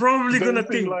YouTube. Probably gonna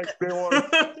think like they were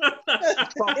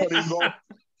suffering of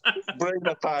brain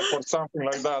attack or something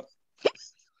like that.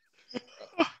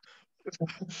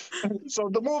 So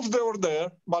the moves they were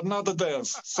there, but not the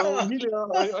dance. So Ilya,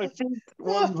 I think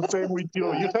was the same with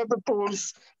you. You had the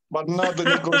tools, but not the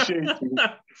negotiating.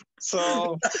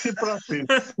 So keep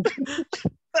practice.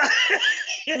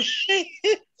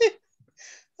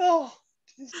 Oh.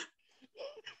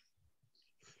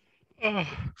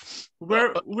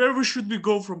 Where should we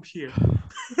go from here?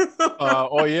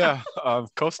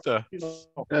 Costa.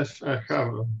 Yes, I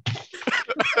have.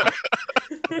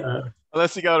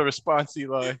 Unless you got a response,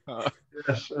 Eli.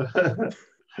 Yes.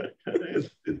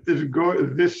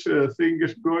 This thing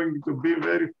is going to be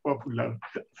very popular.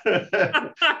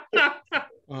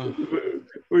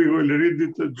 We will read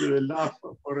it and laugh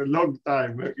for a long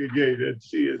time again and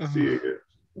see it.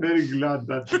 Very glad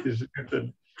that it is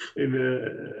written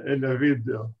in a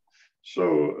video.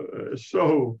 So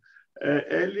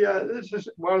Elia, this is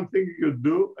one thing you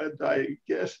do, and I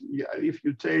guess if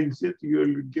you change it,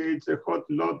 you'll engage a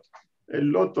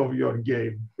lot of your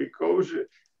game, because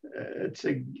it's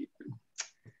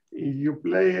you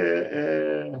play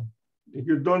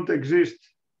you don't exist.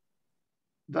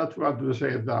 That's what we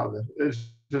say the other.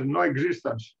 There's no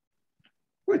existence,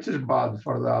 which is bad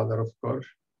for the other, of course.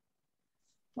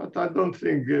 But I don't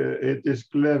think it is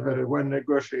clever when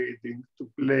negotiating to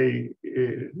play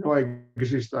no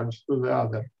existence to the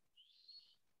other.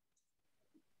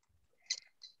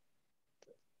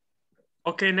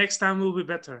 Okay, next time will be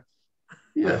better.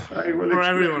 Yes, I will for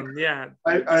explain. Everyone. Yeah,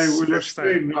 I will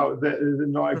explain now the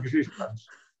no existence.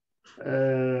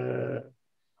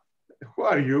 Who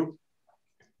are you?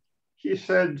 He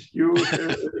said you.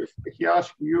 He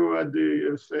asked you, and he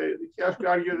asked,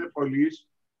 "Are you the police?"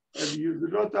 And you do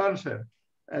not answer.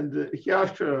 And he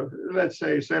asked, let's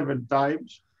say 7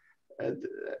 times, and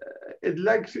it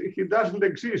like he doesn't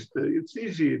exist. It's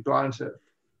easy to answer.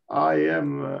 I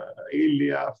am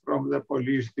Ilya from the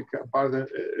police department,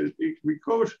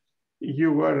 because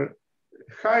you were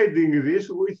hiding this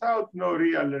without no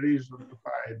real reason to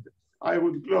hide. I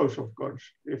would close, of course,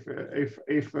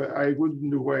 if I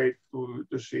wouldn't wait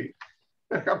to see.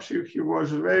 Perhaps he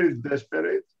was very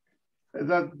desperate.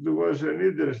 That was an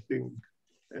interesting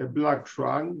black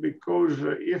swan, because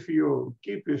if you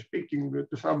keep speaking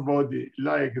to somebody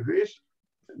like this,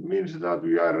 it means that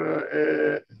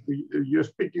you're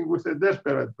speaking with a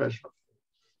desperate person.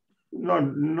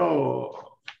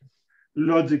 No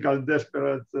logical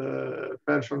desperate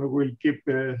person will keep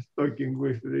talking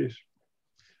with this.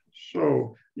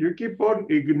 So you keep on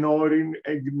ignoring.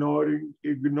 I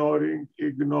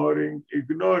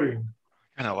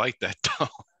kind of like that though.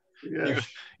 Yes.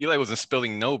 Eli wasn't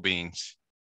spilling no beans.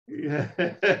 Yeah,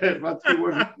 but he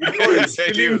was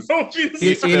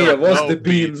ignoring. Ilya was the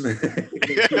bean.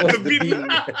 He was the bean.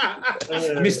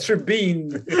 Mr. Bean.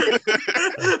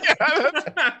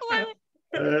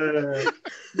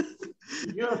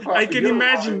 I can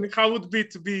imagine how it would be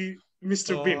to be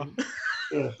Mr. Bean.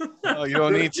 Oh, you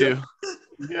don't need to.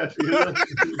 Yes, you know,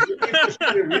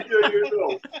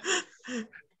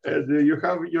 and you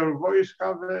have your voice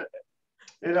have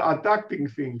attacking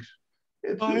things.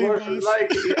 It was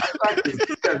like attacking.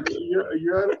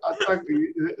 You're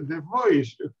attacking. The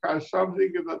voice has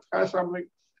something that has something,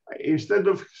 instead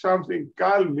of something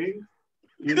calming,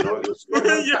 you know, it's like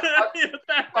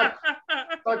that.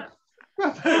 Okay.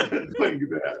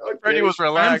 Freddie was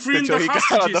relaxed until he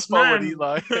got on the phone with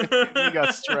Eli. He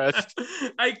got stressed.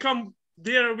 I come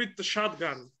there with the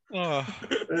shotgun And,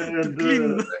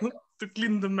 to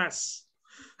clean the mess.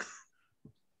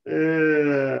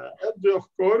 And of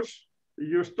course,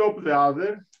 you stop the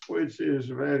other, which is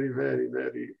very, very,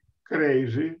 very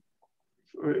crazy.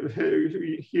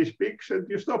 He speaks and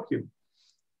you stop him.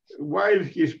 While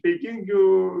he's speaking,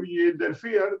 you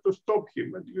interfere to stop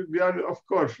him. And you get, of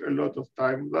course, a lot of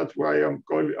time. That's why I'm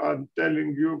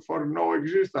telling you for no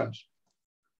existence.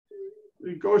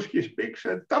 Because he speaks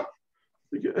and tap.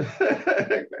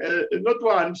 Not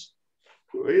once.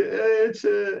 It's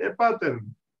a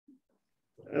pattern.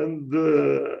 And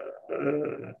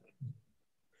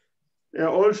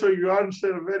also you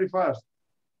answer very fast.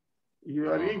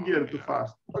 You are eager to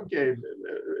fast. Okay.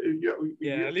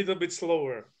 A little bit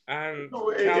slower and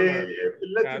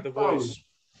let it pause.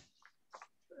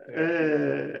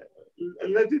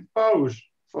 Let it pause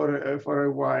for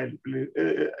a while, please.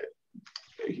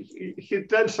 He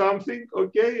tells something,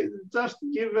 okay, just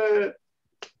give a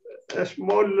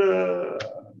small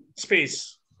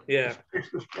space. Yeah.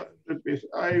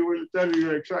 I will tell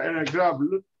you an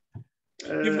example.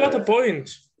 You've got a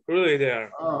point, really,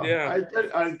 there. Yeah.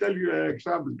 I'll tell you an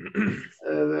example.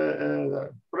 The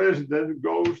president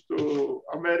goes to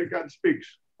America and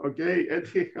speaks, okay, and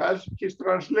he has his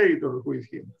translator with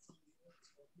him,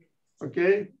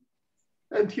 okay,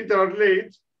 and he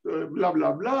translates blah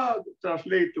blah blah,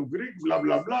 translate to Greek, blah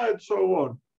blah blah, and so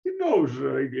on. He knows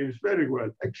English very well,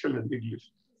 excellent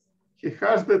English. He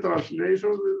has the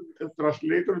translator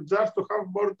just to have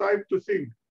more time to think.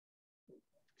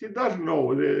 He does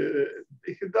know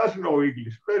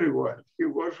English very well. He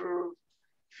was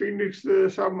finished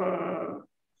some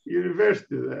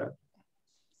university there.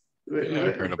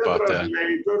 The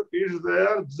translator is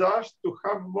there just to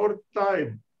have more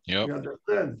time. Yep. You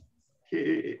understand?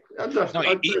 He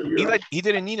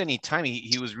didn't need any time.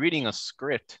 He was reading a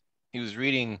script. He was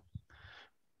reading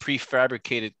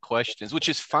prefabricated questions, which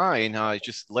is fine.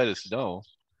 Just let us know.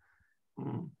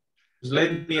 Just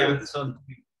let me answer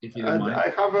if you don't mind. I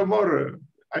have more.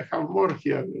 I have more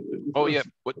here. Oh yeah.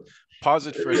 Pause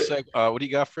it for a sec. What do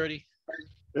you got, Freddie?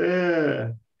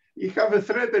 You have a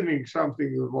threatening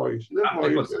something voice. The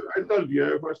voice. I told you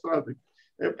I was threatening.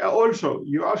 Also,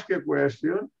 you ask a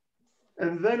question,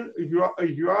 and then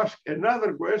you ask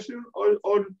another question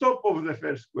on top of the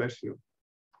first question.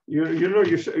 You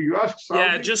ask something.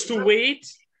 Yeah, just to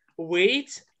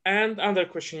wait, and other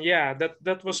question. Yeah,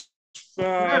 that was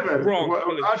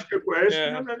wrong. Ask a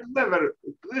question and never.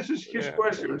 This is his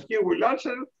question. He will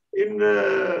answer in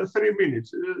 3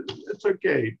 minutes. It's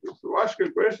okay. To ask a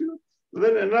question,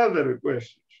 then another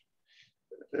question.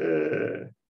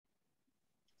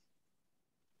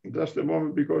 Just a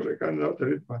moment, because I cannot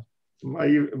read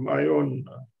my own.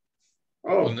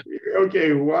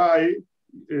 Okay. Why?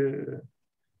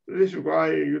 This is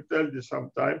why you tell me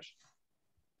sometimes.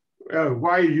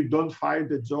 Why you don't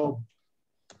find a job?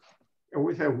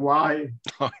 We say why.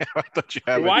 Oh, yeah, I thought you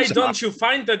had why don't you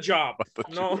find a job?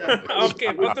 No.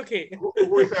 Okay, but okay.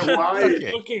 We say why.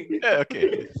 Okay. Yeah,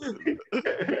 okay.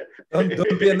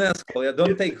 Don't be an asshole. Yeah,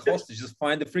 don't take hostage. Just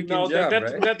find a freaking job,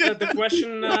 right? The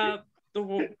question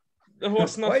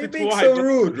was not. Why are you being so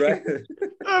rude, right?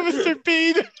 Mr.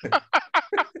 Bean.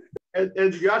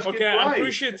 And you ask okay, why.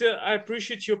 I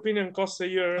appreciate your opinion, Costa.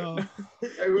 You're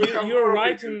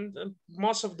right in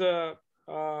most of the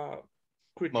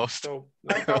critics. So.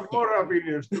 I have more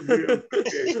opinions to be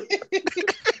okay.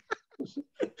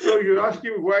 So you ask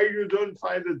him why you don't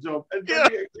find a job, and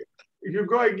then you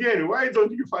go again. Why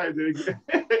don't you find it again?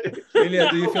 Lilia,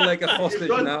 do you feel like a hostage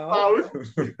now?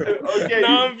 Okay.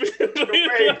 No,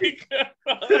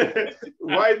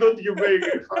 why don't you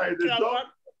find a job?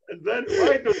 And then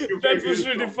why don't you make That was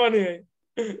really funny.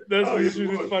 That was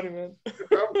really funny, man.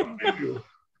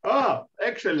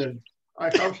 Excellent. I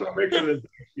have some excellent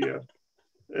things here.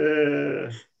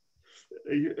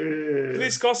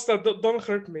 Please, Costa, don't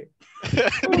hurt me.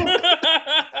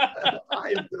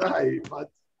 I try, but...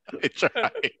 I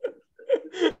try.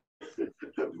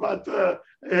 But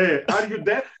are you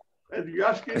deaf? And you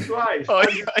ask him twice. Oh, are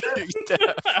you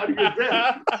deaf? Are you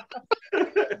deaf?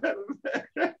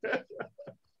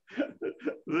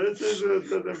 This is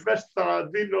the best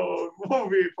Tarantino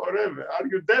movie forever. Are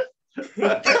you deaf?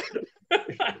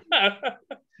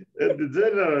 And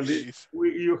generally,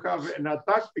 you have an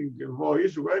attacking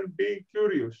voice when being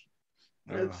curious.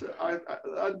 I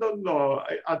don't know.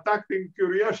 Attacking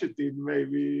curiosity,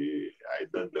 maybe. I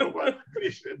don't know what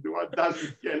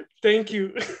doesn't help. Thank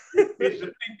you. Thank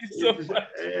you so much.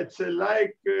 It's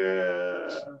like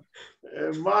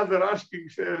a mother asking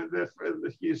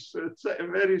his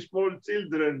very small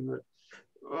children.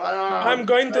 I'm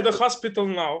going to the hospital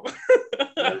now.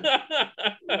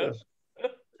 Yes.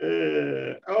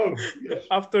 Yes.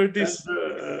 After this.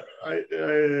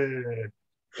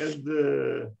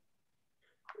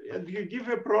 And you give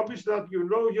a promise that you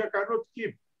know you cannot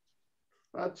keep.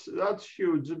 That's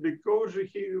huge, because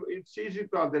it's easy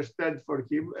to understand for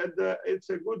him, and it's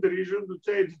a good reason to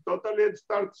change totally and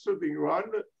start shooting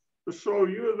one to show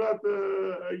you that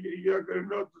you're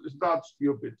not that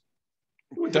stupid.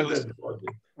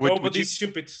 Nobody's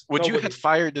stupid. Would you have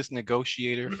fired this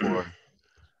negotiator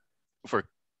for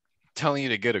telling you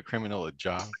to get a criminal a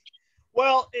job?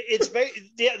 Well,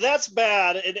 that's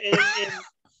bad,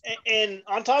 and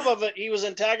on top of it, he was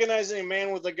antagonizing a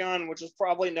man with a gun, which is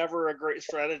probably never a great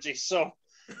strategy. So,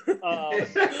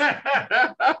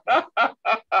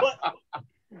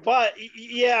 but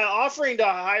yeah, offering to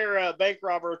hire a bank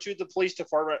robber to the police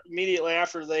department immediately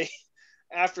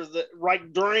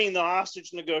during the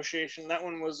hostage negotiation, that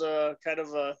one was kind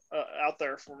of out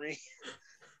there for me.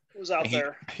 It was out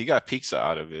there. He got pizza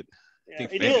out of it. Yeah,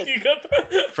 he did.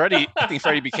 I think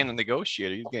Freddie became a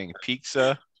negotiator. He was getting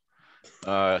pizza,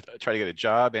 try to get a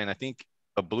job, and I think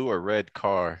a blue or red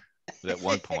car at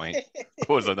one point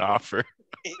was an offer.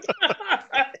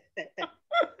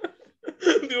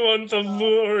 Do you want a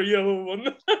blue or yellow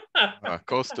one?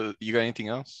 Costa, you got anything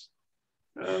else?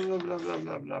 Blah, blah, blah,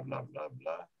 blah, blah, blah,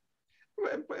 blah.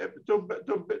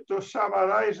 To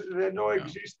summarize, the no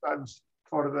existence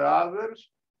for the others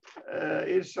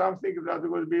is something that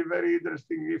will be very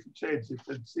interesting if you change it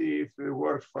and see if it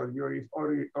works for you,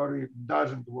 or it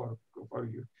doesn't work for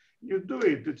you. You do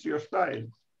it, it's your style.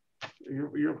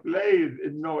 You play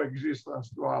in no existence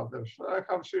to others. I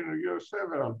have seen you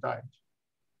several times.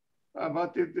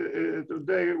 But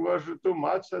today was too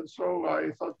much, and so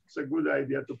I thought it's a good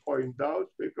idea to point out,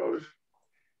 because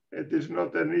It is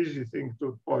not an easy thing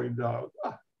to point out.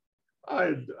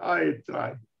 I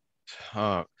try.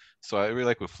 So I really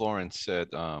like what Florence said.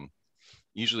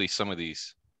 Usually some of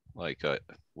these, like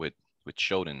with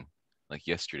Shoten, like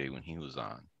yesterday when he was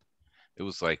on, it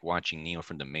was like watching Neo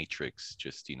from the Matrix.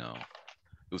 Just it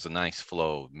was a nice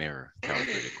flow of mirror,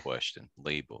 calibrated question,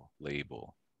 label,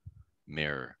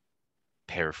 mirror,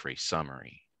 paraphrase,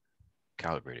 summary,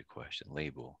 calibrated question,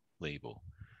 label. It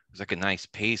was like a nice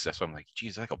pace. That's why I'm like,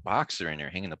 geez, like a boxer in there,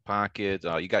 hanging in the pocket.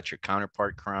 You got your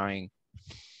counterpart crying.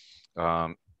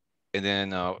 And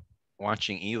then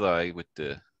watching Eli with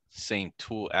the same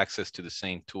tool, access to the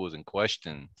same tools and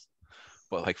questions.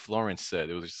 But like Florence said,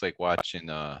 it was just like watching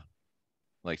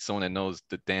like someone that knows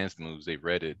the dance moves. They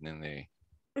read it and then they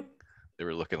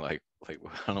were looking like I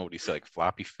don't know what he said, like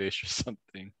floppy fish or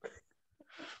something.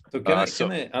 So can I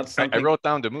add something? I wrote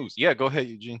down the moves. Yeah, go ahead,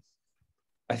 Eugene.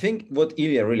 I think what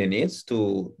Ilya really needs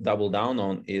to double down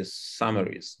on is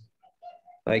summaries.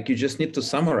 Like you just need to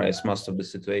summarize most of the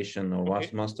situation or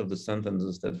most of the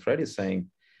sentences that Fred is saying.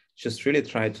 Just really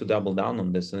try to double down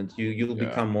on this, and you'll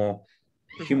become more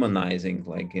humanizing,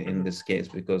 like in this case,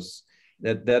 because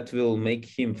that will make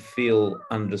him feel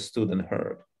understood and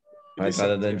heard, right?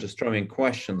 Rather than just throwing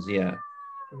questions. Yeah.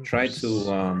 Try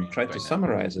to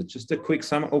summarize it, just a quick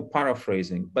or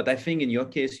paraphrasing. But I think in your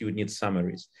case, you would need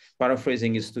summaries.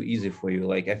 Paraphrasing is too easy for you.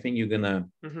 Like I think you're gonna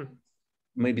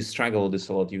maybe struggle with this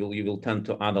a lot. You will tend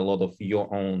to add a lot of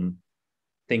your own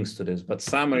things to this. But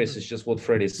summaries is just what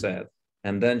Freddie said,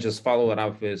 and then just follow it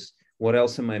up with what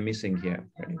else am I missing here?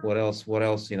 What else?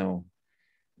 It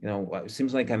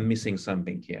seems like I'm missing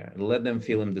something here. Let them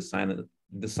feel in the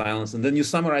silence, and then you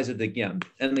summarize it again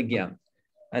and again,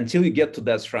 until you get to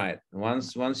that stride.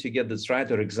 Once you get the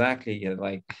stride, or exactly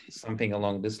like something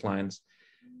along these lines,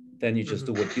 then you just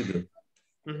do what you do.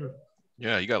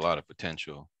 Yeah, you got a lot of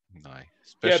potential. Like,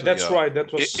 yeah, that's right.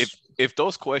 That was if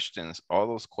those questions, all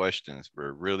those questions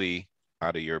were really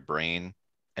out of your brain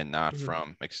and not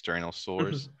from external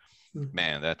source,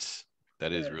 man, that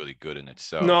is really good in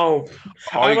itself. No,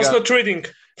 I was not reading,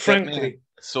 frankly.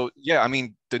 So yeah, I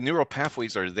mean, the neural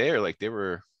pathways are there. Like they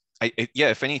were,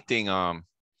 if anything,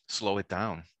 slow it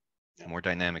down, more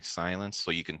dynamic silence,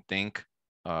 so you can think.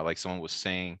 Like someone was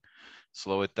saying,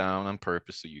 slow it down on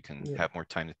purpose so you can have more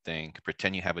time to think.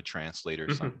 Pretend you have a translator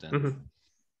or something,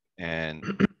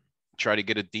 and try to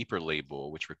get a deeper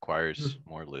label, which requires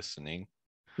more listening.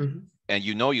 And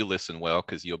you listen well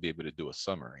because you'll be able to do a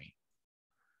summary.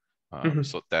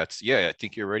 So that's, I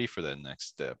think you're ready for that next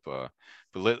step. But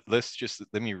let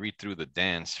me read through the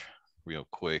dance real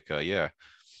quick.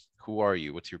 Who are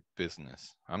you? What's your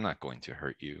business? I'm not going to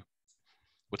hurt you.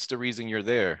 What's the reason you're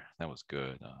there? That was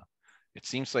good. It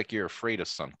seems like you're afraid of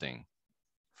something,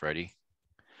 Freddie.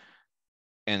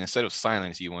 And instead of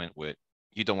silence, you went with,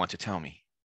 you don't want to tell me.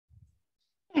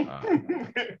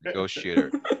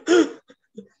 Negotiator,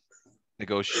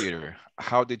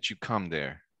 how did you come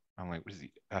there? I'm like, what is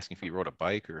he asking if he rode a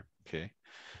bike or, okay.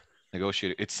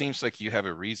 Negotiator, it seems like you have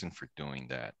a reason for doing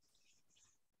that.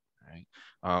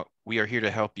 Right. We are here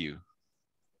to help you.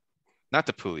 Not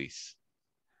the police.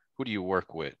 Who do you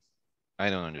work with? I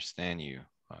don't understand you.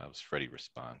 That was Freddie's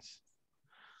response.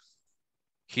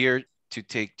 Here to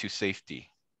take to safety.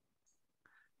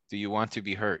 Do you want to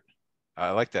be hurt?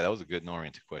 I like that. That was a good and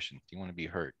oriented question. Do you want to be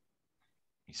hurt?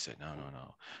 He said, no.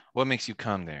 What makes you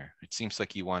come there? It seems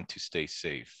like you want to stay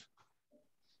safe.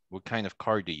 What kind of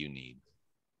car do you need?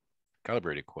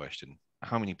 Calibrated question.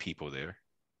 How many people there?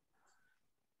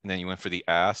 And then you went for the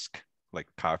ask, like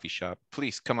coffee shop.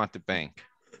 Please come out the bank.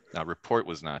 Now, report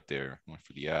was not there. Went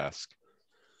for the ask.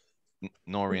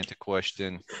 No oriented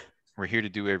question. We're here to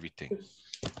do everything.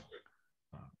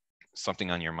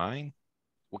 Something on your mind?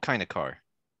 What kind of car?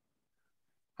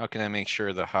 How can I make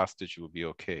sure the hostage will be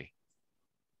okay?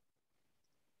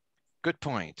 Good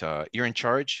point. You're in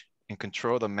charge and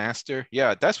control the master.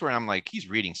 Yeah, that's where I'm like, he's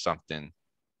reading something.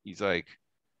 He's like,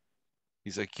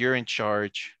 you're in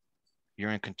charge.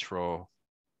 You're in control.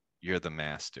 You're the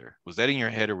master. Was that in your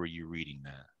head or were you reading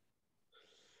that?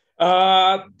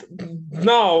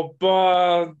 No,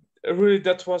 but really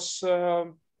that was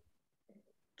some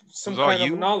kind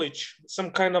of knowledge.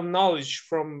 Some kind of knowledge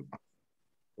from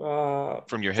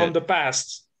your head, from the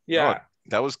past. Yeah, oh,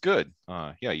 that was good.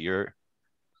 You're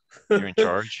in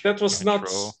charge. That was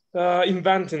control. Not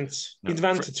invented.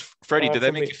 Freddie, did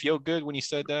that make you feel good when you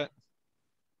said that?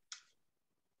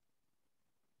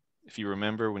 If you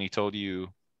remember when he told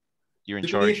you you're in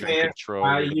charge, you're in control.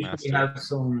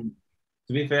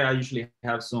 To be fair, I usually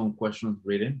have some questions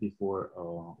written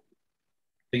before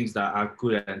things that I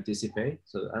could anticipate.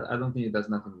 So I don't think there's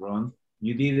nothing wrong.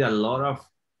 You did a lot of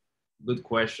good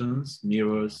questions,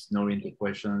 mirrors, oriented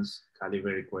questions,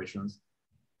 calibrated questions.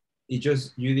 It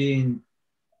just, you didn't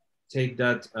take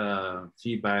that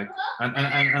feedback,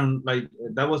 and like,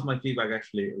 that was my feedback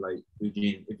actually, like,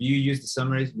 Eugene, if you use the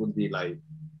summaries, would be like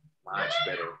much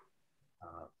better.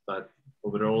 But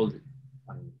overall,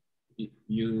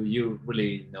 you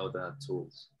really know the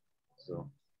tools. So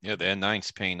yeah, the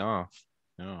N9's paying off.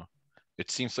 Yeah,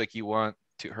 it seems like you want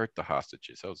to hurt the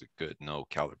hostages. That was a good, no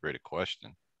calibrated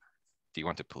question. Do you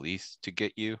want the police to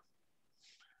get you?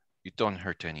 You don't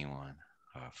hurt anyone.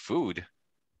 Food.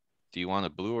 Do you want a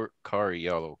blue car or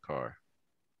yellow car?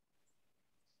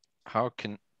 How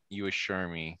can you assure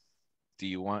me? Do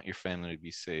you want your family to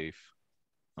be safe?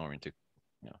 Or into,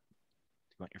 you know,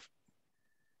 do you want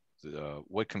your,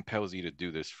 what compels you to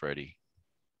do this, Freddie?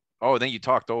 Oh, then you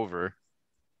talked over.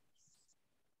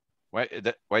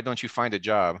 Why don't you find a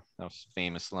job? That was a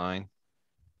famous line.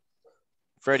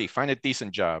 Freddie, find a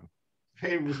decent job.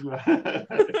 Famous line.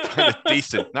 Find a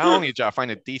decent, not only a job,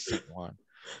 find a decent one.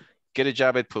 Get a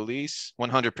job at police,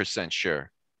 100%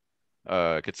 sure.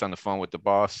 Gets on the phone with the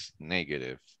boss,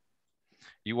 negative.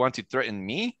 You want to threaten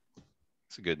me?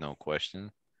 It's a good no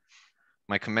question.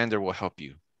 My commander will help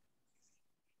you.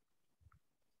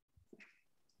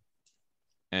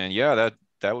 And yeah,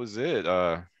 that was it.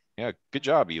 Yeah, good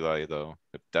job, Eli, though.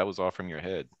 If that was all from your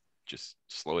head, just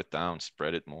slow it down,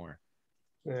 spread it more.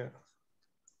 Yeah.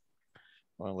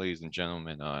 Well, ladies and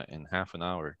gentlemen, in half an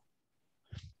hour,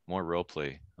 more role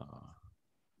play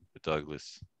with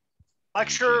Douglas.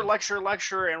 Lecture,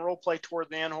 and role play toward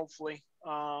the end, hopefully.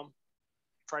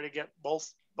 Try to get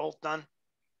both done.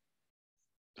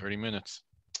 30 minutes.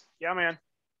 Yeah, man.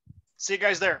 See you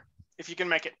guys there if you can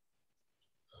make it.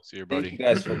 See you, buddy. Thank you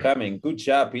guys for coming. Good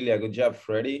job, Ilya. Good job,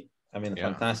 Freddie. I mean, Yeah.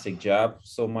 Fantastic job.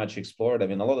 So much explored. I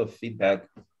mean, a lot of feedback.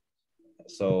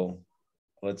 So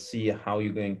let's see how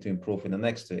you're going to improve in the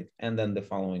next week, and then the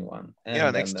following one. And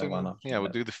yeah, then next the time. one after Yeah, we'll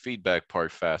that. do the feedback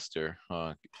part faster.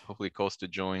 Hopefully Costa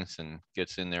joins and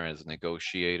gets in there as a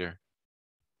negotiator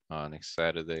next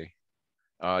Saturday.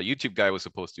 YouTube guy was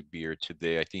supposed to be here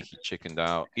today. I think he chickened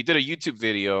out. He did a YouTube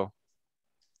video,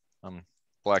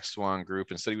 Black Swan group,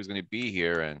 and said he was going to be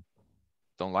here. And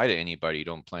don't lie to anybody you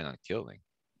don't plan on killing.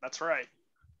 That's right.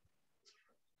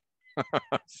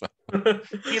 So,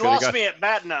 he lost me at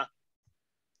Batna.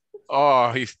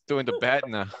 Oh, he's doing the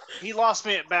Batna. He lost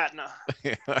me at Batna.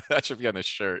 That should be on the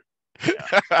shirt.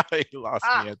 Yeah. He lost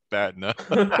me at Batna.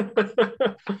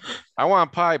 I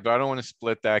want pie, but I don't want to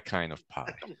split that kind of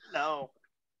pie. No.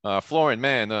 Florin,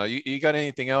 man, you got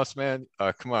anything else, man?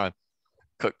 Come on,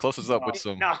 close us up with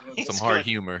some hard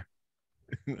humor.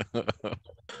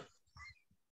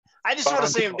 I just want to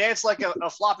see him dance like a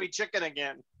floppy chicken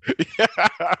again.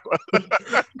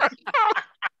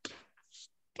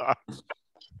 Stop.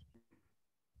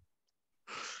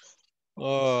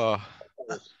 Oh,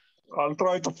 I'll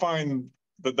try to find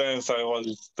the dance I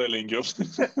was telling you.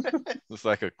 It's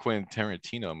like a Quentin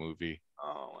Tarantino movie.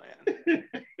 Oh man.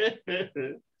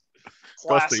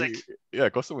 Classic.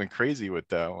 Costa went crazy with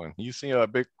that one. You see a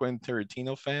big Quentin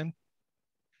Tarantino fan?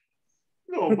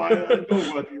 No, but I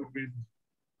know what you mean.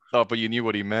 Oh, but you knew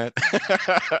what he meant.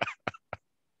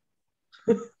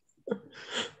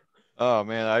 Oh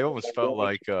man, I almost felt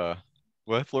like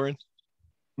what, Florin?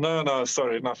 No,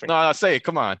 sorry, nothing. No, say it.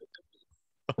 Come on.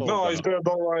 No, I said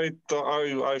all right.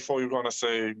 I thought you were gonna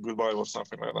say goodbye or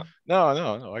something like that. No.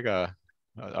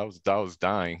 I was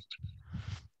dying.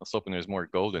 I was hoping there's more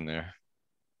gold in there.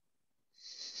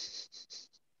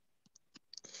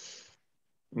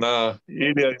 Nah,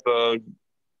 Ilya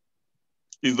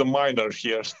is the miner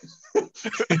here.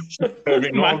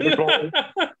 Having all the gold,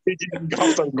 picking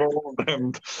after gold,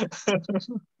 and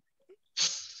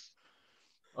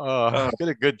did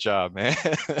a good job, man.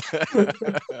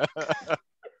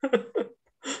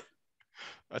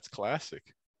 That's classic.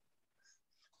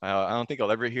 I don't think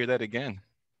I'll ever hear that again.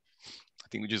 I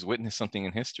think we just witnessed something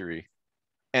in history.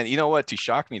 And you know what? To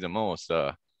shock me the most,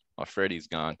 Freddie's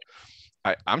gone.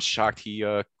 I'm shocked he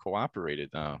cooperated.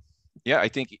 Yeah, I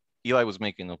think Eli was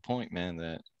making a point, man,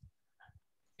 that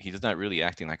he's not really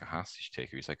acting like a hostage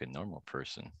taker. He's like a normal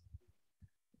person.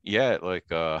 Yeah, like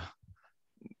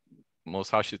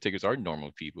most hostage takers are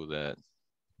normal people that,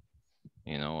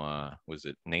 was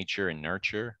it nature and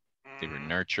nurture? They were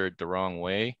nurtured the wrong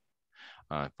way,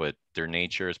 but their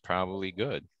nature is probably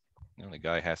good. The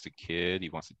guy has a kid. He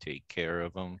wants to take care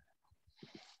of him.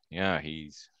 Yeah,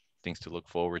 he's things to look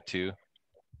forward to.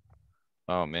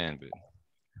 Oh man, but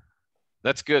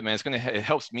that's good, man. It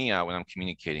helps me out when I'm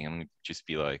communicating. I'm gonna just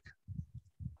be like,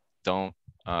 don't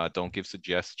give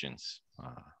suggestions.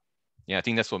 Yeah, I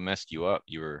think that's what messed you up.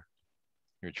 You're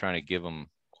trying to give them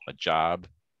a job,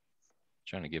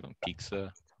 trying to give him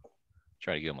pizza,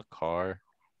 trying to give him a car.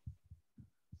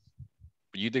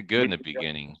 But you did good in the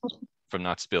beginning from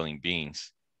not spilling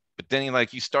beans. But then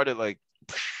you started like,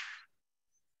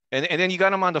 and then you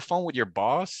got him on the phone with your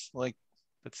boss. Like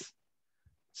it's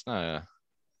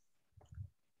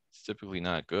typically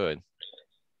not good.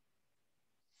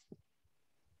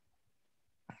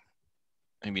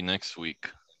 Maybe next week.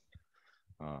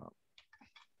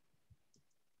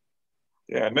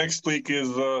 Yeah, next week is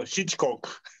Hitchcock.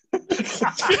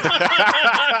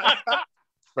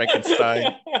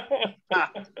 Frankenstein.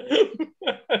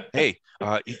 Hey,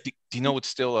 do you know what's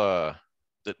still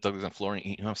Douglas and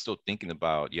Florian? I'm still thinking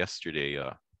about yesterday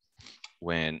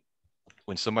when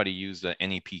somebody used the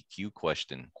NEPQ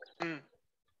question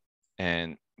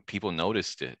and people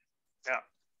noticed it. Yeah.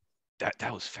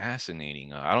 That was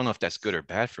fascinating. I don't know if that's good or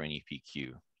bad for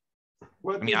NEPQ.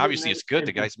 What I mean, obviously it's good.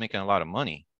 The guy's making a lot of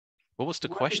money. What was the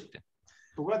question?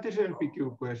 What is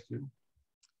NPQ question?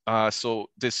 So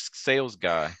this sales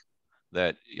guy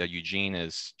that Eugene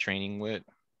is training with,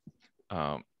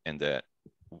 and that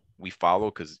we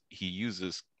follow because he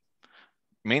uses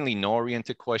mainly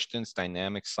no-oriented questions,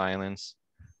 dynamic silence,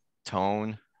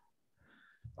 tone,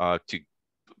 to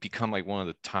become like one of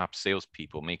the top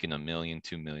salespeople, making $1 million,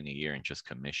 $2 million a year in just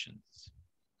commissions.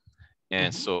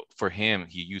 And so for him,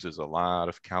 he uses a lot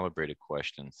of calibrated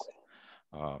questions.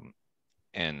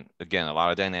 And again, a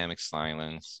lot of dynamic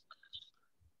silence,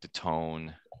 the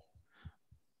tone.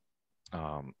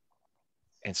 And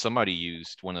somebody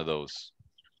used one of those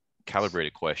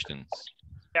calibrated questions.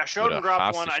 Yeah, Shoden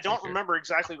dropped one. I don't remember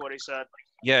exactly what he said.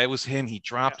 Yeah, it was him. He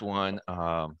dropped one.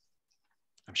 I'm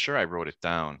sure I wrote it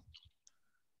down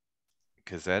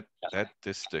because that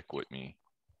did stick with me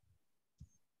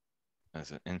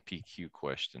as an NPQ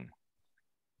question.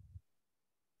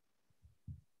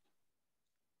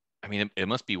 I mean, it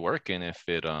must be working if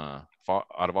it out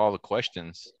of all the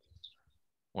questions,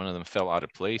 one of them fell out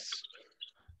of place.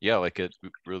 Yeah, like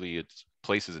it's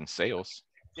places in sales.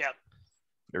 Yeah.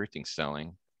 Everything's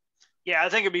selling. Yeah, I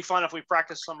think it'd be fun if we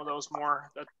practice some of those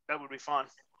more. That would be fun.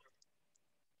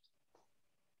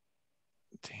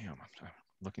 Damn, I'm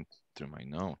looking through my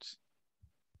notes.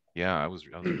 Yeah, I was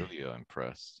really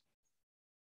impressed.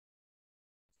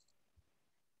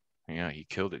 Yeah, he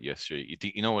killed it yesterday.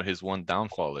 You know what his one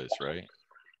downfall is, right?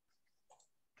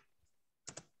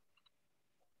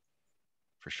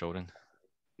 For Shoden?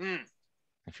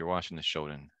 If you're watching the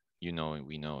Shoden, you know it,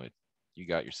 we know it. You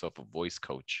got yourself a voice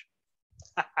coach.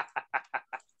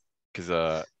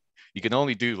 Because you can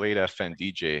only do late FM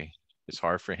DJ. It's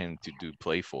hard for him to do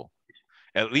playful.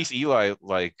 At least Eli,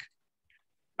 like,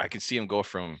 I can see him go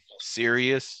from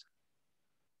serious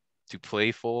to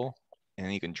playful, and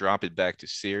he can drop it back to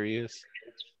serious.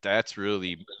 That's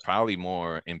really probably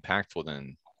more impactful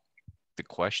than the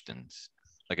questions.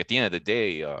 Like at the end of the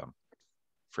day,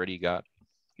 Freddie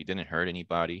he didn't hurt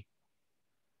anybody.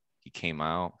 He came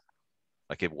out,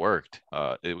 like it worked.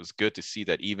 It was good to see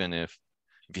that even if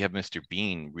you have Mr.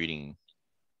 Bean reading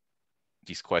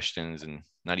these questions and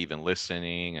not even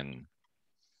listening and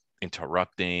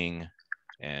interrupting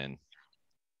and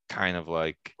kind of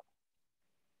like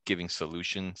giving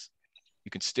solutions, you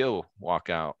can still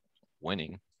walk out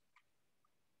winning.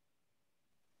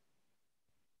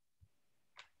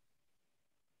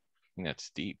 I think that's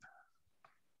deep.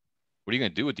 What are you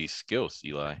going to do with these skills,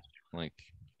 Eli? Like,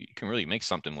 you can really make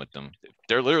something with them.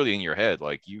 They're literally in your head.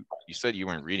 Like you said you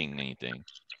weren't reading anything.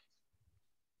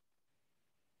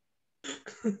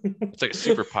 It's like a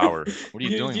superpower. What are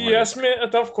you doing? You asked me a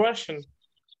tough question.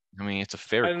 I mean, it's a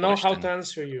fair question. I don't know how to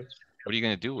answer you. What are you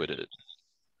going to do with it?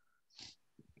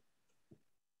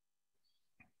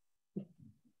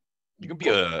 You can be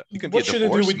a what should I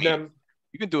do with them?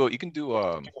 You can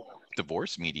do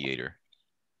divorce mediator.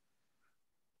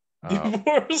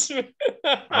 Divorce.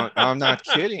 I'm not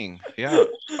kidding. Yeah,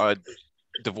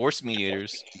 divorce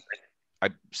mediators. I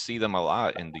see them a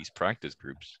lot in these practice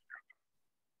groups.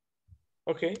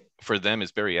 Okay. For them,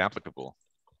 it's very applicable.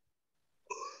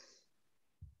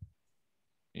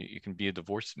 You can be a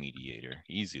divorce mediator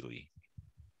easily.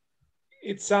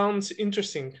 It sounds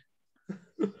interesting.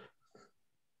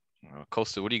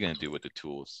 Costa, what are you going to do with the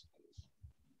tools?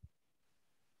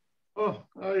 Oh,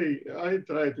 I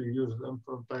try to use them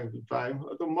from time to time.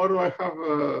 Tomorrow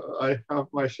I have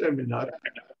my seminar.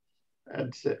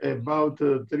 It's about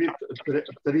treason, traitor,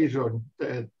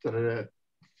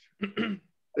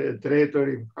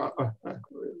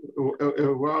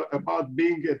 about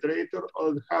being a traitor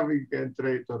or having a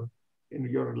traitor in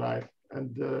your life.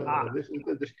 And this is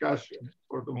the discussion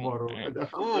for tomorrow. Okay. And I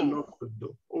have a lot to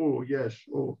do. Oh, yes.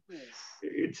 Oh,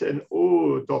 it's an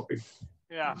topic.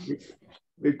 Yeah.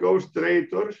 Because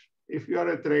traitors, if you are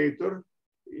a traitor,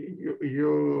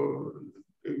 you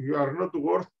are not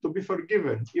worth to be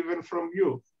forgiven, even from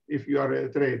you, if you are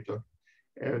a traitor.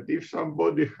 And if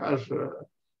somebody has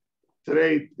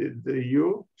traited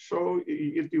you, so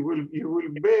you will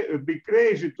be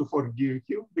crazy to forgive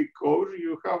you because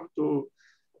you have to,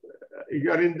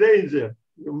 you are in danger.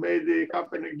 You made it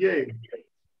happen again.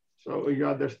 So you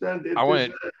understand it. I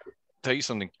want to tell you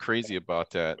something crazy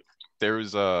about that. There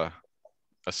was a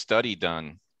study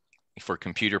done for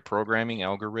computer programming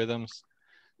algorithms.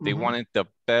 They wanted the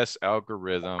best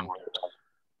algorithm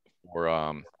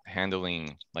for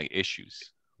handling like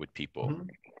issues with people,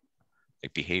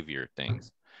 like behavior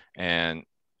things. And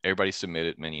everybody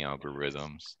submitted many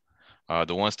algorithms.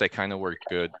 The ones that kind of worked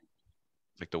good,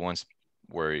 like the ones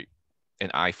where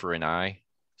an eye for an eye.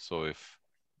 So if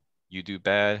you do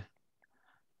bad,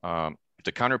 if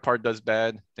the counterpart does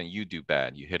bad, then you do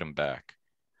bad. You hit them back.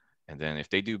 And then if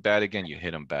they do bad again, you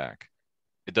hit them back.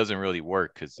 It doesn't really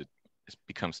work because it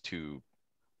becomes too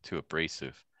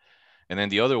abrasive. And then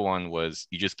the other one was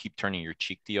you just keep turning your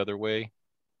cheek the other way.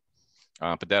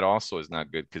 But that also is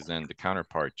not good because then the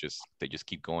counterpart they just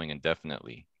keep going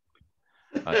indefinitely.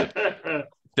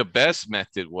 The best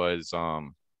method was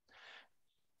 9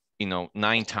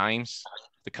 times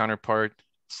the counterpart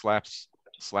slaps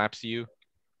you,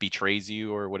 betrays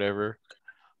you or whatever.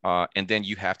 And then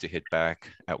you have to hit back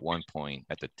at one point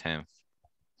at the 10th.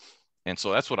 And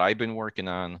so that's what I've been working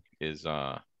on is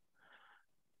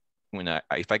when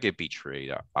if I get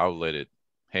betrayed, I'll let it,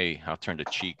 hey, I'll turn the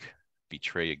cheek,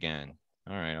 betray again.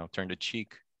 All right, I'll turn the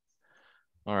cheek.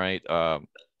 All right,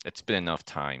 it's been enough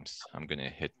times. I'm gonna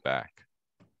hit back.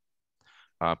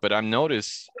 But I've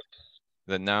noticed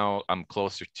that now I'm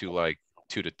closer to like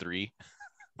 2 to 3.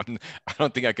 I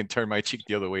don't think I can turn my cheek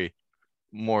the other way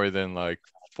more than like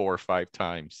 4 or 5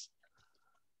 times.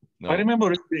 No. I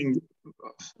remember reading,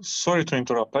 sorry to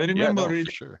interrupt. I remember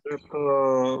reading that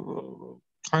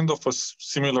kind of a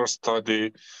similar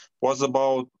study was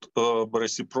about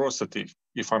reciprocity,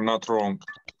 if I'm not wrong.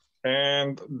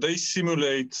 And they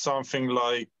simulate something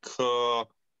like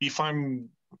if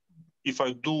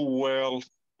I do well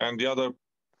and the other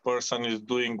person is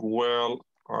doing well,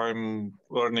 I'm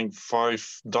earning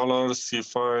 $5.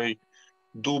 If I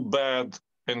do bad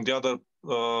and the other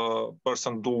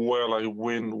person do well, I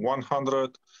win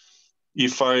 100.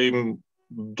 If I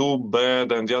do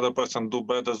bad and the other person do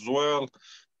bad as well,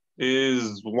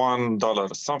 is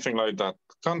 $1, something like that.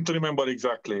 Can't remember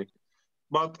exactly,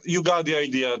 but you got the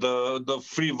idea. The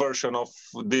free version of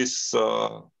this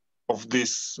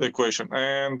equation.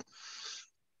 And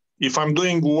if I'm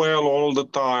doing well all the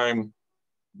time,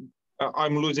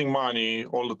 I'm losing money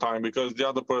all the time because the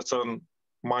other person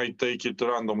might take it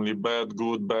randomly, bad,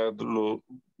 good,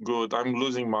 good. I'm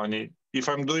losing money. If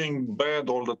I'm doing bad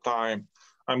all the time,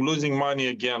 I'm losing money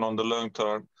again on the long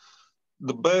term.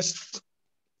 The best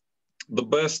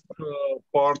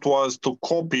part was to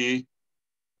copy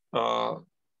my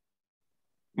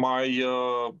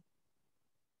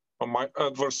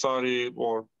adversary,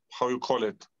 or how you call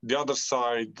it, the other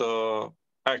side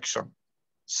action.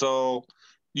 So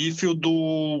if you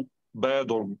do bad,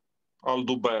 or I'll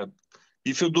do bad.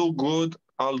 If you do good,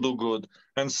 I'll do good,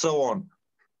 and so on.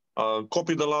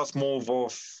 Copy the last move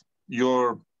of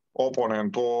your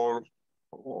opponent or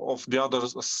of the other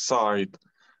side.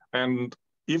 And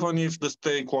even if the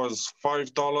stake was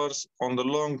 $5, on the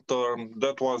long term,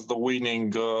 that was the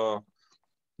winning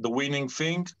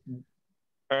thing,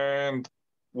 and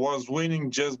was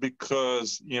winning just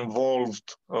because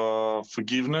involved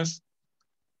forgiveness.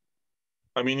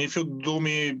 I mean, if you do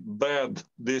me bad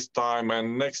this time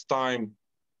and next time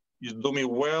you do me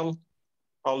well,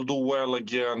 I'll do well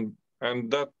again.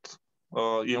 And that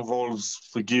involves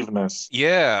forgiveness.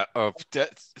 Yeah,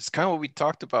 that's kind of what we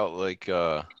talked about, like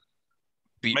your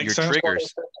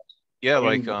triggers. Yeah,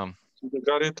 like you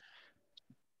got it.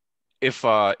 If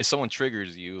someone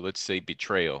triggers you, let's say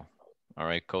betrayal. All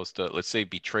right, Costa, let's say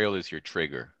betrayal is your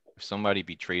trigger. If somebody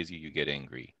betrays you, you get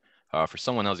angry. For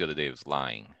someone else the other day, it was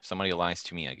lying. If somebody lies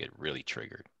to me, I get really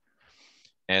triggered.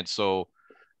 And so,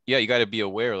 yeah, you got to be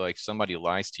aware, like somebody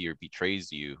lies to you or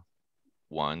betrays you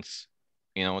once,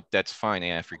 that's fine.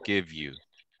 I forgive you.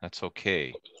 That's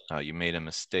okay. You made a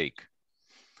mistake.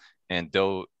 And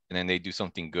then they do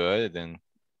something good, then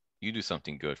you do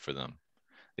something good for them.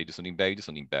 They do something bad, you do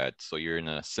something bad. So you're in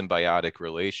a symbiotic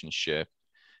relationship.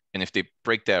 And if they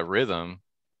break that rhythm,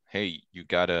 hey, you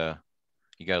gotta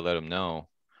let them know.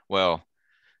 Well,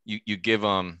 you give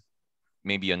them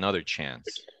maybe another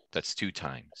chance. That's 2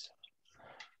 times.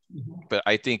 But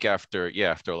I think after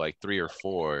like 3 or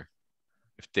 4,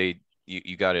 if they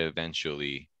you got to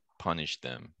eventually punish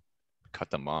them, cut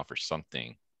them off or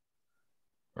something,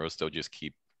 or else they'll just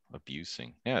keep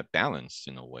abusing. Yeah, balanced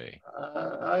in a way.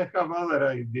 I have other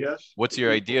ideas. What's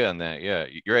your idea on that? Yeah,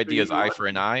 your idea is eye for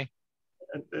an eye?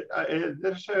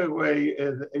 There's a way,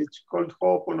 it's called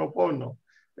Ho'oponopono.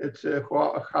 It's a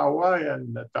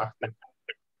Hawaiian tactic.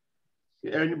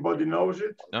 Anybody knows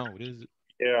it? No, what is it?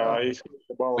 Yeah,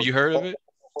 Well, you heard of it?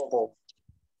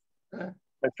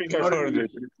 I think I heard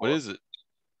it. What is it?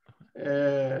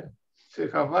 It's a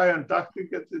Hawaiian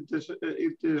tactic. It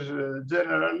is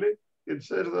generally, it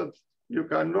says that you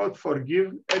cannot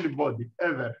forgive anybody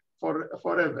ever,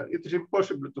 forever. It is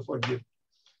impossible to forgive.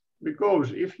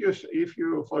 Because if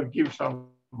you forgive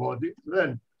somebody,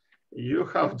 then you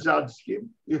have judged him,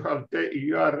 you have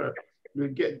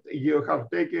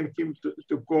taken him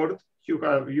to court, you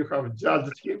have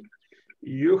judged him,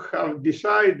 you have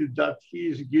decided that he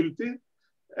is guilty,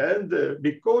 and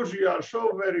because you are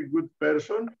so very good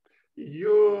person,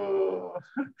 you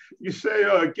say,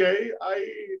 okay,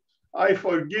 I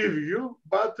forgive you,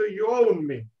 but you own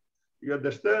me. You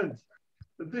understand?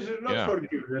 This is not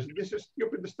forgiveness. This is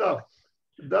stupid stuff.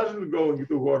 It doesn't go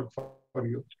to work for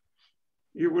you.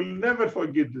 You will never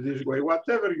forgive this way.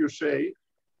 Whatever you say,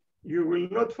 you will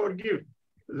not forgive.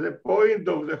 The point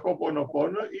of the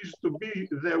Ho'oponopono is to be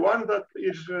the one that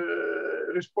is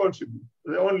responsible,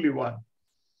 the only one.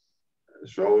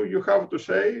 So you have to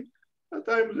say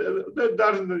that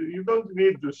you don't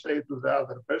need to say to the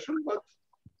other person, but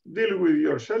deal with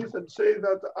yourself and say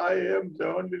that I am the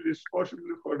only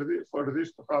responsible for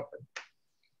this to happen.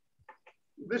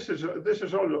 This is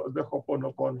all the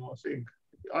Ho'oponopono thing.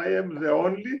 I am the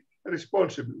only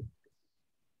responsible.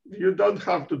 You don't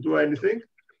have to do anything.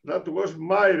 That was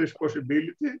my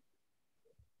responsibility.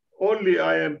 Only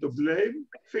I am to blame.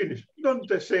 Finish. Don't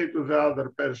say to the other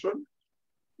person.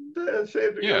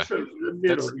 Say to yourself in the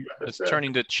mirror. That's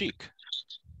turning the cheek.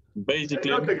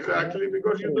 Basically, not exactly,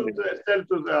 because you don't tell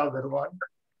to the other one.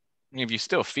 If you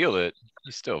still feel it,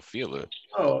 you still feel it.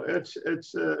 Oh, it's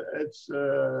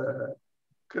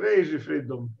crazy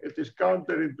freedom. It is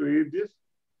counterintuitive.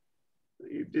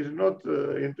 It is not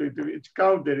intuitive. It's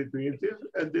counterintuitive,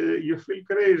 and you feel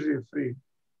crazy free.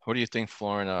 What do you think,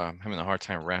 Florin? I'm having a hard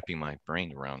time wrapping my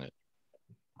brain around it.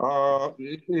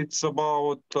 It's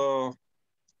about.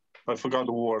 I forgot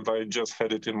the word. I just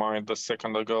had it in mind a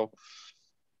second ago.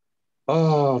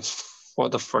 Oh,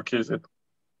 what the fuck is it?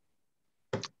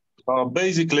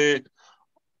 Basically,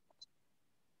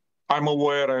 I'm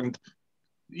aware, and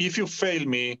if you fail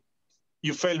me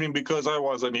because I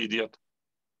was an idiot.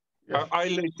 Yes. I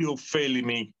let you fail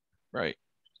me. Right.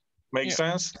 Make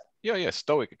sense? Yeah.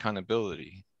 Stoic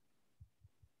accountability.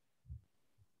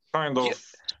 Kind of.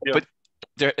 Yeah.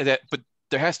 But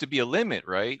there has to be a limit,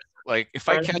 right? Like if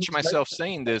I catch myself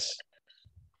saying this,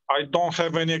 I don't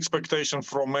have any expectation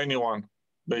from anyone,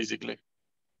 basically.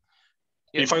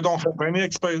 Yeah. If I don't have any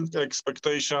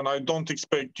expectation, I don't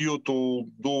expect you to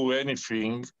do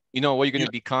anything. You know what you're going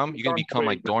to become? You're going to become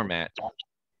my doormat.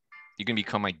 You're going to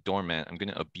become my doormat. I'm going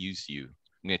to abuse you.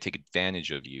 I'm going to take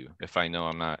advantage of you if I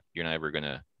know you're not ever going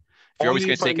to, if you're always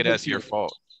going to take it as your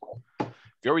fault. If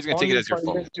you're always going to take it as your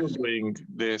fault. Doing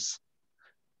this.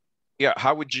 Yeah,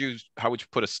 how would you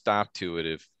put a stop to it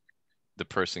if the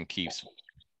person keeps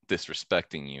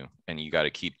disrespecting you and you got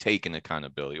to keep taking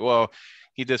accountability? Well,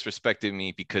 he disrespected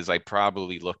me because I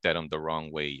probably looked at him the wrong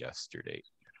way yesterday.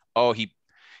 Oh, he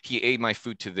ate my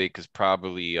food today because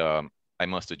probably I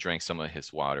must have drank some of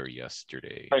his water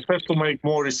yesterday. I have to make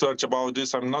more research about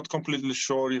this. I'm not completely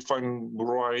sure if I'm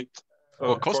right.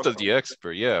 Well, Costa's the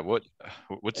expert. Yeah,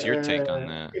 what's your take on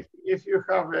that? If you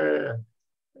have a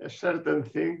certain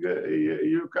thing,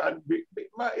 you can be.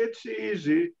 It's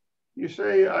easy. You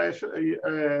say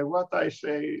what I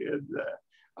say.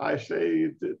 I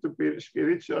say to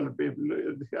spiritual people.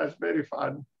 It's very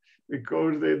fun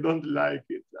because they don't like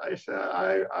it. I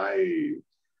say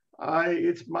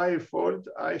it's my fault.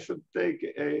 I should take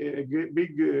a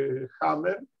big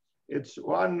hammer. It's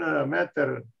 1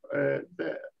 meter.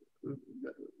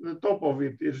 The top of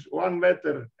it is 1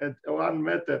 meter and 1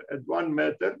 meter and 1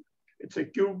 meter. It's a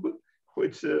cube,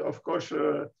 which of course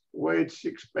weighs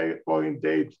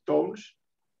 6.8 tons.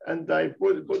 And I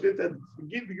put it and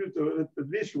give you to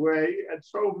this way, and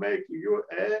so make you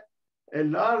a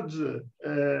large.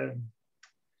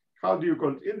 How do you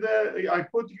call it? I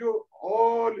put you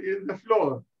all in the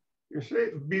floor. You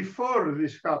see, before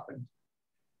this happened,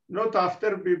 not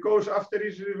after, because after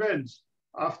is revenge.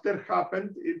 After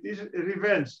happened, it is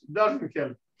revenge. Doesn't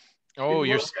help. Oh,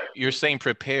 you're saying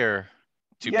prepare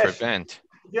to prevent.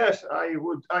 yes,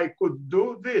 I could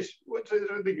do this, which is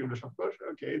ridiculous, of course.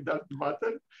 Okay, it doesn't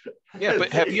matter. Yeah,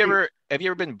 but have you ever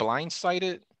been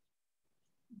blindsided?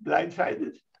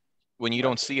 Blindsided? When you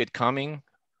don't see it coming?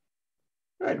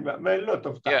 A lot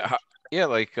of times. Yeah,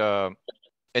 like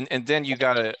and then you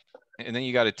gotta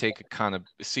take a kind of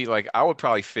see, like I would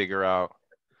probably figure out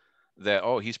that,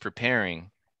 oh, he's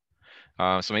preparing.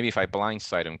 So maybe if I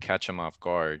blindside him, catch him off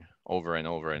guard over and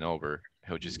over and over,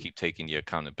 he'll just keep taking the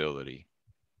accountability.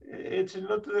 It's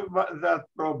not that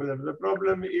problem. The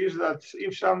problem is that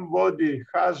if somebody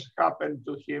has happened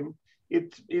to him,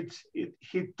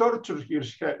 he tortures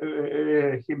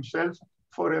himself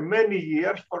for many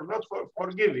years for not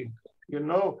forgiving. You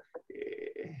know,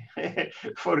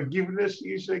 forgiveness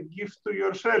is a gift to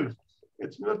yourself.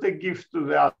 It's not a gift to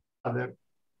the other.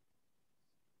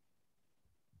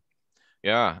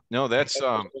 Yeah, no, that's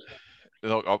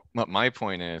look, my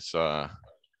point is I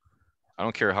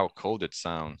don't care how cold it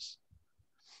sounds.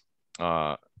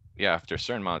 Yeah, after a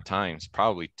certain amount of times,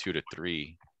 probably 2 to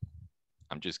 3,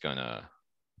 I'm just not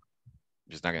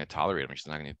gonna tolerate it. I'm just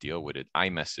not gonna deal with it.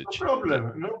 iMessage.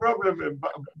 No problem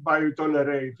by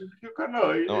tolerate. You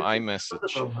cannot. No,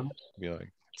 iMessage. Be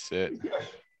like, that's it.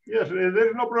 Yes,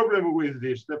 there's no problem with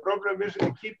this. The problem is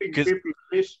keeping people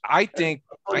this. I think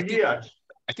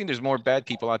there's more bad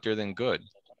people out there than good.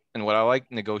 And what I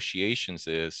like negotiations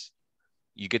is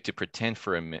you get to pretend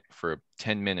for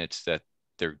 10 minutes that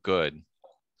they're good.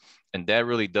 And that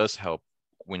really does help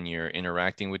when you're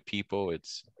interacting with people.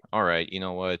 It's all right, you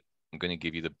know what? I'm going to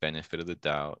give you the benefit of the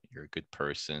doubt. You're a good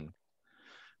person.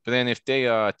 But then if they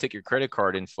take your credit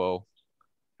card info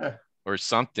or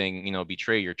something, you know,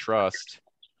 betray your trust.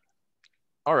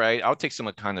 All right, I'll take some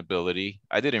accountability.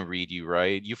 I didn't read you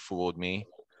right. You fooled me.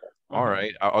 All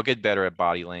right, I'll get better at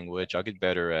body language. I'll get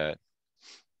better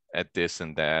at this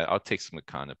and that. I'll take some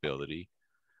accountability.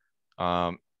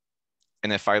 And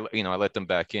if I let them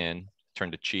back in,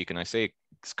 turn the cheek, and I say,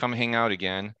 come hang out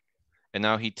again. And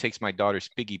now he takes my daughter's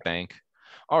piggy bank.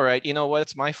 All right, you know what?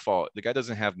 It's my fault. The guy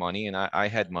doesn't have money, and I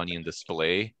had money in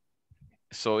display.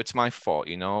 So it's my fault,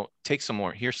 you know? Take some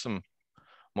more. Here's some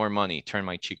more money. Turn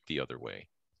my cheek the other way.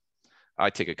 I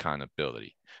take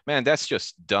accountability. Man, that's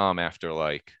just dumb after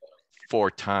like 4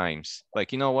 times.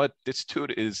 Like, you know what? This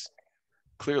dude is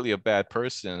clearly a bad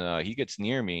person. He gets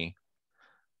near me,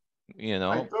 you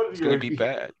know, it's going to be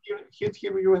bad. Hit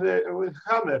him with a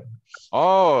hammer.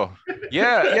 Oh,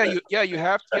 yeah. You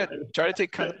have to try to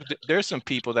take there's some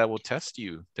people that will test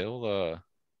you. They'll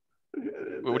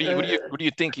what do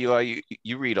you think, Eli?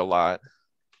 You read a lot.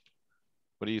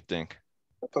 What do you think?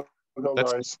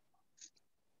 Guys.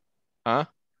 Huh?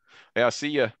 Yeah, see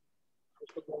ya.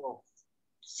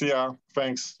 See ya.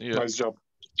 Thanks. Yeah. Nice job.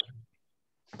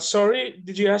 Sorry,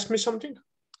 did you ask me something?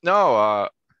 No,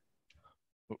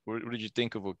 what did you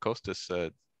think of what Kostas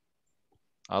said?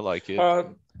 I like it.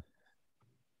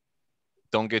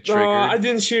 Don't get triggered. I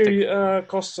didn't hear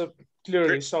Costa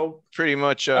clearly, so pretty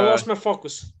much I lost my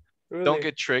focus. Really. Don't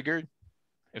get triggered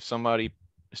if somebody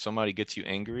gets you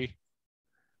angry.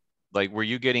 Like, were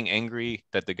you getting angry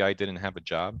that the guy didn't have a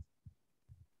job?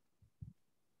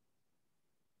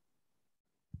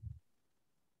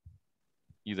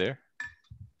 You there?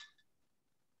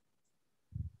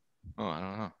 Oh, I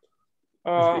don't know.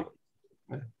 All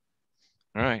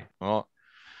right. Well,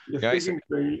 you're guys. Speaking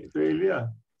to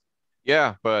Ilya.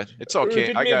 Yeah, but it's okay.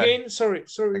 Repeat me again. Sorry.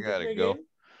 I gotta go.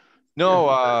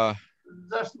 No.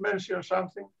 Just mention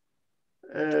something.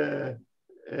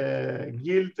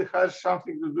 Guilt has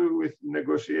something to do with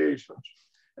negotiations.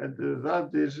 And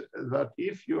that is that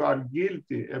if you are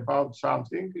guilty about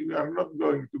something, you are not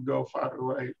going to go far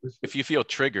away with it. If you feel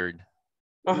triggered.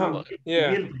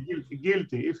 Yeah.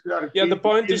 Guilty. If you are the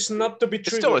point is not to be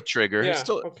triggered. It's still a trigger. Yeah. It's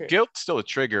still guilt's still a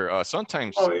trigger.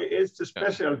 Sometimes. Oh, it's a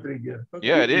special trigger. Okay.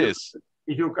 Yeah, it is.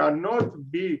 You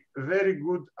cannot be very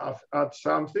good at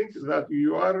something that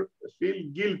you feel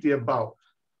guilty about.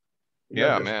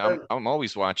 Yeah, man, I'm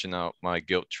always watching out my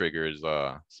guilt triggers.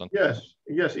 Yes.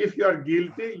 If you are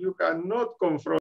guilty, you cannot confront